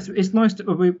always. Yes, it's nice to.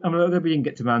 Although we didn't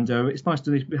get to Mando, it's nice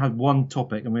to we had one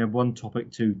topic and we have one topic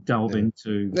to delve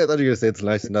into. Yeah, I thought you were going to say it's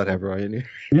nice to not have Ryan here.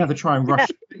 You have to try and rush.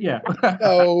 Yeah.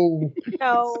 No,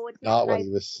 it's not what he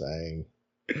was saying.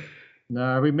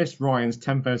 No, we missed Ryan's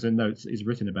 10,000 notes he's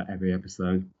written about every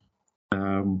episode.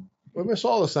 We miss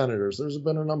all the senators. There's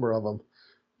been a number of them.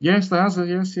 Yes, there has.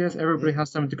 Yes. Everybody has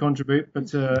something to contribute,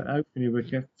 but hopefully we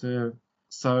get.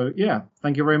 So yeah,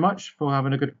 thank you very much for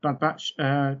having a good Bad Batch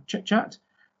chit chat,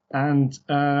 and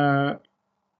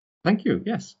thank you.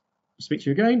 Yes, speak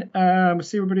to you again.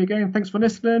 See everybody again. Thanks for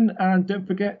listening, and don't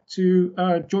forget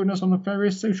to join us on the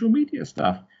various social media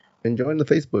stuff. And join the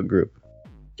Facebook group.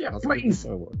 Yeah, please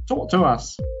talk to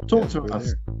us. Talk to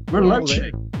us. We're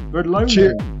lonely. We're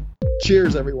lonely.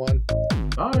 Cheers, everyone.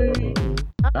 Bye.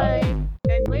 Bye.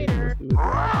 Guys, later.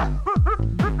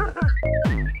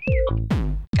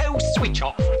 Go switch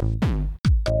off.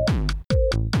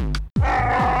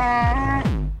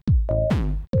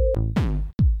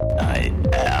 I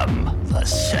am the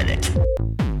Senate.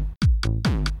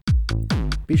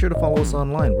 Be sure to follow us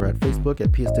online. We're at Facebook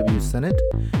at PSW Senate.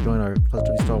 Join our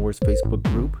PSW Star Wars Facebook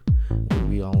group where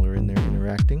we all are in there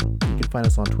interacting. You can find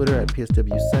us on Twitter at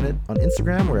PSW Senate. On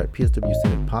Instagram, we're at PSW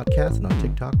Senate Podcast. And on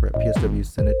TikTok, we're at PSW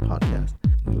Senate Podcast.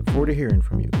 We look forward to hearing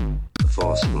from you. The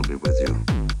Force will be with you,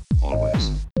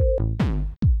 always.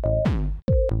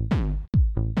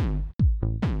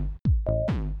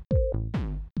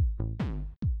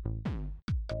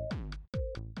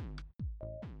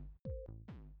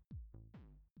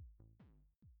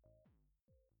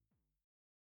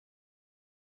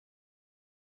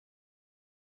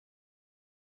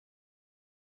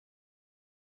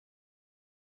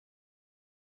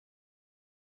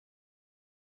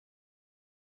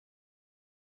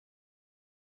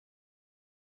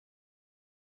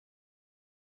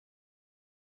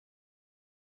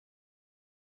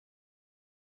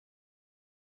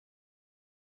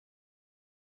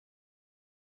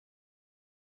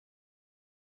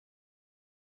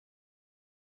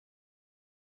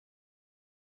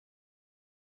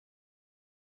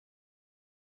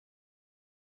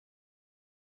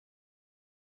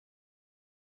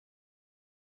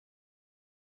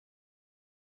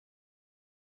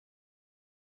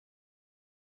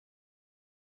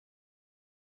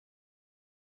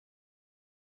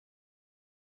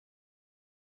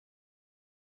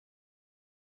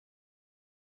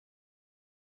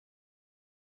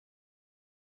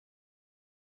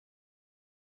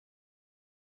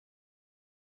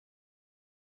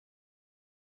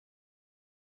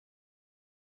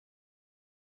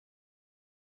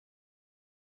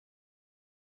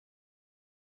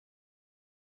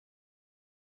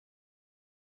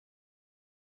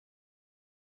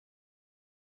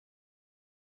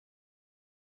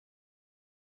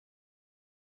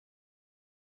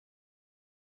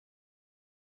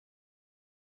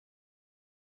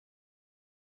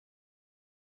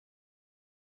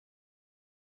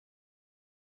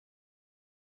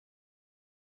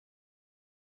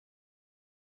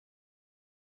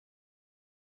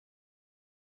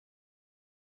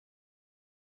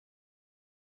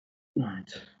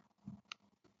 Right.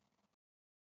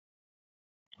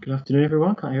 Good afternoon,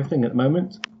 everyone. Can't hear a thing at the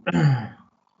moment.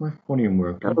 My volume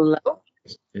working? Hello?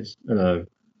 Hello.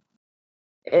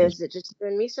 Is it just you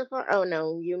and me so far? Oh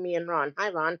no, you, me, and Ron.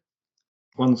 Hi, Ron.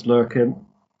 One's lurking.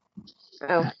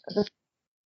 Oh,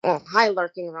 oh hi,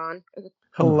 lurking Ron.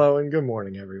 Hello and good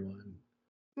morning, everyone.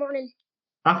 Morning.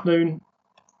 Afternoon.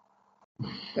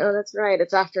 Oh, that's right.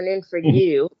 It's afternoon for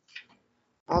you.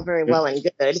 All very well and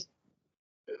good.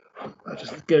 I'll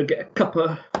just go get a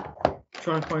cuppa.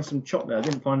 Try and find some chocolate. I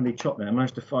didn't find any chocolate. I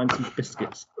managed to find some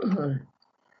biscuits. Not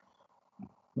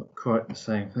quite the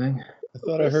same thing. I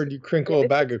thought I heard you crinkle a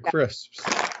bag of crisps.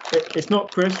 It's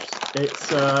not crisps.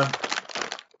 It's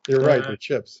You're right, they're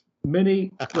chips.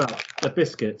 Mini, well, the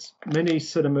biscuits. Mini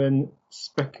cinnamon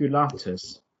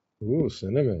speculatus. Ooh,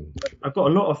 cinnamon. I've got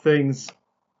a lot of things.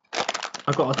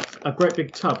 I've got a great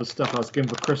big tub of stuff I was given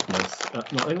for Christmas. I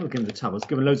didn't give the tub. I was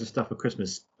given loads of stuff for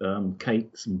Christmas,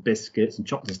 cakes and biscuits and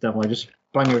chocolate and stuff. And I just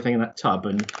bang everything in that tub,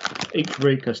 and each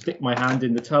week I stick my hand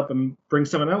in the tub and bring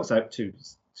someone else out to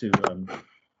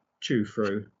chew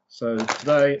through. So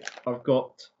today I've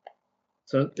got.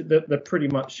 So they're pretty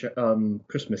much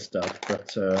Christmas stuff,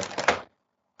 but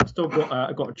I've still got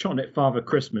I've got a chocolate Father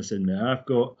Christmas in there. I've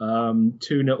got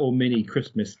 2 little mini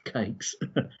Christmas cakes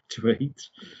to eat.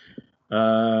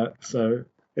 So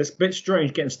it's a bit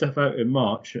strange getting stuff out in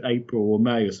March, April or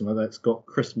May or something that's got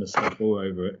Christmas stuff all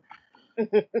over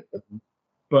it.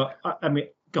 But I mean,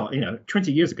 God,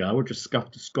 20 years ago I would just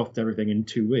scoffed everything in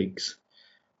 2 weeks.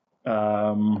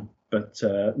 But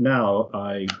now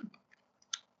I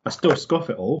still scoff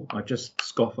it all. I just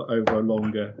scoff it over a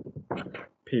longer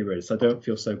period, so I don't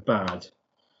feel so bad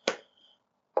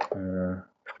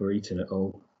for eating it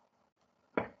all.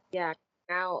 Yeah.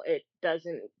 Now it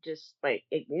doesn't just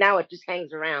now it just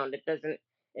hangs around. It doesn't.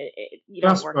 You don't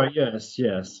That's work. right. Yes.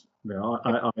 Yeah,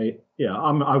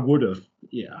 I would have.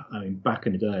 Yeah, I mean, back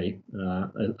in the day,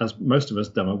 as most of us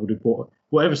done, I would have bought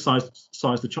whatever size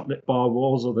the chocolate bar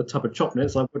was or the tub of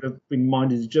chocolates. I would have been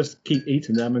minded to just keep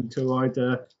eating them until I'd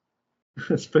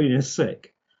was feeling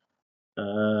sick.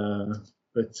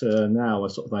 But now I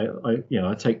sort of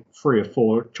I take 3 or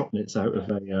 4 chocolates out of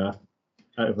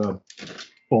a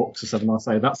box or something. I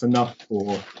say that's enough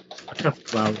for a couple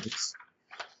of hours.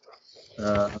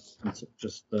 And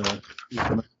just eat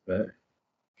them a bit.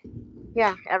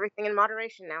 Yeah, everything in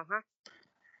moderation now, huh?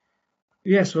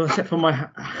 Yes, well, except for my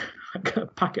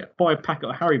buy a packet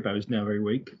of Haribo's now every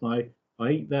week. I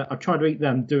eat that. I try to eat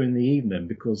them during the evening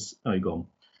because you're gone.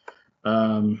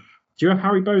 Do you have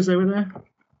Haribo's over there?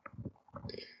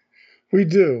 We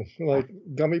do, like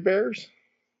gummy bears,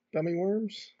 gummy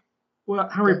worms. Well,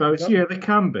 Haribo's, yeah, they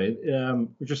can be. We're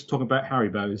just talking about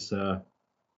Haribo's,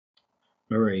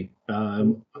 Marie.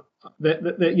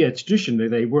 Traditionally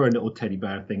they were little teddy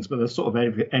bear things, but they're sort of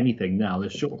anything now. They're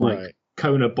sort of like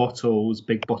Kona bottles,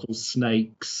 big bottles,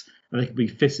 snakes, and they could be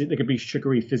fizzy. They could be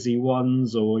sugary, fizzy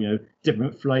ones, or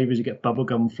different flavors. You get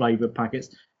bubblegum flavored packets.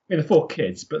 I mean, they're for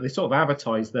kids, but they sort of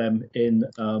advertise them in.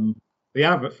 The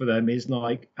advert for them is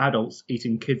like adults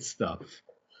eating kids stuff.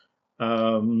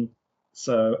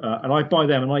 So and I buy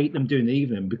them and I eat them during the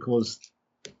evening because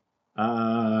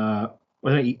I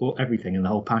don't eat everything in the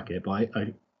whole packet, but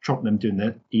I chop them during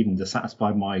the evening to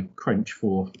satisfy my crunch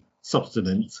for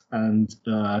substance. And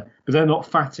but they're not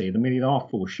fatty. I mean, they are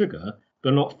full of sugar, but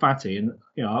they're not fatty. And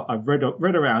I've read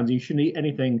around you shouldn't eat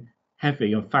anything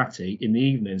heavy or fatty in the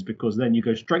evenings because then you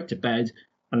go straight to bed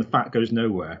and the fat goes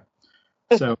nowhere.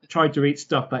 So I try to eat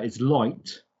stuff that is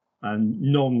light and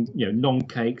non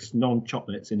cakes, non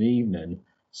chocolates in the evening.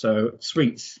 So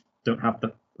sweets don't have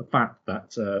the fat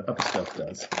that other stuff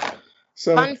does.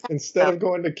 So instead of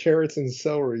going to carrots and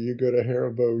celery, you go to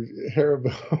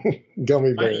Haribo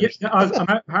gummy bears. I'm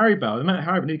at Haribo. I'm at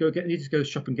Haribo. Need to go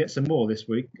shop and get some more this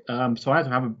week. So I had to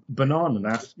have a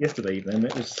banana yesterday evening.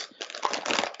 It was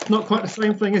not quite the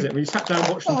same thing, is it? When you sat down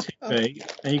watching TV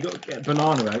and you got to get a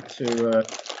banana out to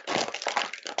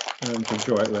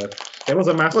enjoy it with. It was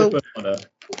a massive banana.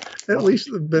 At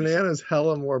least the banana's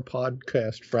hella more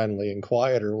podcast friendly and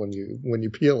quieter when you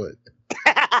peel it.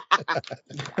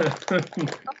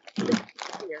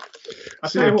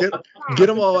 So get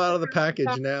them all out of the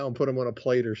package now and put them on a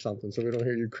plate or something so we don't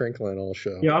hear you crinkling all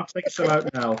show. Yeah, I'm taking some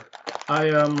out now.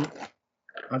 I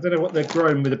don't know what they're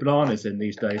growing with the bananas in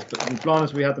these days, but the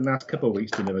bananas we had the last couple of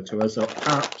weeks delivered to us are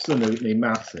absolutely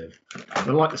massive.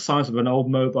 They're like the size of an old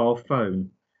mobile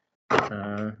phone.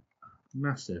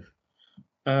 Massive.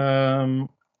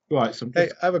 Right. So hey,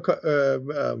 I have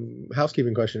a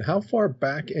housekeeping question. How far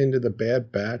back into the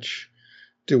Bad Batch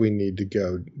do we need to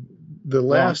go? The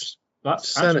last that's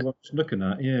Senate. actually what I was looking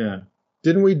at. Yeah.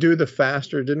 Didn't we do the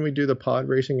faster? Didn't we do the pod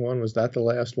racing one? Was that the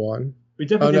last one? We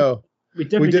definitely we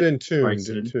did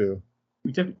Entombed too.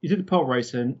 You did the pod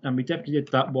racing, and we definitely did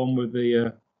that one with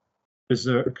the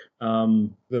Berserk. The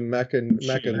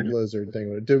Mecha Lizard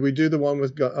thing. Did we do the one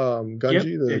with Gunji,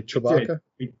 the Chewbacca?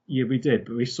 We did,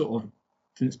 but we sort of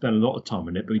didn't spend a lot of time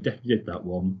on it, but we definitely did that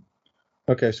one.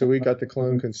 Okay, so we got the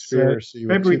Clone Conspiracy. So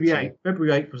February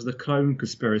 8th was the Clone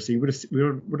Conspiracy. We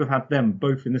would have had them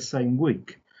both in the same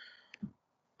week.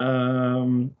 But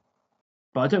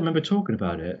I don't remember talking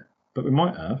about it. But we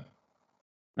might have.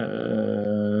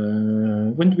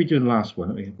 When did we do the last one?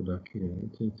 Let me have a look here.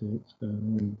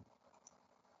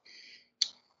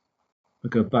 We'll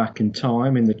go back in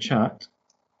time in the chat.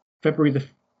 February the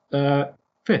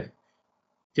 5th.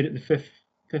 Did it the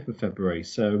 5th of February.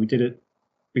 So we did it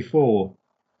before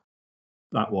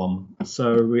that one.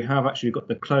 So we have actually got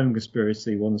the Clone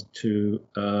Conspiracy ones to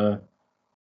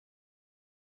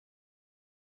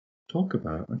talk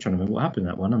about. I'm trying to remember what happened in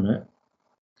that one, isn't it?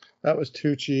 That was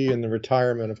Tucci and the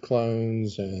retirement of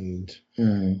clones and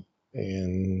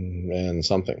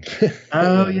something.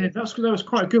 Oh yeah, that was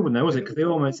quite a good one though, was it?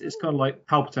 Because it's kind of like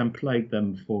Palpatine played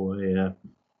them for the.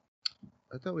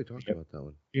 I thought we talked about that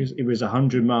one. He was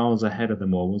 100 miles ahead of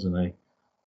them all, wasn't he?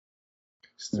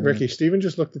 Ricky, Stephen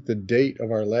just looked at the date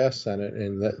of our last Senate,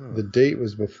 and the date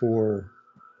was before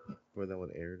that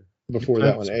one aired. Before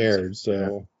that one aired,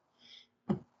 so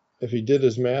if he did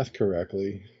his math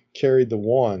correctly, carried the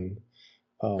one.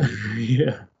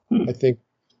 Yeah. I think.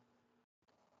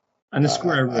 And the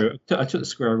square root. I took the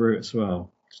square root as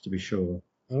well, just to be sure.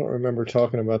 I don't remember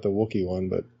talking about the Wookiee one,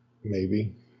 but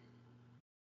maybe.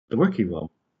 The Wookiee one?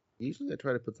 Usually I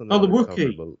try to put something. Oh, the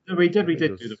Wookiee. No, we did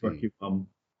do the Wookiee one.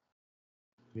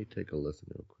 Let me take a listen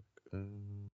real quick.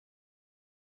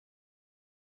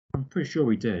 I'm pretty sure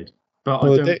we did, but I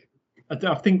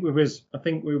think we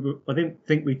didn't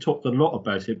think we talked a lot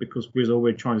about it because we was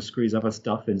always trying to squeeze other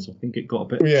stuff in. So I think it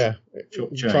got a bit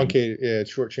truncated. Yeah,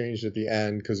 shortchanged at the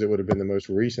end because it would have been the most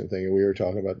recent thing, and we were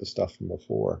talking about the stuff from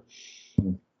before.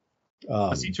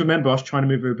 I seem to remember us trying to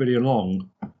move everybody along.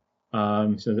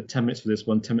 So that 10 minutes for this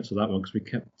one, 10 minutes for that one, because we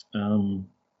kept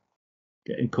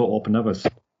getting caught up in others.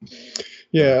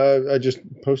 Yeah, I just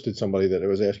posted somebody that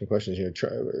was asking questions,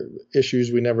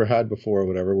 issues we never had before or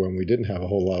whatever, when we didn't have a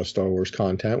whole lot of Star Wars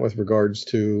content with regards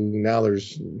to now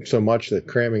there's so much that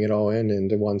cramming it all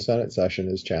into one Senate session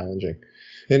is challenging.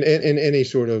 In any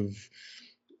sort of,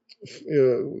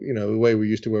 the way we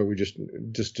used to, where we just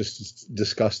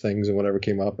discuss things and whatever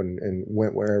came up and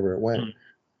went wherever it went.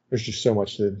 There's just so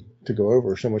much to go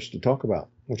over, so much to talk about,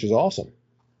 which is awesome.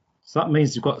 So that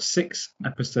means we've got 6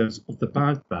 episodes of the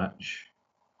Bad Batch.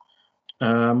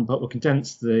 But we'll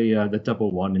condense the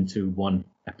double one into one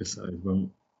episode.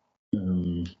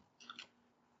 We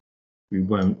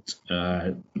won't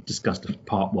discuss the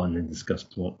part 1 and discuss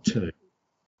part 2.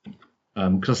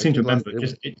 Because I seem to remember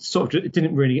it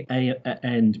didn't really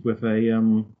end with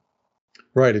a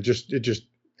right. It just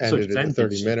ended at the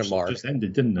 30-minute mark. It just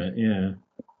ended, didn't it? Yeah.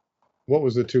 What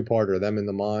was the 2-parter? Them in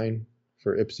the mine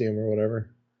for Ipsium or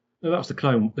whatever? No, that was the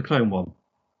clone one.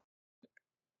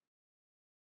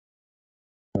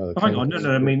 Oh, hang on,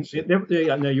 no. I mean, no,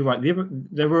 you're right.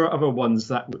 There were other ones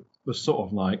that were sort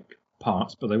of like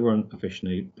parts, but they weren't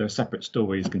officially. They're separate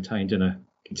stories contained in a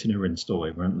continuing story,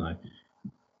 weren't they?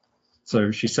 So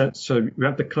she said. So we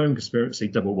have the Clone Conspiracy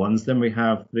double ones. Then we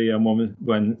have the one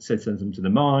when Sid sends them to the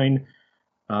mine,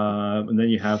 and then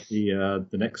you have the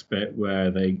next bit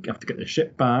where they have to get their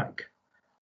ship back.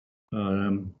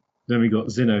 Then we got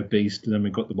Xeno Beast, and then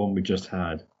we got the one we just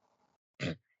had.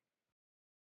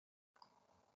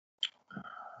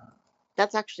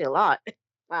 That's actually a lot.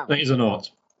 Wow. That is a lot.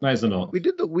 We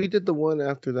did the one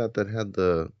after that had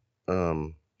the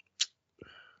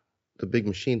big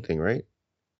machine thing, right?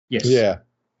 Yes. Yeah.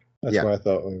 That's what I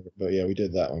thought. But yeah, we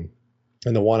did that one.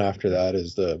 And the one after that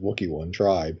is the Wookiee one,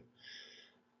 Tribe.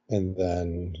 And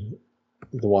then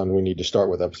the one we need to start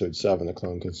with, episode 7, the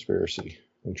Clone Conspiracy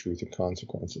and Truth and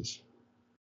Consequences.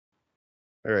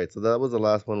 All right, so that was the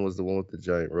last one, was the one with the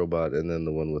giant robot, and then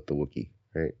the one with the Wookiee,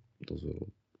 right? Those were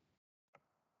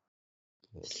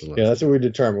yeah, that's what we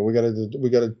determined. We got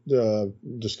to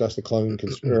discuss the Clone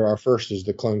Conspiracy. Our first is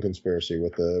the Clone Conspiracy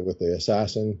with the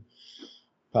assassin,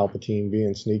 Palpatine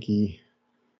being sneaky,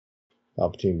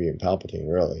 Palpatine being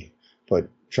Palpatine, really, but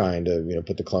trying to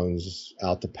put the clones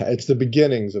out it's the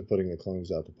beginnings of putting the clones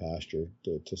out to pasture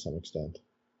to some extent.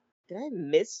 Did I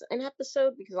miss an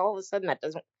episode? Because all of a sudden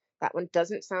that one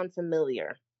doesn't sound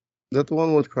familiar. Is that the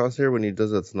one with Crosshair when he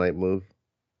does that snipe move?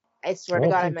 I swear to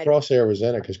God, Crosshair was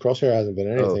in it because Crosshair hasn't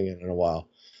been anything in a while.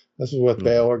 This is with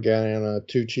Bail Organa,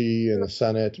 Tucci, and the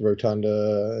Senate,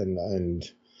 Rotunda, and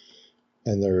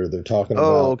they're talking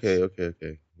about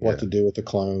what to do with the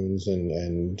clones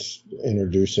and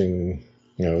introducing,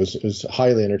 it was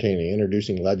highly entertaining,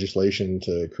 introducing legislation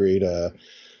to create a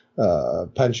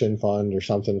pension fund or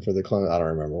something for the clones. I don't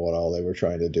remember what all they were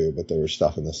trying to do, but there was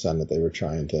stuff in the Senate they were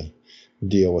trying to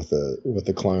deal with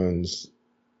the clones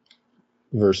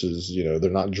versus, they're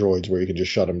not droids where you can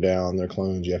just shut them down. They're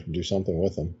clones. You have to do something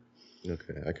with them.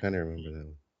 Okay, I kind of remember that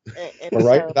one. But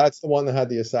right, that's the one that had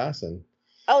the assassin.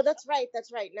 Oh, that's right.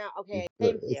 Now, okay,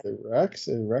 thank you. Rex,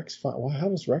 well, how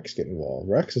does Rex get involved?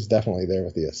 Rex is definitely there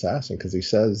with the assassin because he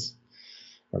says,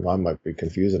 or I might be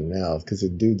confusing now, because the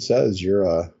dude says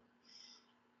you're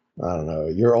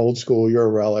old school, you're a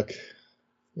relic,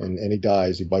 and he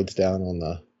dies. He bites down on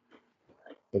the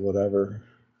whatever.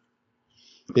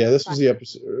 Yeah, this was the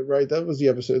episode, right? That was the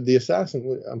episode. The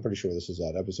assassin, I'm pretty sure this is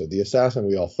that episode. The assassin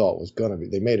we all thought was going to be,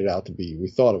 they made it out to be, we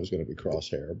thought it was going to be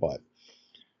Crosshair, but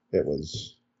it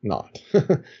was not.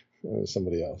 It was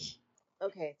somebody else.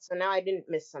 Okay, so now I didn't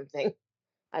miss something.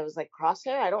 I was like,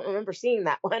 Crosshair? I don't remember seeing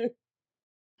that one.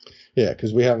 Yeah,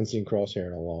 because we haven't seen Crosshair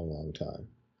in a long, long time.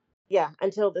 Yeah,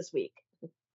 until this week.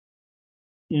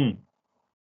 Mm.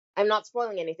 I'm not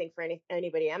spoiling anything for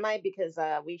anybody, am I? Because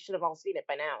we should have all seen it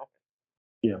by now.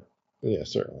 Yeah,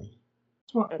 certainly.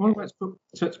 So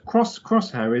it's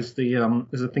crosshair is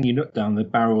the thing you look down the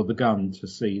barrel of the gun to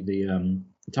see the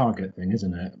target thing,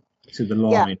 isn't it? To the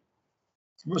line. Yeah.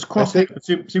 What's crosshair?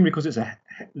 Presumably because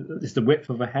it's the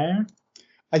width of a hair.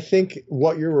 I think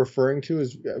what you're referring to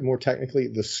is more technically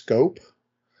the scope,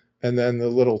 and then the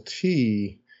little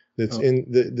T that's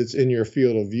in your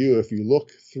field of view. If you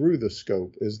look through the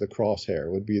scope, is the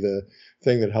crosshair would be the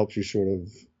thing that helps you sort of.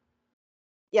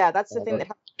 Yeah, that's the thing that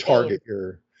helps target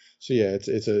your. So yeah,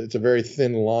 it's a very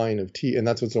thin line of T, and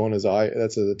that's what's on his eye.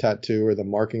 That's the tattoo or the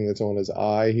marking that's on his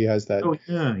eye. He has that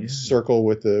circle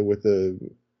with the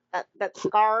that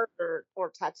scar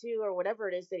or tattoo or whatever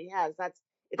it is that he has.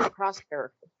 It's a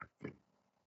crosshair.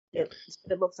 It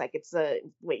looks like it's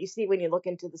what you see when you look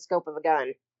into the scope of a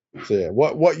gun. So yeah,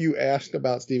 what you asked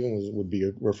about, Stephen, would be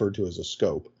referred to as a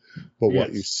scope. But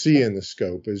what you see in the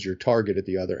scope is your target at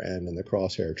the other end and the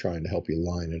crosshair trying to help you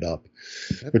line it up.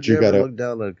 But you got to look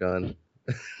down a gun.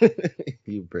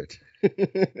 You Brit.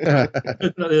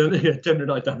 Generally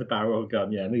like down the barrel of a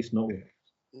gun. Yeah, at least not.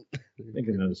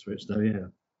 Thinking of the switch though. Yeah.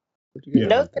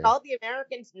 Note that all the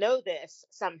Americans know this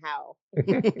somehow.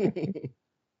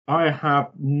 I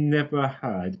have never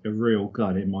had a real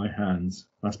gun in my hands.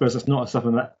 I suppose that's not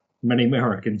something that many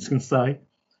Americans can say.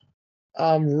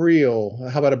 Real.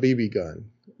 How about a BB gun?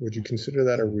 Would you consider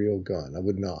that a real gun? I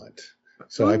would not.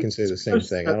 So I can say the same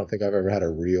thing. I don't think I've ever had a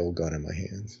real gun in my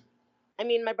hands. I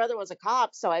mean, my brother was a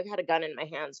cop, so I've had a gun in my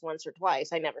hands once or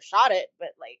twice. I never shot it, but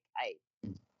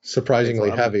surprisingly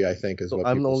heavy, I think, is what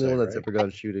I'm the people only say, one that's right? ever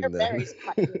gone shooting then.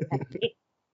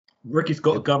 Ricky's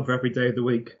got a gun for every day of the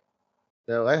week.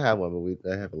 No, I have one,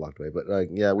 but I have it locked away. But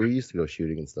we used to go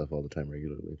shooting and stuff all the time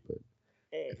regularly. But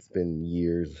it's been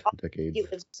years, decades.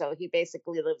 He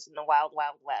basically lives in the wild,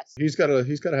 wild west. He's got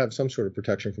to have some sort of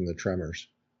protection from the tremors.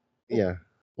 Yeah.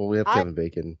 Well, we have Kevin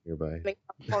Bacon nearby. In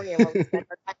California, where we spend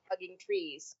our time hugging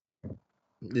trees.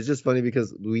 It's just funny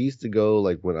because we used to go,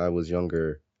 when I was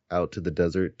younger, out to the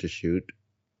desert to shoot,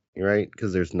 right?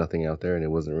 Because there's nothing out there and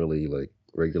it wasn't really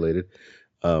regulated.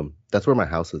 That's where my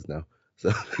house is now.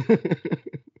 So.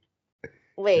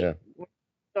 Wait,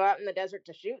 go out in the desert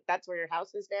to shoot? That's where your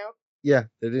house is now? Yeah,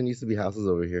 there didn't used to be houses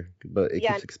over here, but it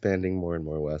keeps expanding more and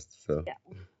more west. So. Yeah.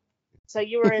 So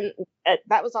you were in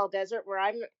that was all desert. Where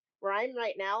I'm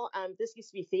right now. This used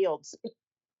to be fields.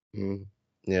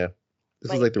 Yeah,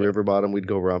 this is like the river bottom. We'd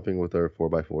go romping with our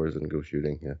 4x4s and go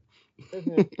shooting. Yeah.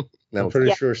 Mm-hmm. I'm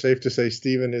pretty sure, safe to say,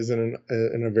 Stephen is in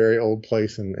a very old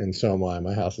place, and so am I.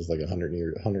 My house is 100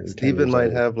 years, 110 Stephen might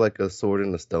old. have a sword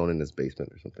and a stone in his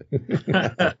basement or something.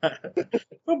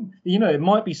 Well, it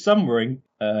might be somewhere in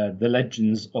the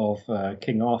legends of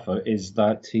King Arthur is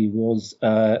that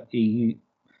he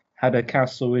had a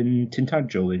castle in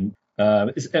Tintagel.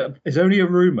 It's only a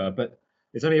rumor, but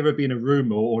it's only ever been a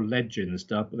rumor or legend and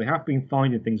stuff, but they have been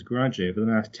finding things gradually over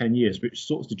the last 10 years, which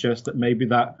sort of suggests that maybe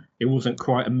that it wasn't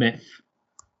quite a myth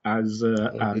as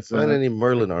find any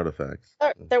Merlin artifacts.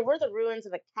 There were the ruins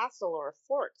of a castle or a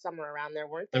fort somewhere around there,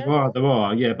 weren't there? There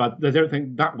are, yeah, but they don't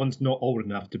think that one's not old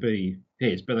enough to be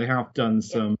his, but they have done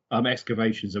some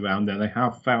excavations around there. They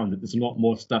have found that there's a lot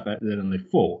more stuff out there than they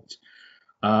thought.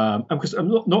 Because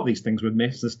not these things were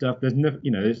myths and stuff. There's never,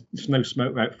 there's no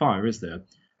smoke without fire, is there?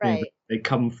 Right. They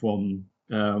come from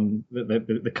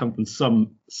They come from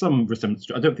some resemblance.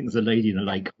 I don't think there's a lady in a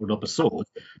lake holding up a sword,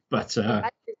 but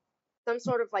Some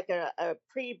sort of like a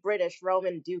pre-British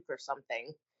Roman duke or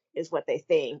something is what they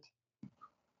think.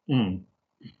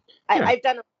 I've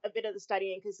done a bit of the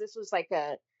studying because this was like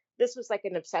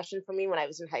an obsession for me when I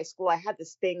was in high school. I had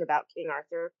this thing about King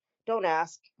Arthur. Don't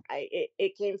ask.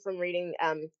 It came from reading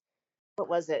what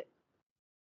was it?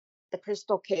 The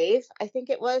Crystal Cave, I think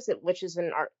it was, which is a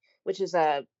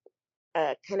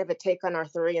kind of a take on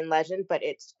Arthurian legend, but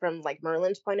it's from like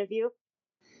Merlin's point of view.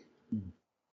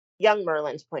 Young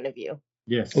Merlin's point of view.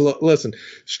 Yes. Listen,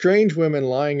 strange women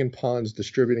lying in ponds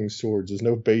distributing swords is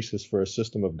no basis for a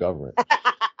system of government.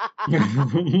 Help,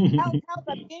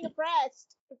 I'm being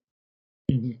oppressed.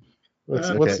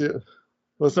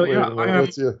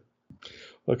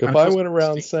 Look, if I went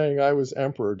around saying I was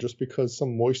emperor just because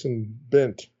some moistened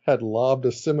bint had lobbed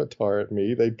a scimitar at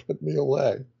me, they'd put me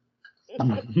away.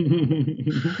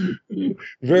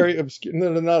 Very obscure.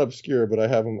 No, they're not obscure, but I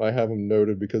have them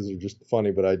noted because they're just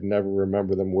funny. But I'd never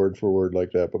remember them word for word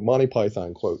like that. But Monty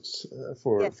Python quotes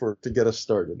to get us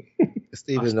started.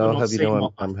 Stephen, I'll have you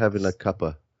know I'm having a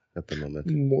cuppa at the moment.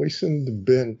 Moistened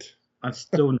bint. I've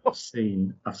still not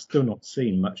seen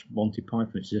much Monty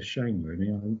Python. It's a shame, really.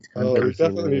 You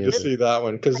definitely need to see that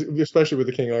one, because especially with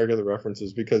the King Arthur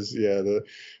references, because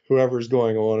whoever's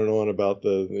going on and on about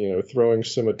the throwing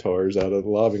scimitars out of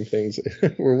lobbing things,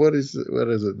 or what is it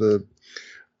the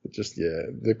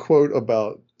quote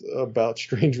about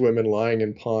strange women lying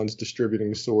in ponds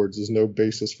distributing swords is no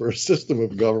basis for a system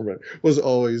of government was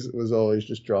always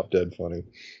just drop dead funny.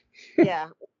 Yeah,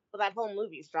 well, that whole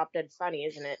movie's drop dead funny,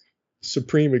 isn't it?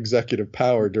 Supreme executive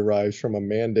power derives from a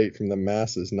mandate from the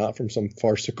masses, not from some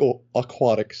farcical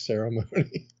aquatic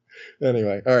ceremony.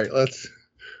 Anyway, all right, let's.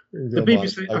 The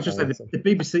BBC. I should say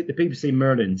the BBC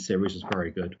Merlin series is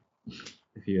very good.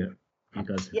 If you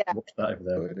guys watch that over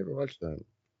there. Oh, I never watched that.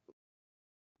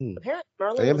 Apparently,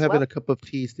 Merlin. I am having a cup of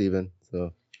tea, Stephen.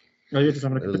 So. Oh, you're just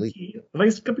having a cup of tea. A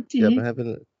nice cup of tea. Yeah, I'm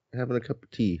having a cup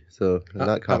of tea. So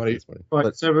not coffee this morning.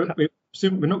 Right, so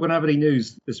we're not going to have any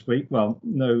news this week. Well,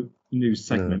 no news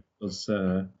segment because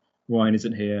Ryan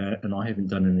isn't here and I haven't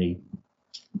done any.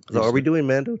 So are we doing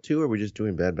Mando too, or are we just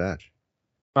doing Bad Batch?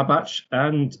 Bad Batch,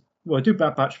 and I do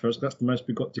Bad Batch first. That's the most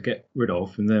we've got to get rid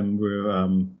of, and then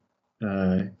we'll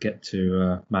get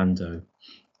to Mando.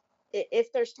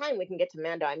 If there's time, we can get to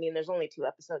Mando. I mean, there's only 2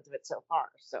 episodes of it so far,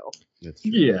 so.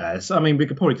 Yes, I mean, we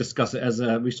could probably discuss it as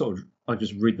I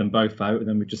just read them both out, and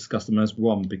then we discuss them as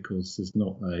one because there's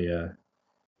not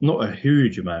a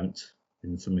huge amount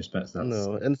in some respects.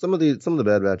 No, and some of the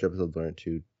Bad Batch episodes aren't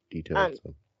too detailed.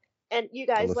 And you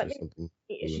guys, let me know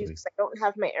any issues because I don't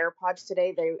have my AirPods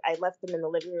today. I left them in the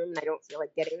living room, and I don't feel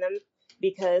like getting them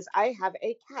because I have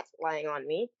a cat lying on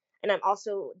me. And I'm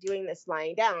also doing this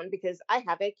lying down because I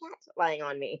have a cat lying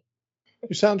on me.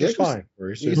 You sound just fine.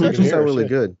 You actually sound really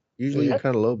good. Usually you're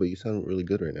kind of low, but you sound really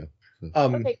good right now.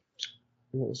 So. Okay.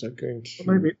 What was that going to?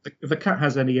 Well, maybe if the cat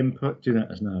has any input, do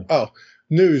let us know. Oh,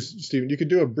 news, Stephen. You could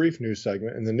do a brief news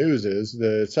segment, and the news is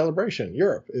the Celebration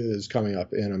Europe is coming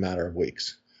up in a matter of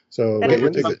weeks. So get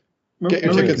your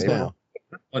tickets now.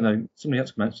 Oh no, somebody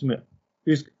else mentioned it.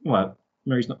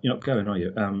 Mary's not. You're not going, are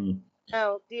you?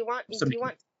 Oh, do you want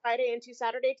Friday and 2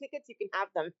 Saturday tickets? You can have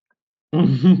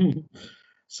them.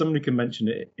 Somebody can mention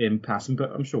it in passing, but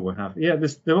I'm sure we'll have. Yeah,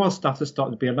 there are stuff that's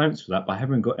starting to be announced for that, but I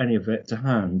haven't got any of it to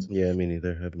hand. Yeah, me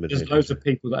neither. There's loads of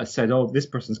people that have said, "Oh, this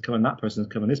person's coming, that person's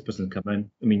coming, this person's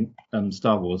coming." I mean,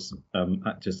 Star Wars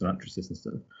actors and actresses and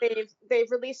stuff.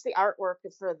 They've released the artwork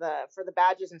for the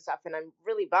badges and stuff, and I'm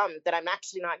really bummed that I'm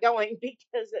actually not going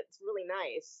because it's really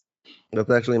nice. That's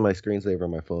actually my screensaver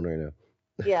on my phone right now.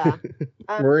 Yeah.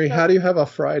 Marie, how do you have a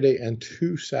Friday and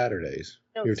 2 Saturdays?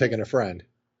 You're taking a friend.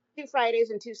 2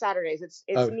 Fridays and 2 Saturdays. It's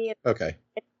me. Okay.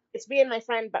 It's me and my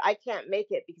friend, but I can't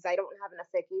make it because I don't have enough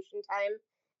vacation time,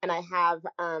 and I have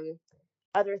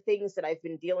other things that I've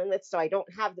been dealing with, so I don't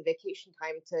have the vacation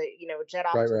time to jet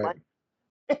off to London.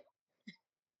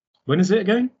 When is it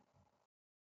again?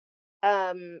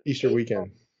 Easter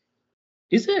weekend.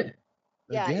 Is it?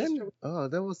 Yeah. Again? Oh,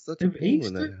 that was such a pain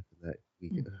when that happened that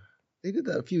weekend. They did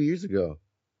that a few years ago.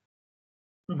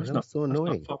 That was so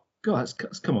annoying. God,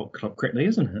 it's come up quickly,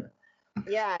 isn't it?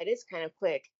 Yeah, it is kind of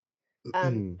quick.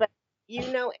 But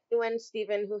anyone,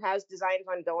 Stephen, who has designs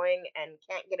on going and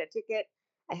can't get a ticket,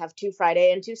 I have 2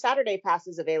 Friday and 2 Saturday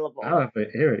passes available. Oh,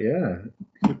 but here,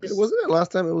 yeah. Wasn't it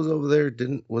last time it was over there?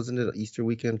 Wasn't it Easter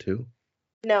weekend too?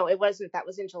 No, it wasn't. That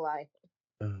was in July.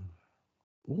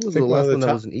 What was the last one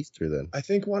that was an Easter then? I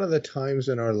think one of the times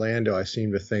in Orlando, I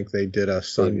seem to think they did a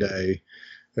Sunday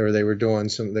They were doing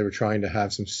some. They were trying to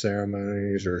have some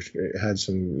ceremonies, or had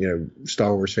some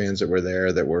Star Wars fans that were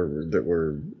there that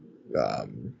were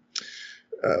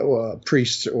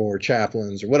priests or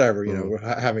chaplains or whatever. Were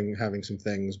having some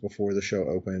things before the show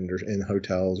opened, or in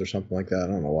hotels or something like that. I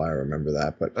don't know why I remember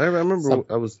that, but I remember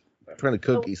I was trying to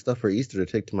cook stuff for Easter to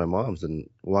take to my mom's and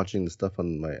watching the stuff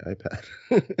on my iPad.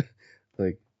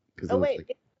 There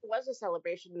was a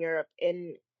celebration in Europe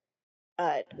in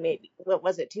maybe what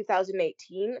was it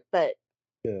 2018, but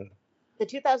yeah, the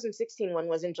 2016 one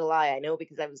was in July. I know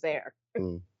because I was there.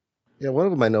 Yeah, one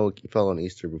of them I know fell on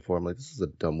Easter before. I'm like, this is a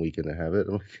dumb weekend to have it.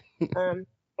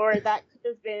 Or that could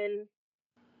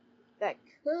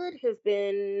have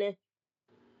been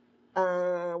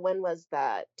when was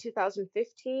that?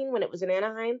 2015 when it was in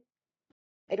Anaheim.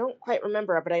 I don't quite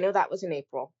remember, but I know that was in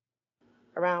April,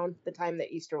 around the time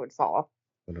that Easter would fall.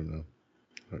 I don't know.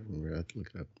 I don't remember. I can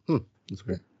look it up. That's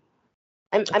weird.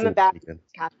 I'm a Baptist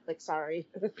Catholic. Sorry.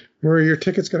 Were your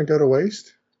tickets going to go to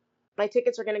waste? My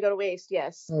tickets are going to go to waste.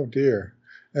 Yes. Oh dear.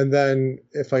 And then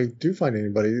if I do find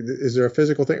anybody, is there a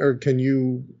physical thing, or can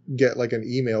you get like an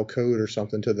email code or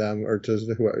something to them, or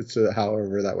to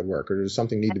however that would work, or does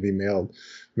something need to be mailed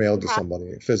to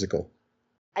somebody physical?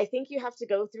 I think you have to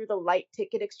go through the light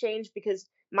ticket exchange because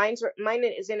mine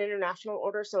is an international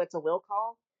order, so it's a will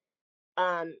call.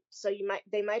 So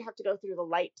they might have to go through the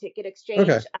light ticket exchange.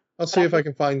 Okay, I'll see if I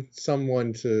can find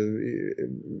someone to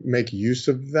make use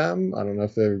of them. I don't know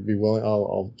if they would be willing.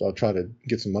 I'll try to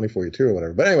get some money for you too, or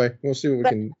whatever. But anyway, we'll see what we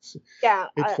can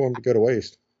get for them to go to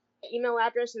waste. Email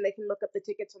address, and they can look up the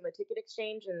tickets on the ticket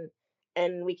exchange,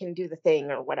 and we can do the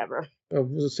thing or whatever.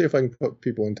 We'll see if I can put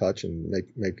people in touch and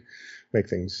make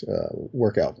things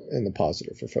work out in the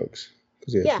positive for folks.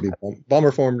 Because it would be a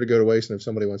bummer for them to go to waste, and if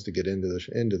somebody wants to get into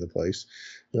the place,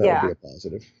 that would be a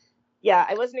positive. Yeah,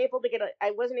 I wasn't able to get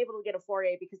a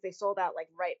foyer because they sold out like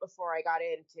right before I got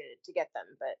in to get them.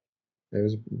 But it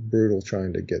was brutal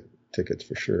trying to get tickets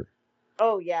for sure.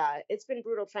 Oh yeah, it's been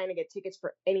brutal trying to get tickets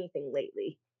for anything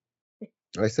lately.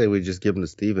 I say we just give them to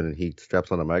Steven and he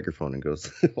straps on a microphone and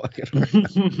goes walking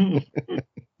around.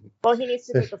 Well, he needs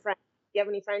to make a friend. Do you have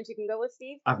any friends you can go with,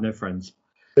 Steve? I have no friends.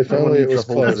 If only it was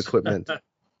close equipment.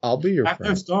 I'll be your friend. I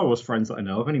have no Star Wars friends that I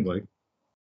know of anyway.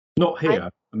 Not here.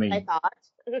 I thought.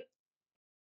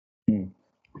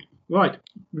 Right,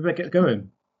 we better get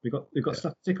going. We've got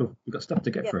stuff to tickle. We've got stuff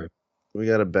to get through. We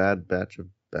got a bad batch of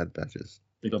bad batches.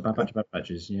 We got a bad batch of bad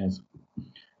batches. Yes.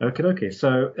 Okay.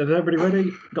 So is everybody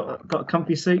ready? Got a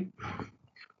comfy seat?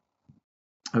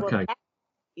 Okay.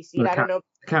 You see, I don't know.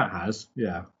 The cat has.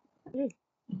 Yeah.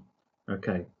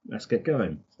 Okay, let's get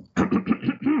going.